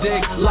sucking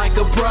dick like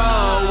a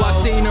pro.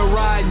 I seen her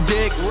riding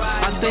dick,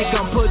 I think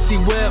I'm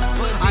pussy whipped.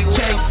 I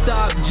can't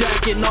stop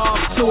jacking off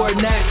to her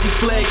nasty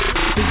flick.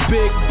 This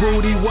big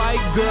booty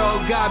white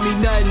girl got me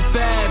nothing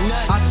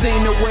fast. I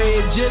seen the way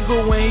it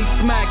jiggle when he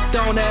smacked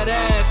on that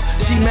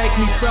ass. She make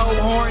me so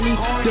horny,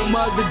 them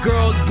other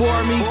girls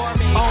bore me.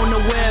 On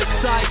the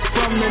website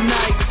from the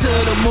night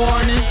to the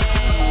morning.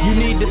 You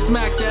need to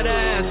smack that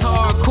ass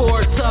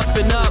hardcore,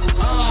 toughen up.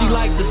 She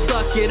like to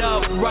suck it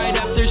up right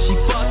after she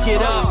fuck it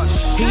up.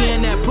 He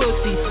in that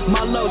pussy,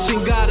 my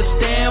lotion gotta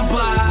stand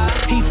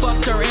by. He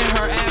fucked her in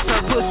her ass,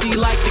 her pussy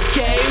like the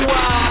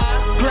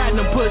KY.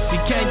 Platinum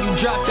pussy, can you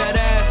drop that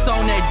ass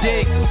on that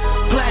dick?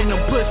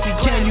 Platinum pussy,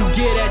 can you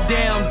get that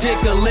damn dick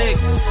a lick?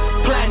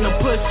 Platinum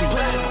pussy,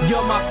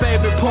 you're my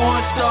favorite porn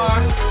star.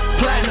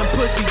 Platinum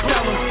pussy,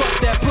 tell him fuck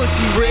that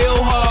pussy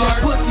real hard.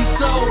 That pussy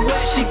so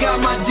wet, she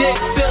got my dick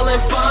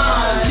feeling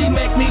fine. She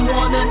make me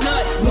wanna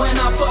nut when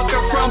I fuck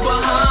her from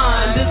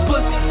behind. This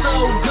pussy so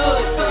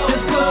good,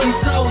 this pussy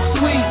so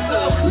sweet.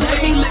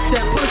 Let me lick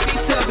that pussy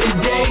 7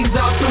 days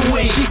off the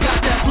week. She got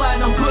that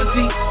platinum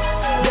pussy,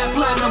 that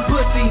platinum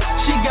pussy.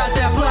 She got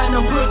that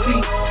platinum pussy,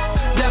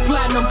 that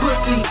platinum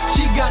pussy.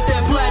 She got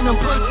that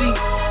platinum pussy,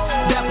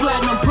 that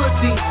platinum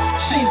pussy.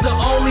 She's the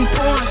only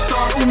porn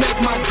star who make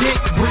my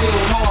dick real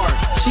hard.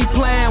 She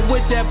playing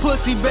with that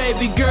pussy,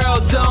 baby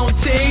girl, don't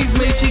tease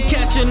me. She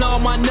catching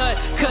all my nut,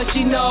 cause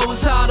she knows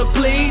how to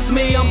please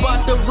me. I'm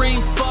about to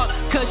re-fuck,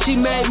 cause she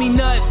made me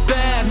nut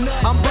fast.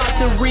 I'm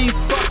about to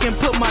re-fuck and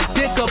put my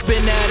dick up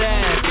in that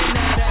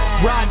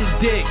ass. Ride this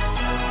dick,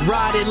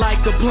 ride it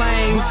like a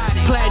plane.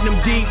 Platinum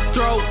deep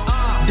throat,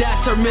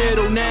 that's her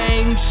middle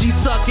name. She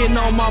sucking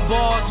on my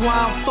balls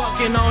while I'm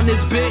fucking on this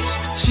bitch.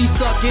 She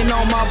sucking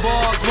on my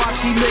balls while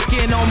she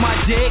licking on my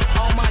dick.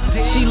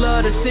 She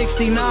love the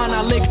 69,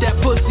 I lick that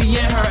pussy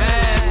in her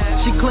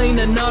ass. She clean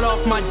the nut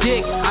off my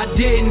dick, I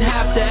didn't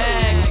have to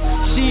ask.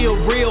 She a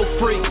real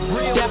freak,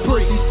 that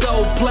pussy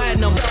so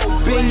platinum.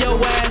 Bend your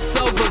ass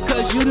over,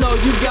 cause you know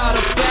you got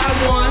a fat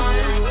one.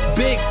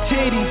 Big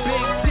titties,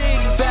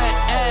 fat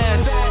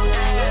ass.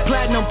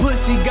 Platinum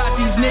pussy got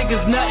these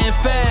niggas nuttin'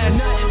 fast.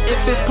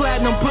 If it's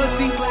platinum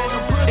pussy,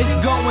 it's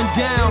going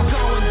down.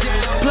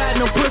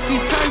 Platinum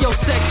pussy, turn your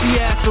sexy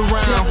ass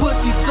around. That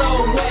pussy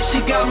so wet,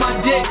 she got my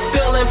dick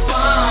feeling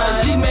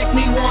fine. She make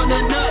me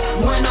wanna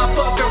nut when I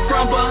fuck her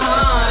from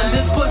behind.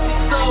 This pussy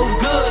so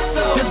good,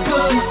 this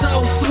pussy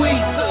so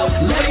sweet.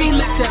 Let me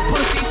lick that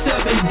pussy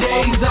 7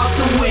 days off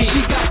the week.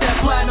 She got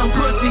that platinum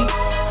pussy,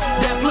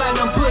 that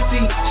platinum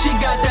pussy. She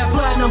got that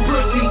platinum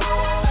pussy,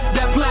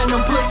 that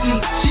platinum pussy.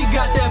 She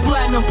got that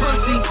platinum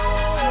pussy,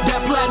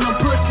 that platinum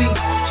pussy.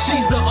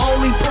 She's the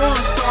only porn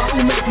star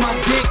who make my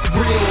dick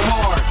real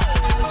hard.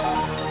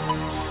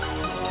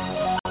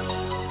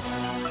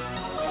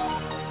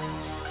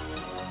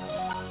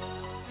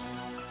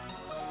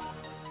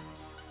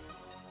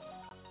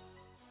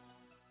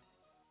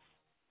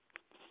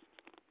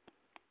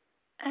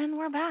 And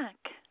we're back.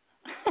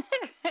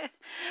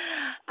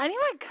 I need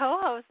my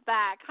co-host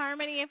back.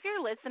 Harmony, if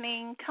you're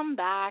listening, come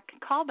back.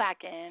 Call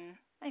back in.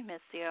 I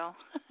miss you.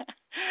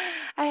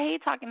 I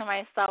hate talking to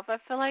myself. I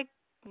feel like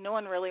no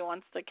one really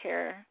wants to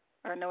care,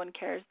 or no one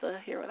cares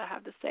to hear what I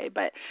have to say,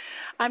 but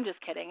I'm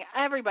just kidding.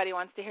 Everybody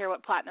wants to hear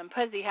what Platinum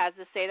Pussy has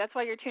to say. That's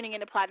why you're tuning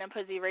into Platinum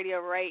Pussy Radio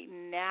right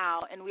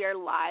now, and we are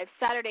live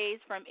Saturdays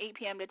from 8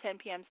 p.m. to 10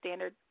 p.m.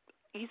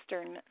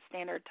 Eastern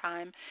Standard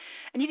Time.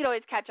 And you can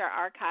always catch our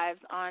archives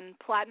on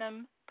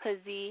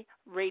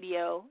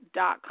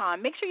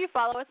PlatinumPuzzyRadio.com. Make sure you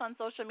follow us on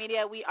social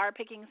media. We are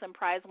picking some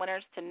prize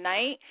winners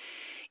tonight.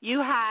 You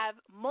have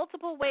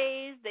multiple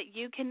ways that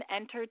you can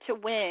enter to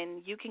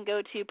win. You can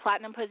go to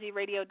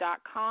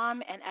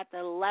PlatinumPuzzyRadio.com, and at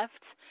the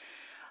left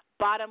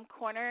bottom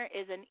corner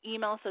is an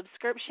email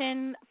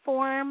subscription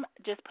form.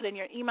 Just put in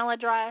your email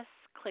address,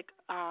 click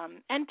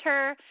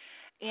enter,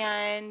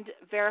 and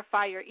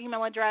verify your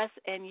email address,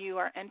 and you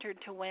are entered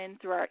to win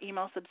through our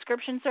email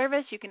subscription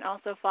service. You can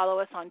also follow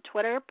us on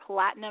Twitter,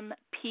 Platinum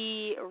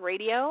P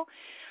Radio.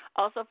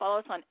 Also follow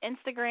us on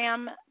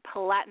Instagram,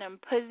 Platinum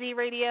Pussy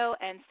Radio,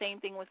 and same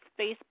thing with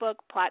Facebook,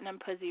 Platinum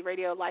Pussy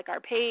Radio, like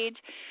our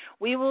page.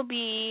 We will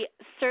be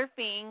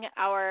surfing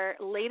our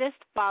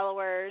latest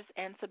followers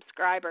and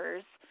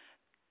subscribers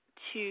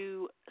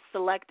to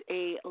select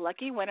a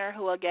lucky winner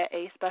who will get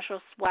a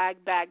special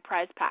swag bag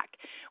prize pack,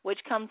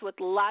 which comes with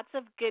lots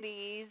of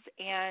goodies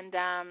and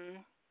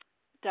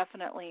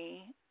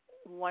definitely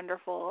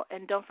wonderful.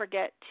 And don't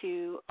forget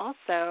to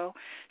also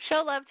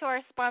show love to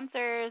our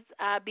sponsors,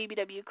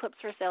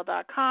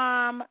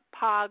 bbwclipsforsale.com,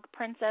 Pog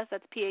Princess,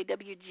 that's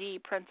P-A-W-G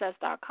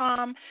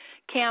Princess.com,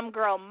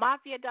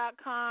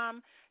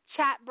 camgirlmafia.com,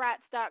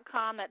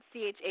 chatbrats.com, that's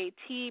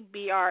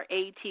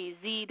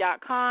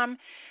ChatBratZ.com,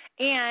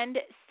 and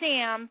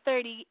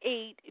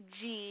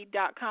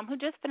Sam38G.com, who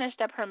just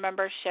finished up her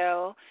member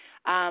show,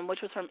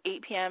 which was from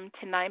 8 p.m.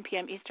 to 9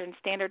 p.m. Eastern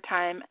Standard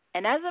Time.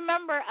 And as a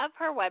member of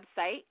her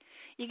website,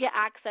 you get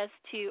access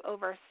to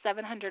over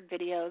 700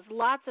 videos,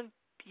 lots of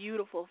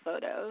beautiful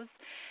photos,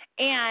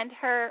 and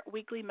her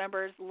weekly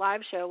members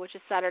live show, which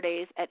is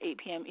Saturdays at 8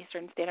 p.m.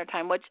 Eastern Standard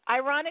Time, which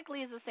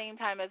ironically is the same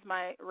time as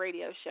my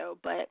radio show,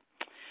 but,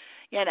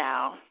 you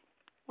know,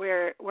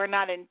 we're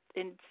not in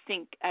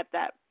sync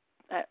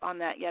on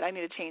that yet. I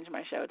need to change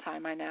my show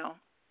time, I know.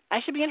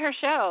 I should be in her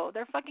show.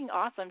 They're fucking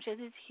awesome. She has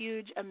these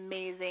huge,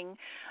 amazing,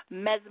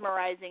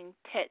 mesmerizing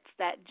tits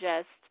that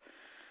just,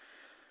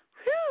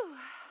 whew,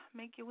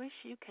 make you wish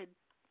you could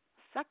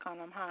suck on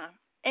them, huh?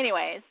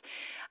 Anyways,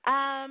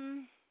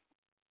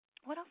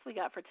 what else we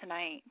got for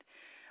tonight?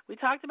 we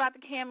talked about the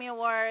Cammy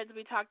Awards.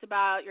 We talked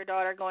about your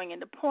daughter going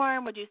into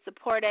porn. Would you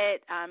support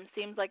it?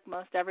 Seems like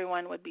most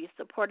everyone would be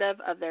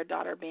supportive of their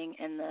daughter being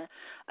in the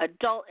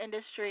adult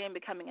industry and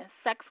becoming a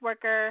sex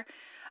worker.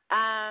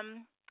 I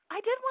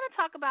did want to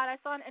talk about, I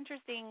saw an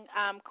interesting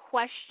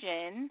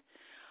question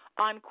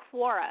on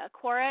Quora.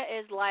 Quora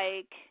is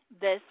like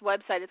this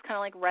website. It's kind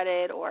of like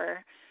Reddit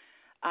or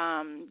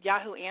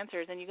Yahoo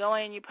Answers. And you go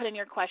in, you put in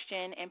your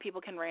question, and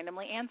people can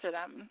randomly answer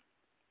them.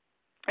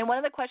 And one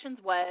of the questions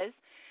was,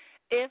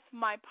 if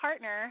my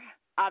partner,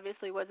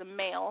 obviously was a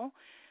male,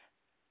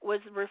 was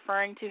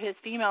referring to his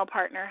female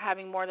partner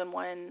having more than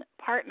one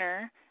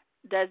partner,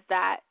 does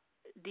that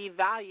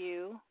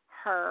devalue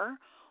her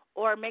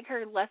or make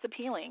her less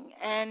appealing?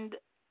 And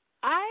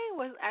I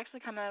was actually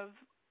kind of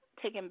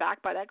taken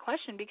back by that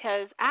question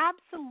because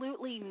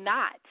absolutely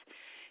not.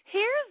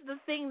 Here's the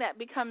thing that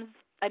becomes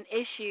an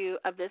issue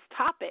of this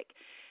topic.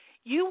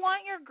 You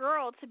want your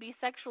girl to be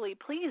sexually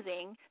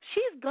pleasing,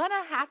 she's going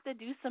to have to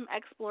do some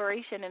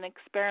exploration and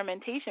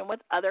experimentation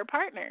with other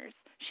partners.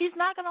 She's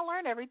not going to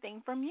learn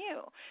everything from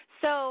you.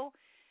 So,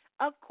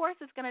 of course,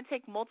 it's going to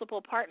take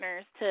multiple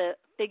partners to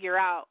figure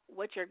out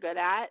what you're good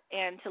at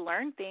and to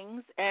learn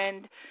things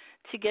and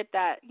to get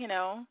that,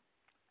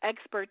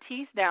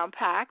 expertise down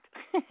packed.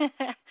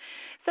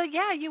 So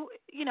yeah, I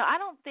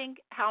don't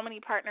think how many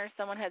partners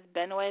someone has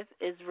been with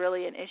is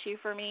really an issue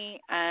for me,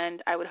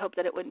 and I would hope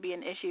that it wouldn't be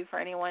an issue for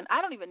anyone.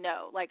 I don't even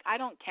know. I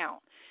don't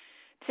count.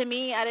 To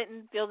me, I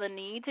didn't feel the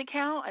need to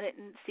count. I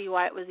didn't see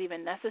why it was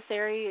even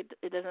necessary.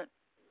 It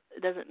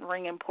doesn't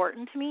ring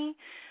important to me.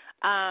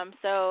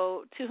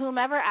 So to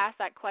whomever asked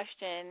that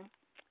question,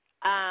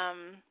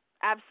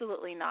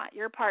 absolutely not.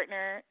 Your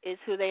partner is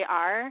who they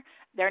are.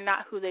 They're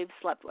not who they've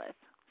slept with.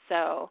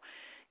 So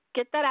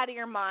get that out of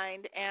your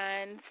mind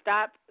and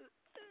stop.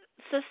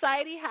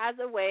 Society has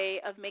a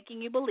way of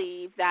making you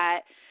believe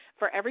that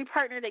for every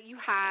partner that you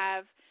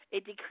have,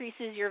 it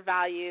decreases your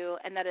value,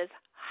 and that is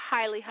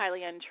highly,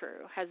 highly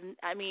untrue.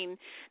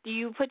 Do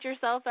you put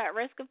yourself at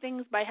risk of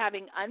things by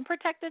having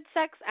unprotected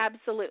sex?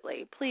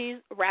 Absolutely.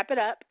 Please wrap it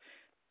up.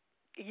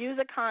 Use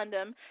a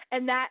condom.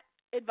 And that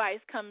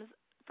advice comes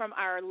from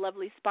our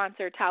lovely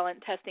sponsor,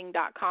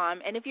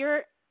 TalentTesting.com. And if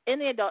you're in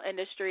the adult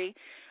industry,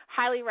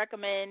 highly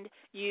recommend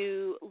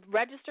you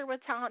register with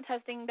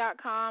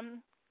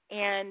TalentTesting.com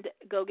and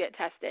go get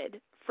tested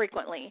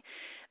frequently.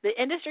 The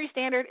industry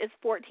standard is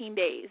 14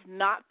 days,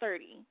 not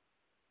 30.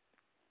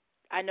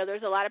 I know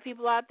there's a lot of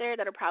people out there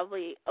that are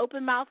probably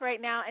open mouth right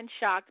now and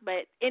shocked,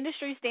 but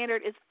industry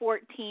standard is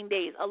 14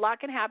 days. A lot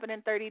can happen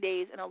in 30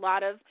 days, and a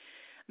lot of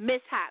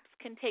mishaps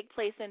can take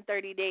place in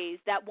 30 days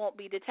that won't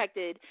be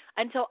detected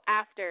until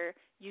after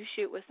you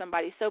shoot with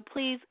somebody. So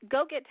please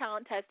go get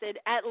talent tested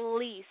at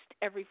least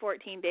every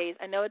 14 days.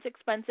 I know it's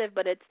expensive,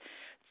 but it's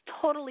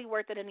totally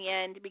worth it in the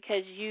end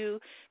because you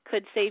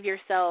could save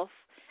yourself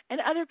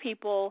and other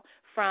people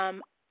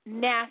from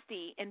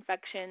nasty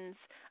infections,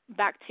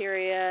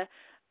 bacteria,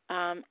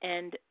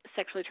 and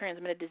sexually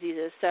transmitted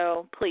diseases.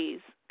 So please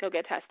go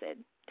get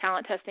tested.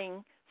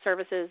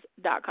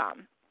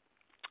 TalentTestingServices.com.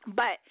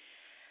 But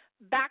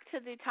back to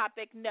the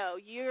topic, no,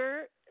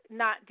 you're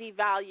not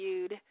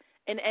devalued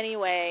in any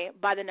way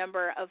by the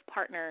number of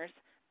partners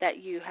that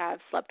you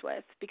have slept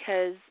with,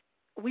 because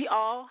we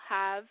all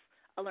have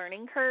a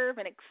learning curve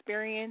and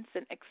experience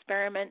and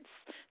experiments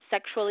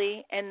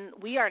sexually, and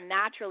we are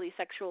naturally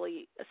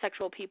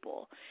sexual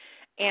people.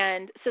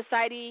 And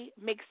society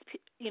makes,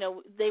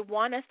 they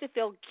want us to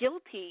feel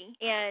guilty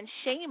and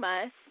shame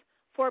us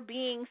for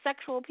being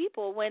sexual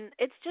people when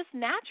it's just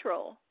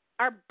natural.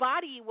 Our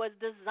body was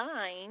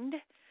designed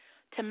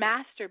to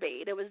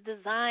masturbate. It was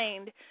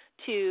designed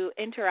to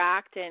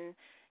interact and,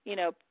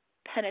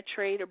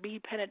 penetrate or be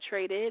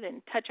penetrated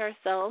and touch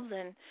ourselves,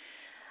 and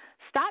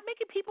stop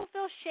making people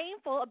feel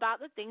shameful about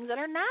the things that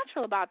are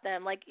natural about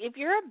them. Like if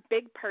you're a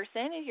big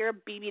person, if you're a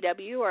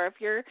BBW, or if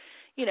you're,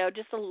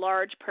 just a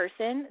large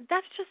person,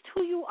 that's just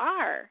who you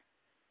are.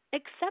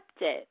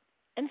 Accept it.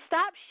 And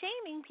stop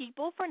shaming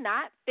people for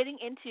not fitting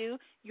into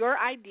your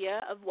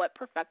idea of what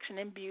perfection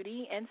and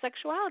beauty and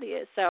sexuality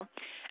is. So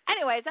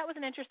anyways, that was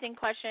an interesting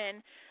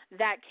question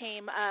that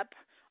came up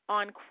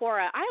on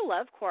Quora. I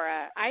love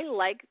Quora. I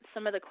like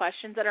some of the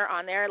questions that are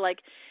on there, like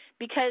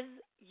because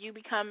you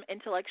become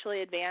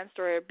intellectually advanced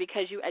or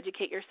because you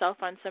educate yourself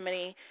on so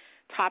many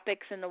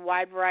topics and the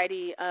wide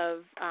variety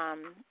of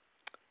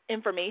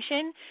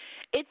information.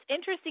 It's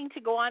interesting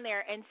to go on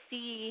there and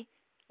see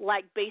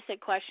like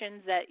basic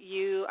questions that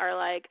you are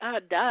like, oh,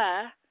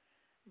 duh.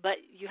 But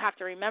you have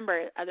to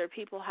remember other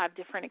people have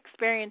different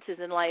experiences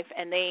in life,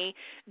 and they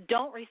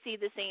don't receive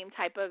the same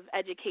type of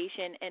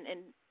education and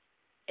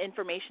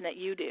information that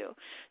you do.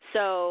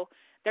 So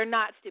they're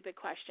not stupid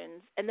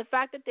questions. And the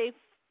fact that they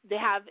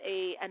have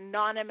a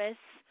anonymous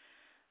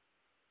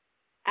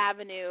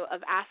avenue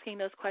of asking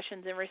those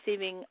questions and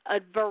receiving a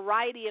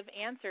variety of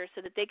answers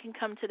so that they can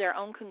come to their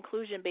own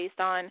conclusion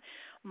based on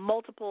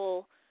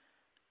multiple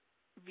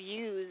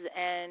views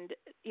and,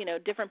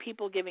 different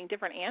people giving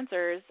different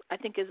answers, I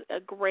think is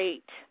it's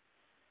great.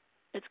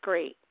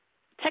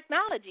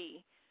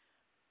 Technology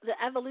the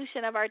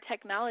evolution of our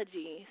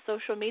technology.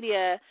 Social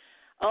media,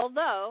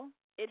 although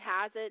it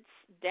has its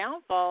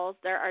downfalls,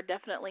 there are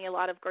definitely a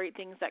lot of great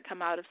things that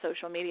come out of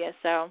social media.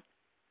 So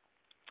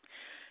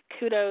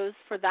kudos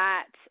for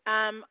that.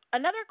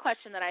 Another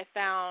question that I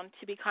found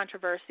to be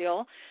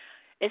controversial,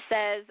 it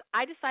says,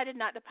 I decided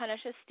not to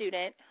punish a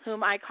student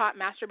whom I caught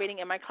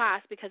masturbating in my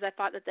class because I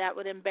thought that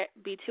would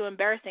be too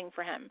embarrassing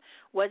for him.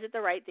 Was it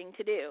the right thing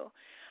to do?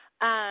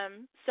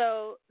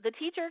 So the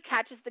teacher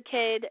catches the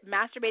kid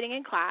masturbating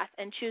in class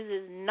and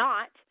chooses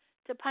not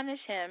to punish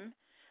him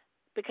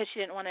because she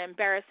didn't want to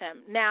embarrass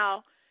him.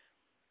 Now,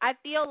 I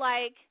feel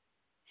like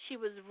she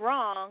was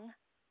wrong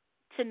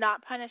to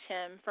not punish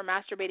him for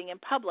masturbating in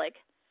public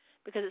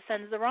because it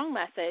sends the wrong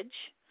message.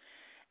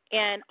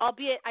 And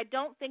albeit I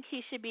don't think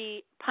he should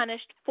be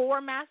punished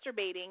for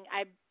masturbating,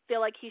 I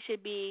feel like he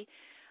should be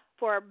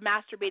for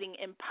masturbating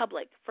in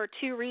public for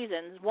two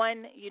reasons.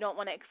 One, you don't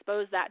want to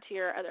expose that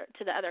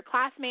to the other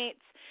classmates,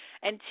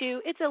 and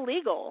two, it's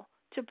illegal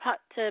to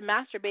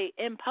masturbate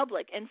in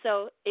public. And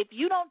so if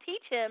you don't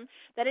teach him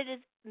that it is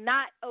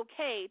not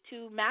okay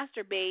to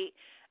masturbate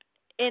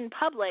in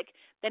public,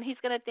 then he's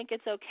going to think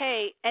it's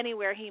okay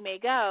anywhere he may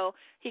go.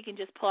 He can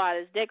just pull out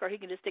his dick, or he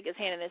can just stick his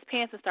hand in his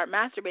pants and start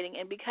masturbating.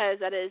 And because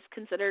that is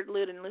considered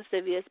lewd and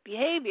lascivious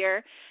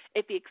behavior,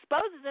 if he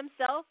exposes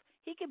himself,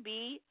 he could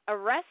be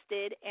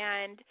arrested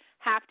and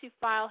have to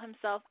file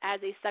himself as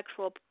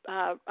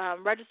a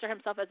register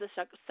himself as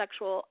a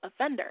sexual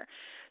offender.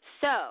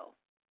 So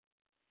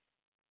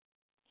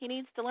he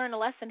needs to learn a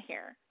lesson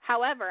here.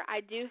 However,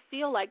 I do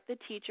feel like the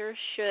teacher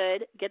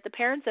should get the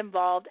parents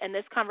involved, and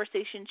this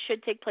conversation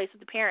should take place with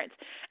the parents.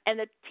 And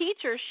the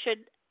teacher should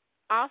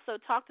also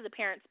talk to the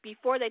parents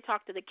before they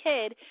talk to the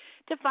kid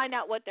to find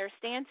out what their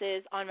stance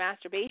is on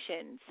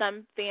masturbation.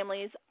 Some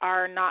families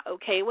are not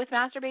okay with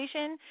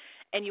masturbation,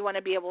 and you want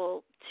to be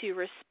able to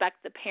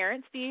respect the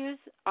parents' views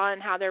on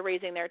how they're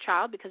raising their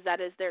child because that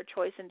is their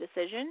choice and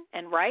decision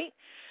and right.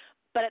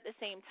 But at the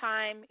same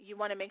time, you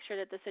want to make sure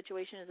that the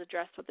situation is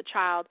addressed with the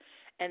child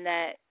and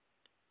that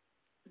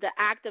the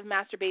act of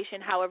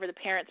masturbation, however the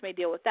parents may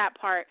deal with that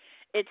part,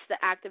 it's the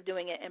act of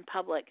doing it in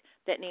public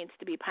that needs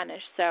to be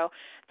punished. So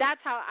that's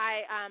how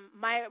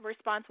my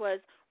response was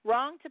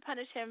wrong to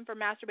punish him for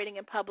masturbating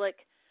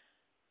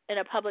in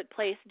a public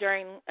place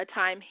during a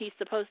time he's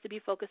supposed to be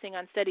focusing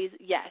on studies.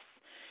 Yes,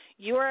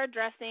 you are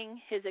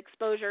addressing his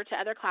exposure to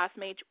other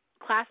classmates,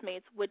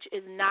 which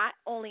is not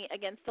only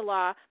against the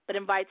law, but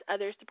invites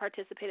others to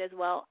participate as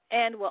well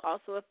and will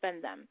also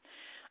offend them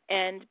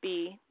and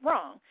be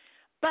wrong.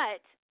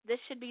 But this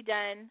should be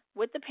done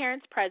with the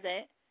parents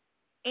present,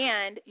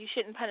 and you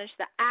shouldn't punish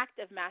the act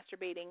of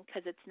masturbating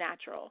because it's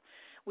natural.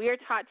 We are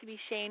taught to be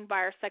shamed by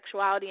our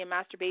sexuality, and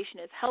masturbation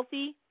is a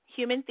healthy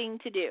human thing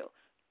to do,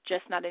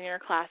 just not in your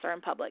class or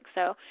in public.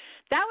 So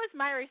that was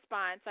my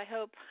response. I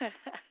hope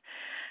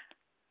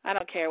I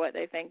don't care what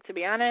they think, to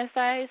be honest.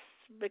 I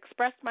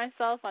expressed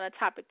myself on a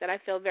topic that I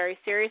feel very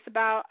serious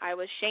about. I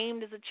was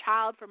shamed as a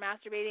child for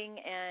masturbating,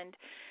 and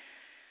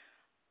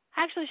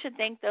I actually should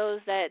thank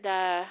those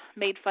that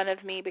made fun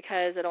of me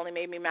because it only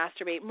made me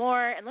masturbate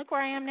more, and look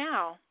where I am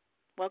now.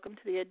 Welcome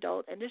to the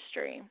adult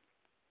industry.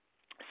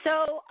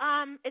 So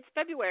it's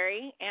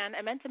February, and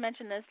I meant to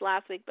mention this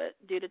last week, but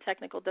due to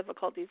technical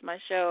difficulties, my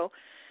show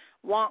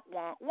wonk,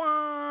 wonk,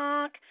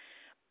 wonk.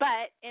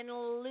 But in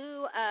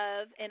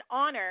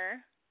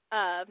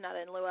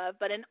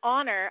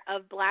honor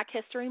of Black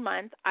History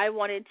Month, I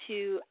wanted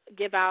to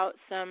give out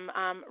some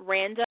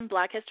random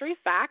Black History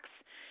facts,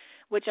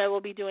 which I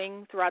will be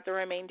doing throughout the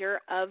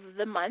remainder of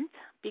the month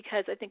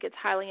because I think it's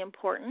highly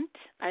important.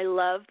 I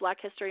love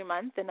Black History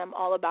Month, and I'm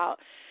all about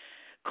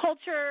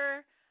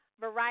culture,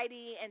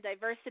 variety, and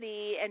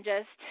diversity, and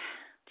just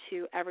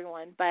to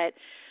everyone. But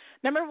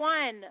number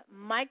one,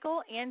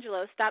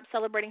 Michelangelo stopped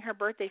celebrating her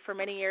birthday for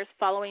many years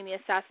following the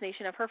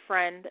assassination of her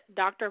friend,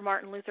 Dr.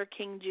 Martin Luther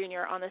King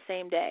Jr., on the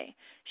same day.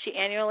 She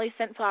annually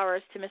sent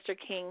flowers to Mr.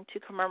 King to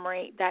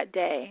commemorate that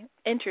day.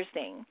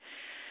 Interesting.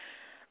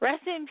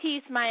 Rest in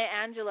peace, Maya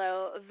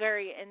Angelou, a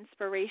very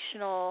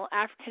inspirational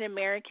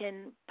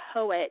African-American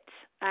poet.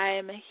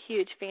 I'm a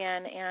huge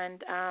fan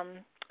and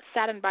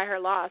saddened by her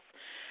loss.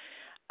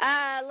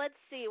 Let's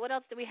see, what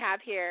else do we have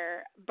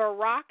here?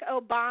 Barack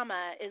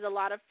Obama is a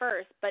lot of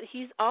firsts, but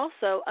he's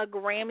also a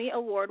Grammy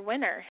Award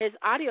winner. His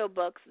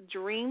audiobooks,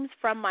 Dreams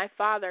from My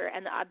Father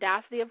and The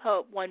Audacity of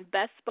Hope, won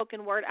Best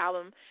Spoken Word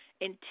Album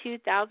in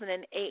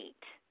 2008.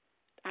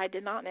 I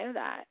did not know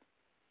that.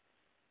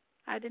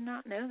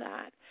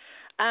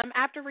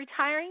 After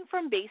retiring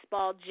from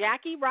baseball,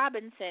 Jackie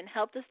Robinson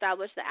helped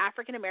establish the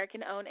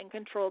African-American-owned and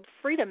controlled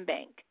Freedom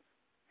Bank.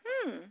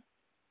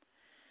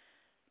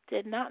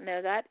 Did not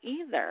know that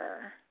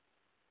either.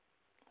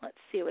 Let's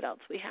see what else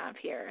we have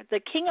here. The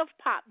king of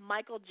pop,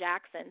 Michael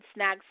Jackson,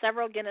 snagged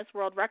several Guinness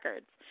World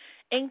Records,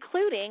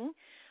 including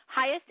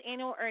highest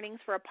annual earnings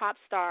for a pop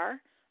star,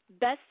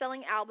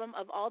 best-selling album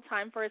of all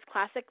time for his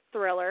classic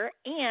Thriller,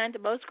 and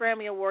most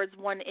Grammy Awards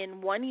won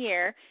in 1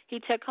 year. He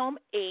took home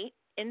 8.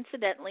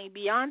 Incidentally,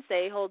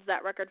 Beyonce holds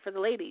that record for the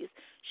ladies.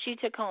 She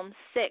took home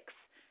 6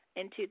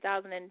 in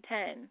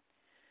 2010.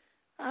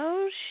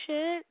 Oh,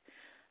 shit.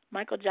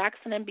 Michael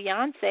Jackson and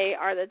Beyonce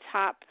are the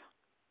top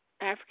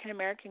African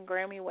American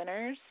Grammy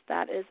winners.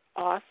 That is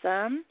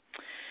awesome.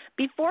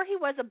 Before he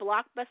was a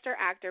blockbuster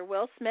actor,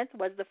 Will Smith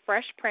was the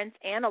Fresh Prince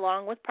and,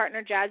 along with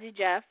partner Jazzy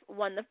Jeff,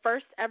 won the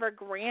first ever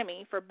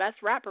Grammy for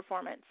Best Rap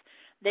Performance.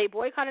 They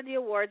boycotted the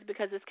awards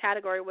because this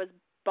category was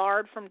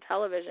barred from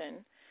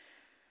television.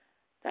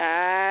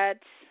 That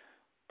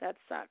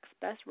sucks.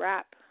 Best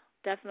Rap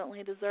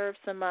definitely deserves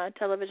some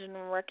television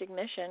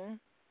recognition.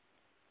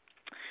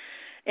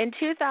 In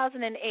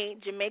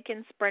 2008,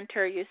 Jamaican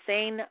sprinter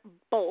Usain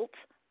Bolt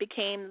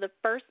became the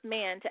first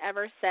man to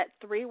ever set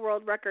 3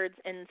 world records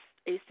in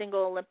a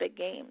single Olympic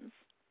Games.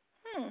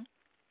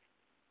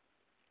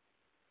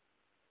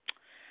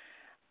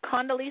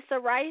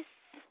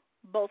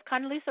 Both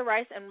Condoleezza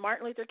Rice and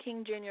Martin Luther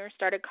King Jr.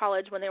 started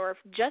college when they were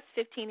just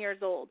 15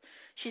 years old.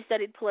 She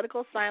studied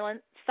political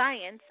science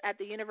at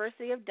the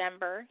University of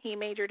Denver. He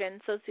majored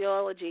in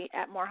sociology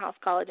at Morehouse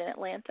College in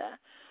Atlanta.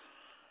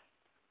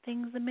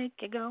 Things that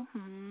make you go,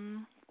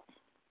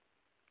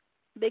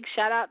 Big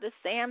shout out to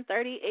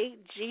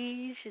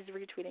Sam38G. She's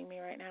retweeting me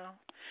right now.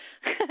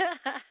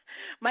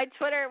 My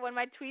Twitter, when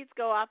my tweets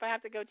go off, I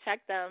have to go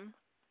check them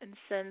and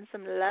send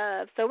some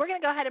love. So we're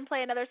going to go ahead and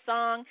play another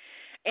song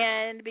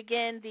and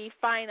begin the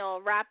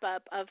final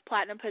wrap-up of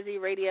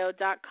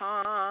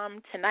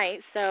PlatinumPuzzyRadio.com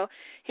tonight. So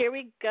here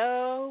we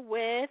go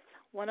with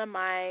one of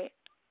my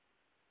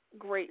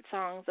great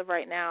songs of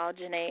right now,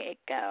 Jhené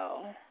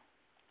Aiko.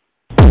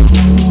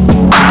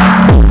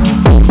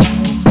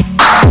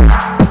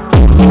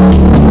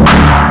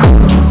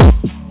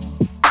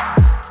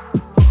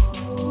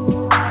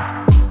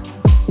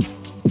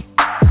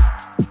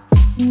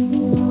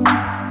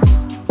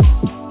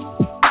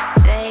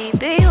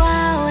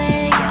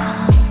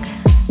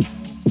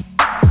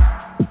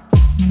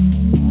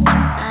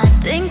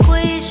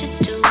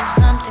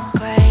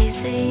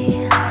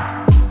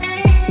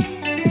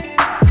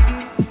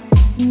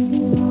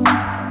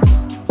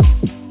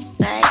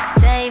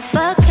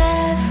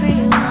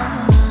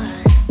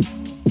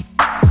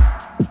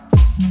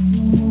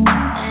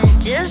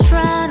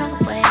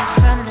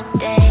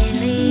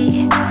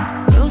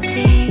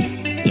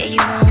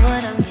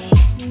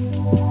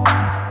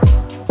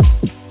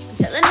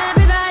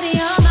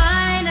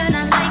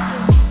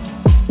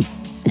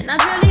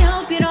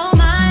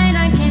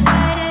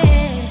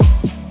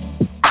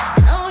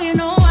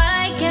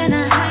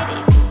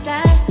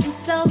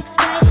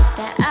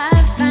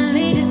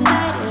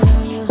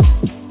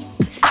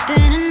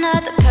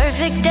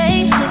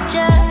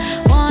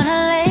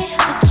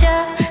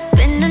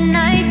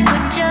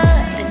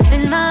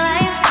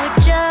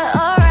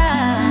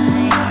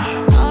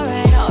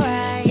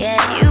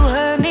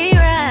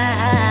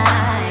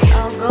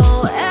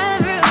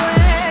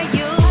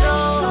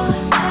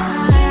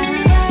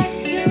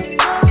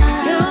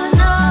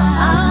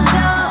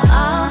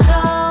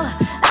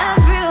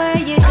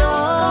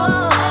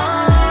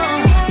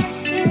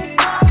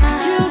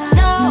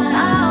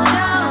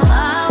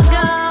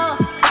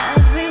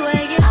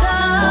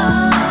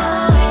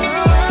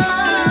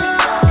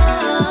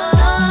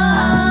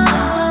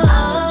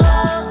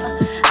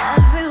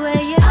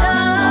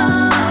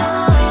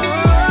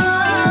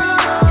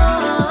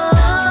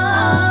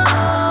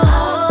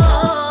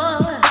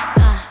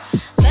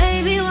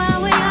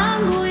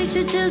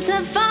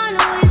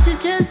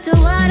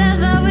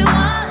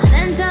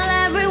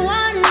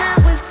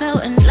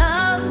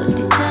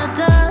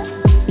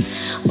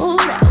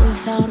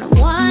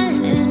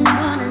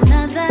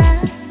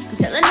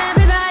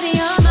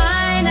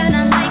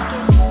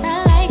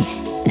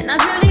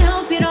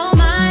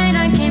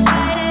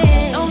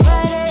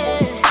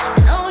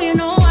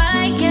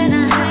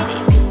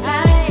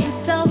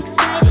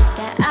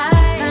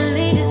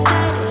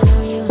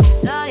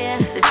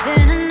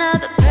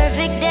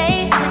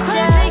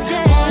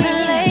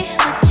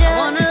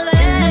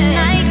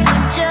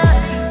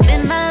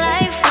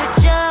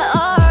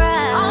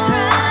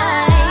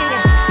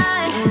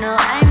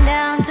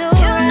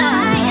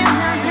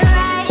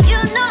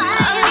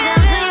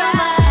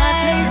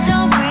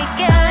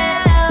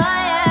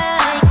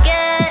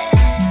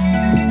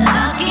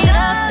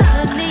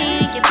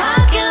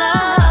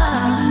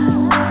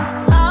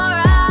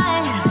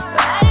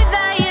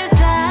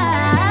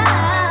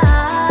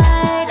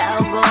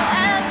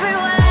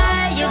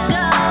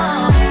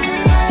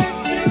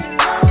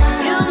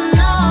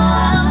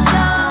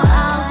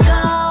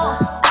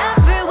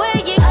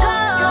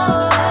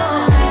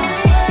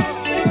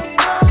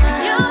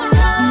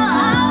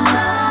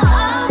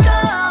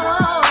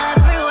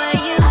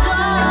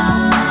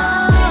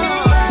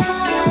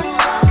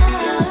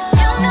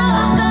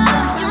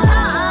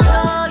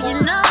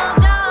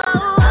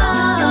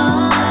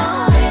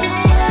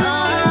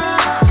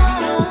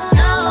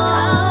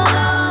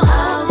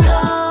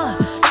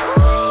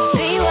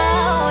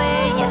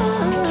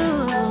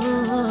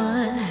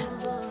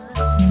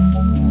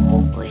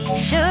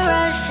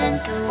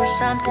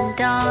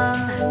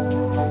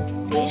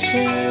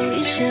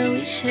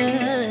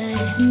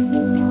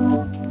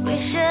 We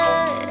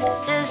should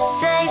just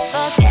say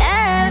fuck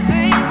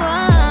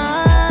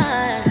everyone.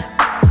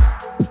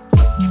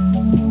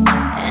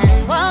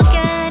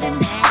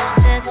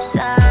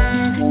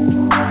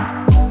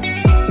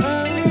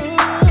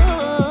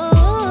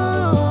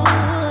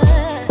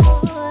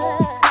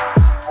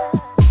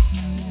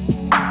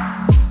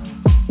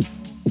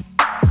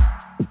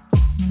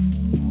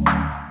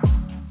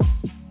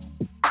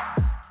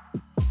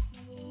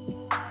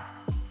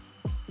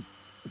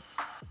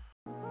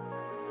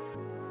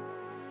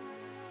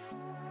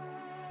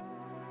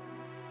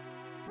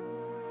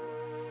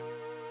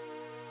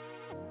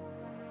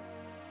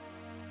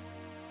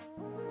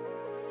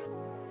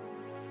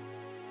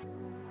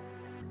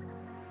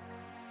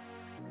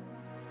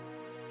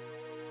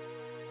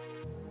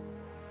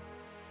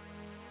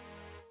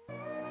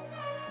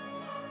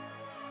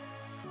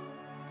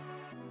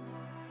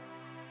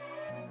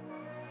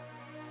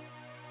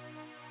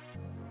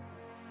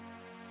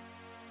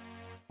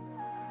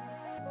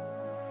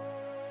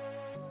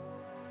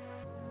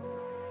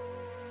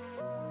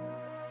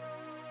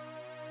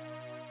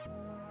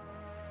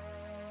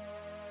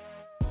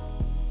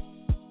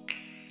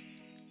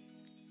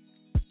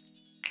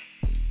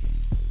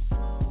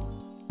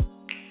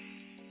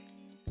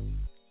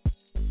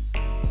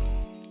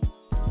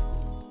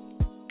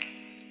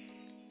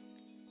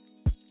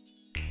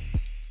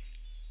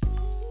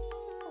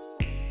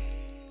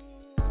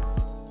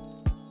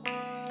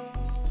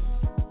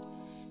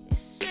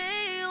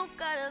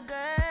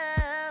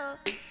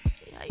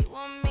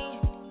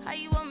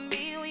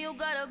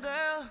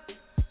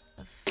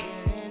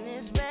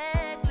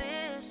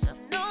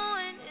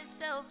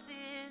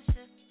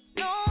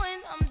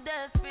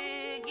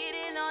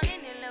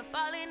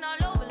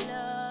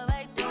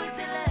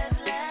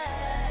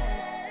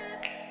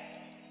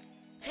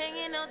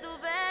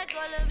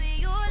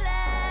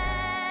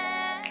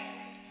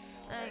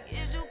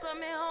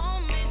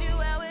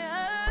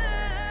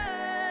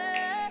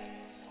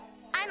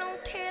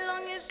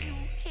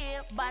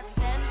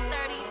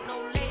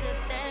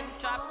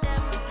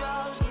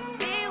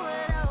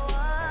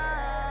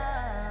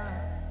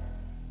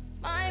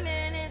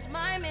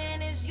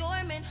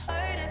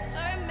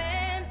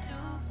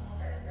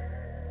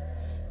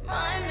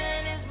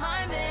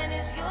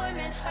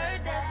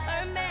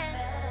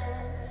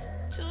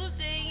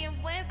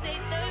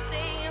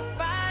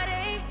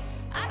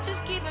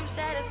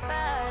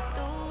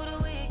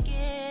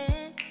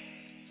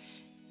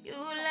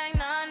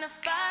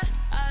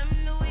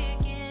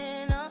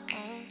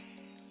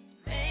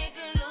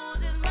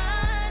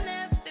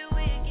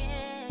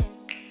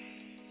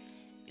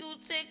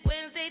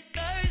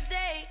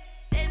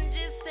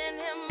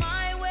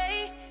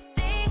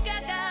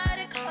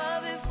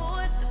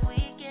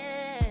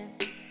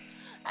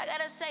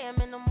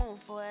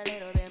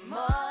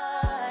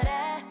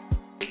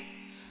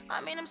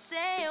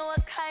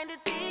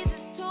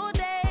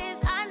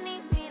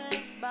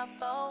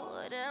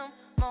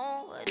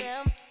 of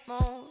them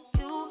on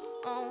you,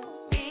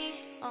 on me,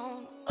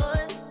 on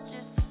us.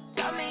 Just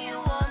tell me you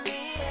want me,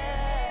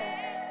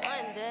 yeah,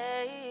 one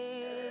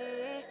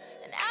day.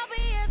 And I'll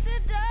be at the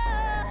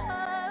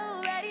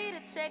door, ready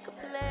to take a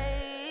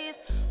place,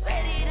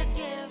 ready to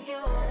give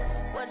you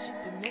what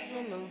you've been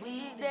missing the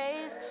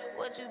weekdays,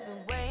 what you've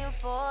been waiting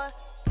for.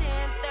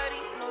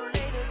 10:30, no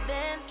later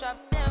than drop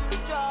them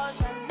drawers.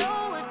 I know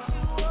what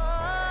you want.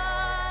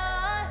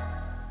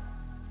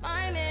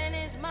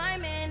 My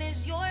man is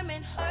your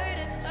man, hurt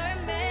is her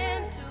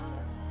man too.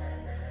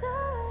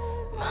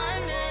 My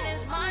man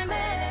is your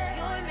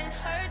man,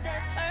 hurt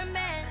that's her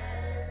man.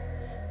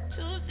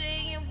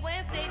 Tuesday and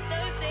Wednesday,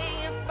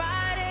 Thursday and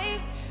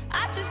Friday,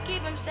 I just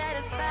keep him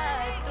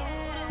satisfied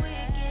through the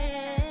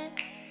weekend.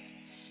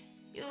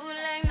 You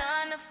like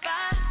 9 to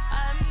 5,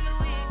 I'm the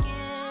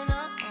weekend.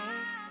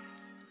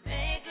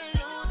 Make her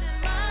lose his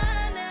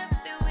mind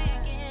every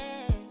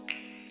weekend.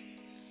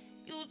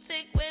 You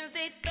take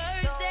Wednesday,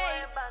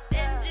 Thursday,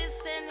 then just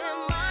send him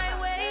my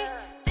way.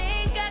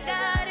 Think I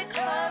got it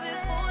covered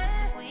for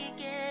this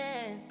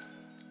weekend.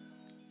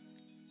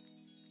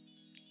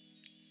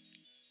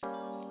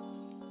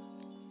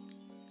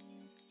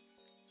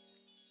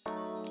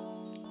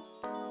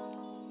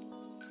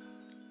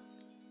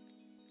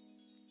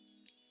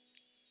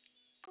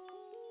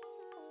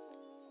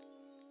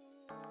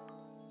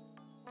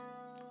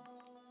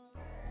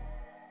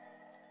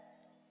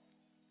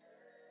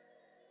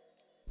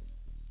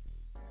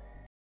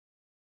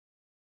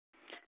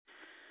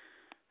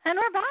 And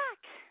we're back,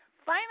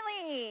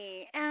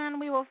 finally, and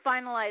we will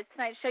finalize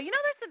tonight's show. You know,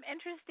 there's some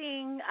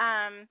interesting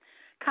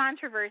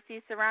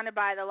controversy surrounded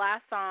by the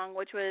last song,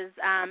 which was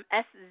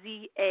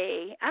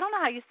SZA. I don't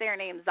know how you say her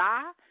name,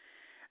 Za,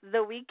 The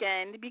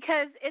Weeknd,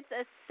 because it's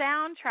a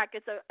soundtrack.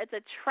 It's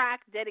a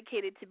track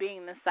dedicated to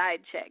being the side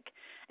chick,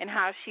 and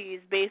how she's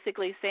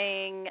basically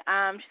saying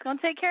she's going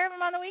to take care of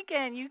him on the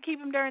weekend. You keep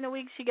him during the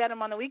week, she got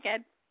him on the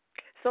weekend.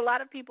 So a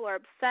lot of people are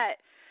upset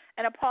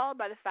and appalled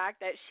by the fact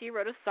that she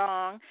wrote a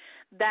song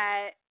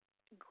that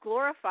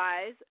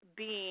glorifies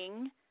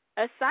being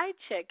a side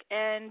chick.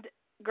 And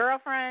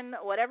girlfriend,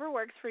 whatever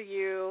works for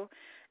you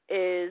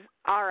is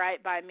all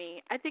right by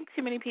me. I think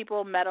too many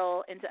people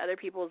meddle into other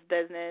people's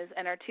business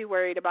and are too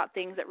worried about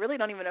things that really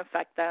don't even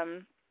affect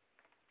them.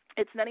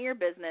 It's none of your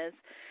business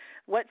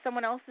what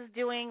someone else is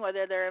doing,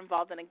 whether they're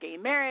involved in a gay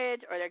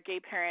marriage or their gay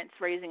parents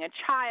raising a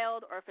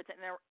child, or if it's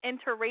an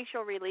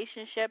interracial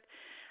relationship.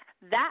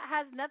 That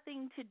has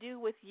nothing to do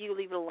with you.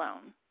 Leave it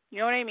alone. You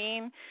know what I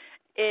mean?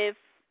 If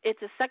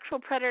it's a sexual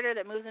predator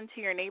that moves into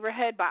your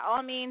neighborhood, by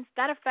all means,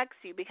 that affects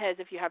you, because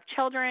if you have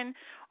children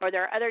or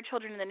there are other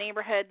children in the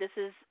neighborhood, this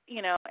is,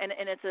 you know, and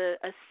it's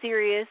a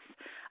serious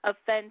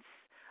offense.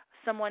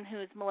 Someone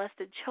who's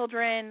molested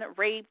children,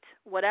 raped,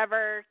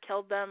 whatever,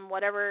 killed them,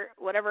 whatever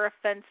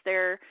offense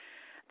they're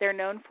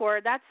known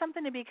for, that's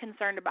something to be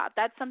concerned about.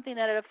 That's something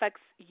that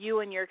affects you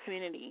and your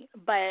community.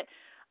 But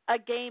a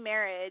gay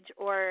marriage,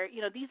 or,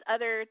 you know, these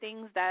other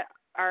things that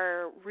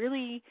are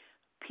really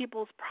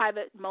people's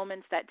private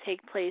moments that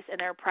take place in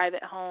their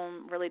private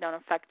home, really don't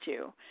affect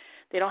you.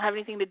 They don't have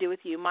anything to do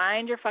with you.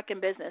 Mind your fucking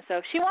business. So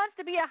if she wants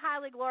to be a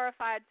highly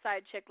glorified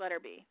side chick, let her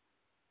be.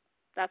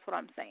 That's what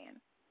I'm saying.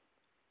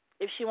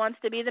 If she wants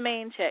to be the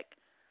main chick,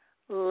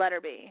 let her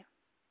be.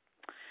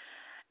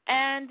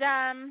 And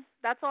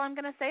that's all I'm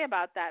going to say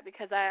about that,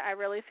 because I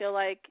really feel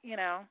like, you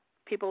know,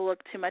 people look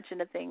too much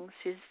into things.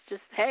 She's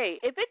just, hey,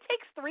 if it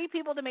takes 3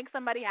 people to make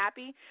somebody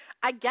happy,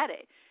 I get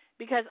it,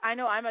 because I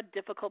know I'm a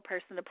difficult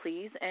person to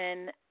please.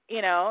 And,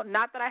 you know,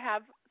 not that I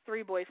have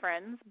 3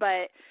 boyfriends,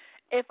 but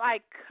if I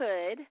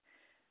could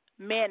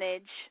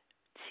manage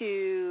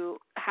to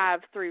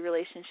have 3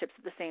 relationships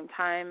at the same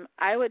time,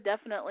 I would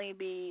definitely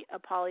be a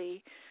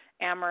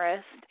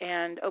polyamorous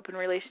and open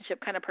relationship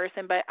kind of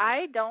person. But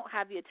I don't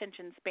have the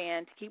attention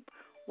span to keep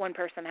one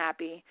person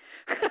happy.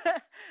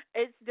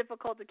 It's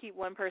difficult to keep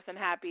one person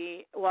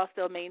happy while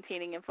still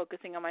maintaining and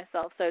focusing on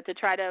myself. So to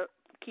try to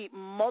keep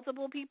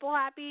multiple people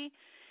happy,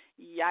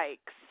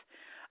 yikes.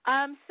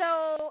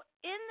 So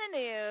in the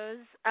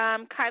news,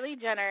 Kylie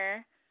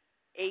Jenner,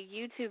 a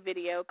YouTube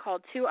video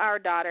called To Our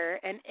Daughter,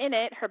 and in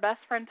it, her best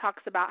friend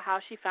talks about how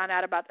she found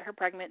out about her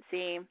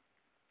pregnancy,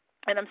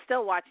 and I'm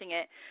still watching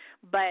it,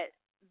 but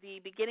the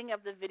beginning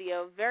of the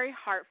video, very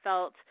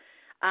heartfelt,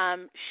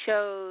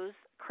 shows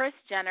Kris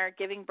Jenner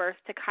giving birth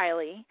to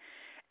Kylie,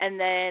 and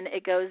then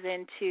it goes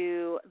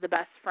into the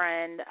best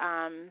friend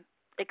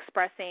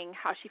expressing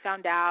how she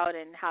found out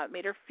and how it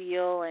made her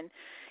feel, and,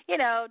 you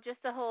know,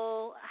 just the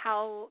whole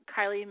how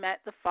Kylie met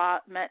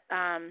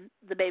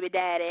the baby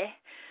daddy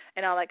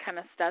and all that kind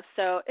of stuff.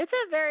 So it's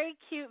a very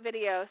cute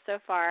video so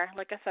far.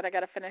 Like I said, I got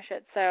to finish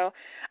it. So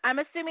I'm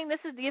assuming this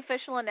is the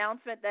official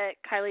announcement that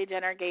Kylie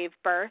Jenner gave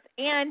birth,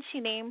 and she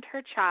named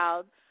her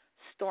child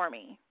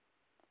Stormi,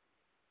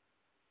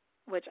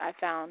 which I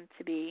found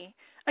to be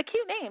a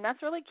cute name.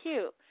 That's really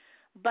cute.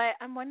 But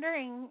I'm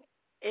wondering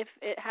if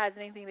it has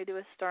anything to do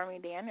with Stormy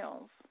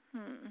Daniels.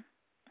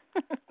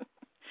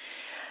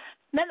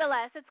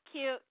 Nonetheless, it's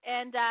cute.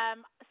 And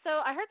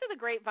I heard through the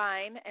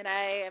grapevine, and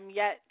I am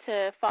yet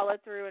to follow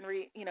through and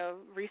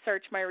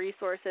research my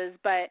resources.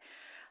 But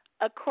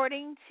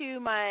according to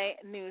my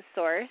news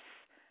source,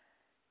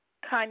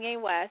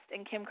 Kanye West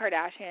and Kim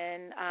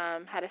Kardashian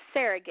had a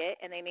surrogate,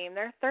 and they named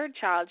their third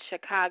child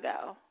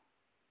Chicago.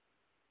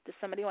 Does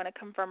somebody want to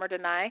confirm or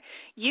deny?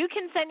 You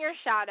can send your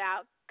shout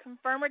out,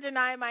 confirm or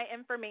deny my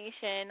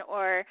information,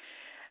 or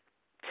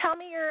tell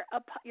me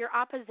your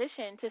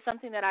opposition to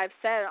something that I've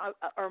said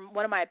or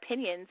one of my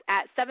opinions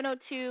at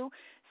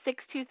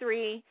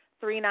 702-623-3959.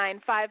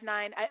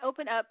 I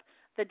open up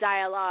the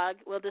dialogue.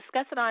 We'll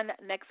discuss it on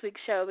next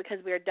week's show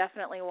because we are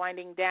definitely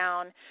winding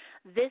down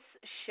this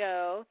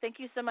show. Thank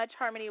you so much,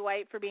 Harmony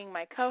White, for being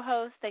my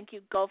co-host. Thank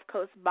you, Gulf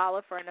Coast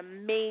Bala, for an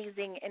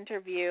amazing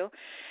interview.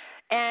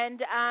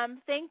 And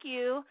thank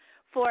you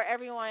for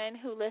everyone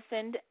who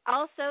listened.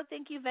 Also,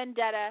 thank you,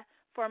 Vendetta,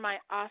 for my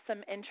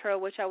awesome intro,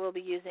 which I will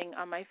be using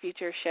on my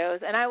future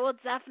shows. And I will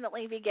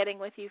definitely be getting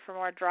with you for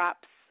more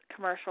drops,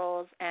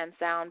 commercials, and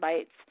sound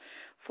bites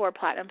for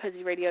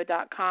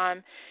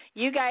PlatinumPuzzyRadio.com.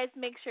 You guys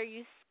make sure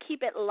you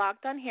keep it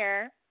locked on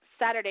here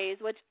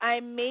Saturdays, which I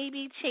may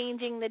be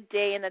changing the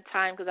day and the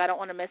time because I don't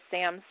want to miss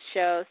Sam's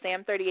show,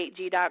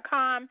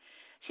 Sam38G.com.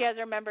 She has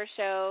her member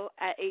show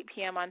at 8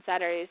 p.m. on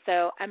Saturdays,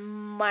 so I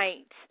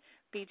might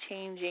be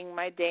changing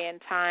my day and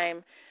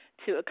time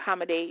to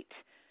accommodate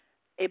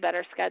a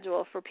better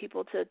schedule for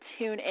people to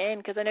tune in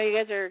because I know you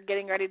guys are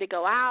getting ready to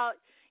go out.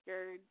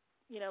 You're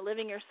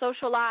living your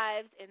social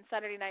lives, and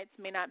Saturday nights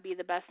may not be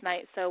the best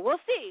night. So we'll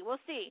see.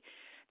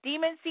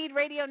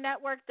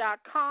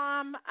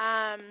 DemonSeedRadioNetwork.com.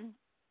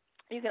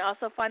 You can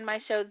also find my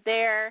show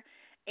there,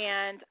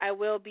 and I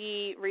will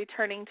be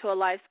returning to a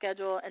live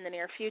schedule in the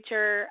near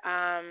future,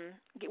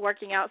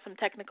 working out some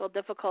technical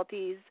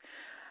difficulties.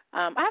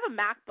 I have a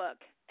MacBook,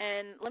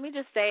 and let me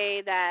just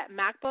say that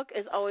MacBook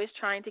is always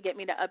trying to get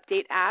me to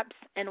update apps,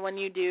 and when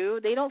you do,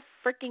 they don't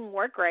freaking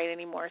work right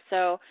anymore.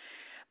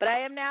 But I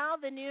am now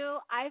the new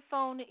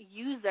iPhone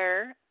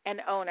user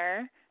and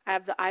owner. I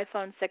have the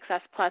iPhone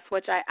 6S Plus,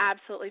 which I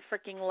absolutely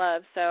freaking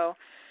love. So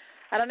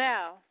I don't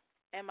know.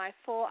 Am I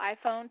full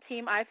iPhone,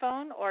 team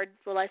iPhone, or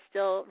will I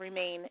still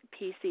remain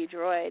PC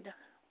Droid?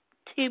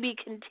 To be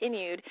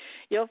continued.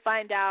 You'll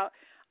find out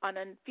on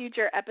a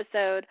future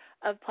episode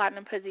of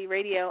Platinum Puzzy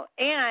Radio.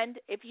 And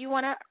if you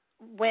want to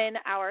win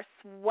our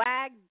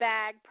swag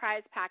bag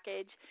prize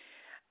package,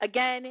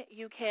 again,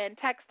 you can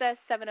text us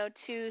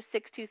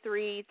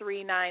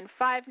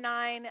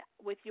 702-623-3959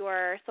 with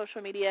your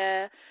social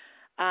media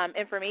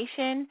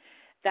information.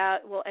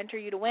 That will enter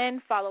you to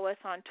win. Follow us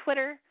on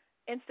Twitter,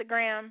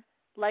 Instagram,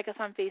 like us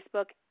on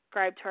Facebook,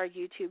 subscribe to our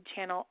YouTube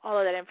channel. All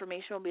of that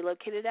information will be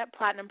located at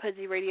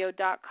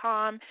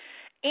PlatinumPuzzyRadio.com.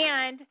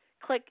 And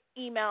click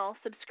email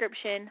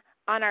subscription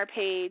on our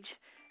page,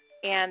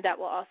 and that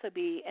will also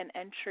be an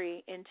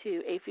entry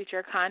into a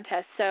future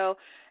contest. So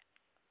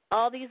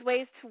all these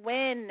ways to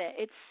win,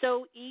 it's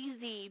so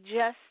easy.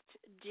 Just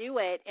do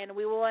it, and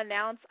we will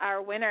announce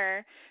our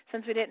winner.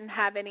 Since we didn't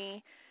have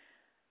any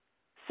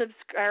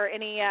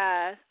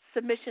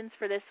submissions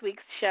for this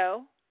week's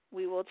show,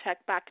 we will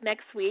check back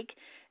next week,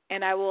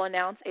 and I will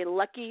announce a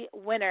lucky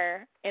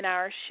winner in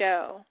our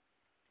show.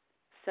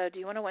 So do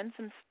you want to win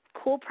some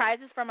cool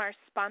prizes from our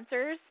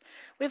sponsors?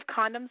 We have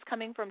condoms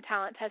coming from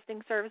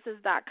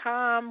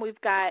TalentTestingServices.com.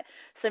 We've got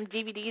some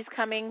DVDs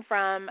coming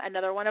from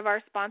another one of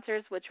our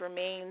sponsors, which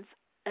remains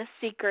a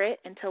secret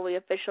until we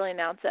officially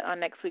announce it on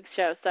next week's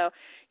show. So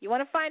you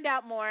want to find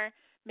out more,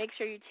 make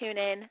sure you tune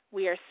in.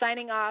 We are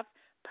signing off.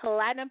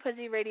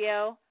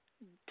 PlatinumPuzzyRadio.com.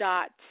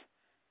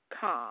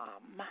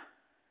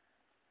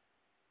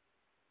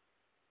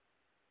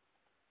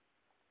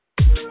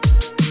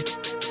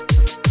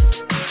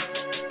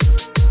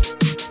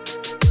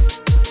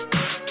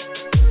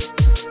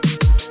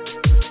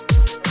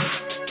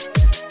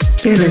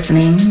 You're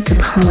listening to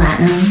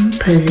Platinum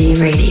Puzzy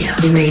Radio.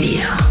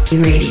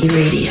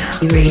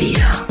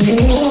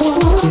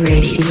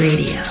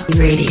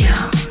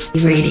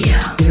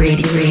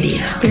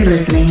 You're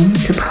listening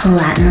to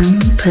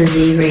Platinum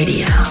Puzzy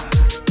Radio.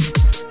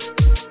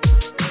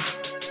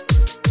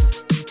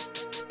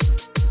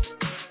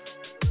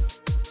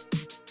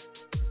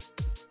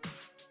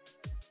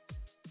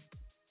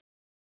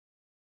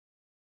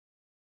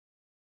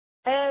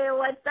 Hey,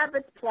 what's up?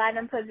 It's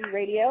Platinum Puzzy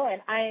Radio,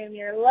 and I am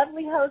your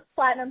lovely host,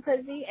 Platinum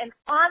Puzzy. And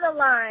on the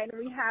line,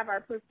 we have our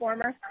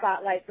performer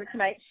spotlight for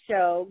tonight's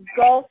show,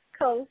 Gulf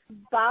Coast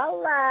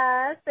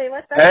Bala. Say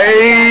what's up.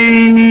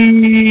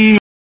 Hey!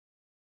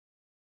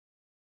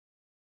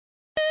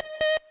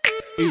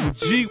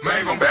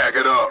 Make 'em back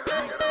it up.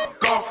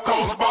 Gulf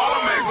Coast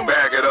Baller, make 'em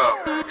back it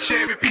up.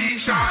 Chevy P,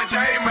 Sean J,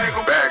 make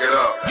 'em back it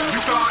up.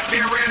 You start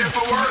getting ready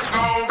for work,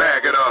 go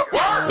back it up.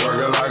 Work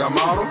it like a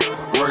model,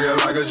 work it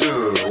like a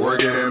jug.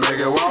 Work it and make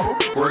it wobble,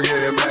 work it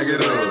and back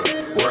it up.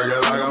 Work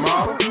it like a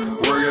model,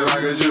 work it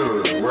like a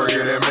jug. Work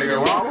it and make it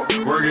wobble,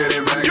 work it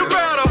and back it up. You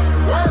better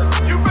work,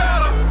 you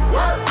better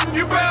work,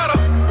 you better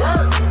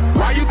work.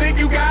 Why you think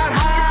you got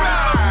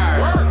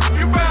high?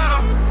 You better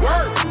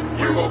work.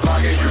 You gon'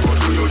 clock it, you gon'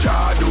 do your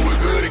job, do it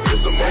good and get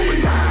some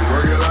overtime.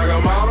 Work it like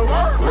a model,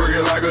 work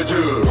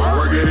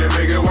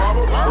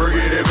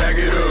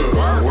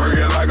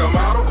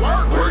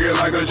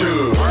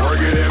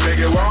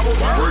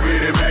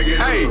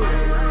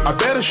I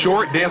bet a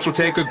short dance will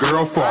take a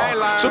girl far.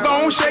 So go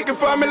on, shake it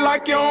for me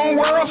like your own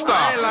world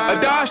star. A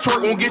Dodge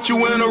truck won't get you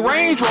in a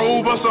Range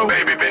Rover, so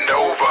baby bend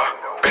over,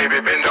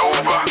 baby bend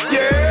over.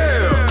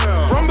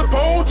 Yeah, from the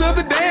pole to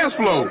the dance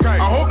floor.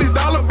 I hope these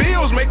dollar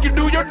bills make you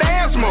do your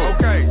dance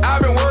move. I've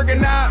been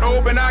working out,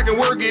 hoping I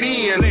can work it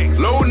in.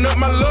 Loading up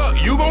my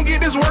luck, you gon' get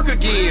this work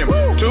again.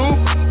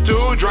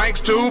 Two drinks,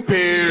 2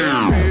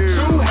 pills,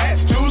 2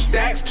 hats, 2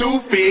 stacks, 2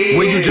 feet.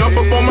 When you jump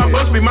up on my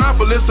bus, be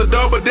mindful it's a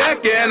double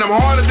decker, and I'm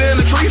harder than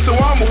a tree, so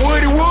I'm a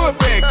Woody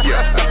Woodpecker.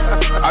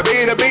 I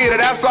be the beater,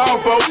 that's all,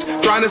 folks.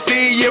 Trying to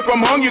see if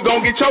I'm hung, you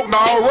gon' get choked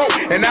all rope,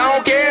 and I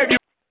don't care if you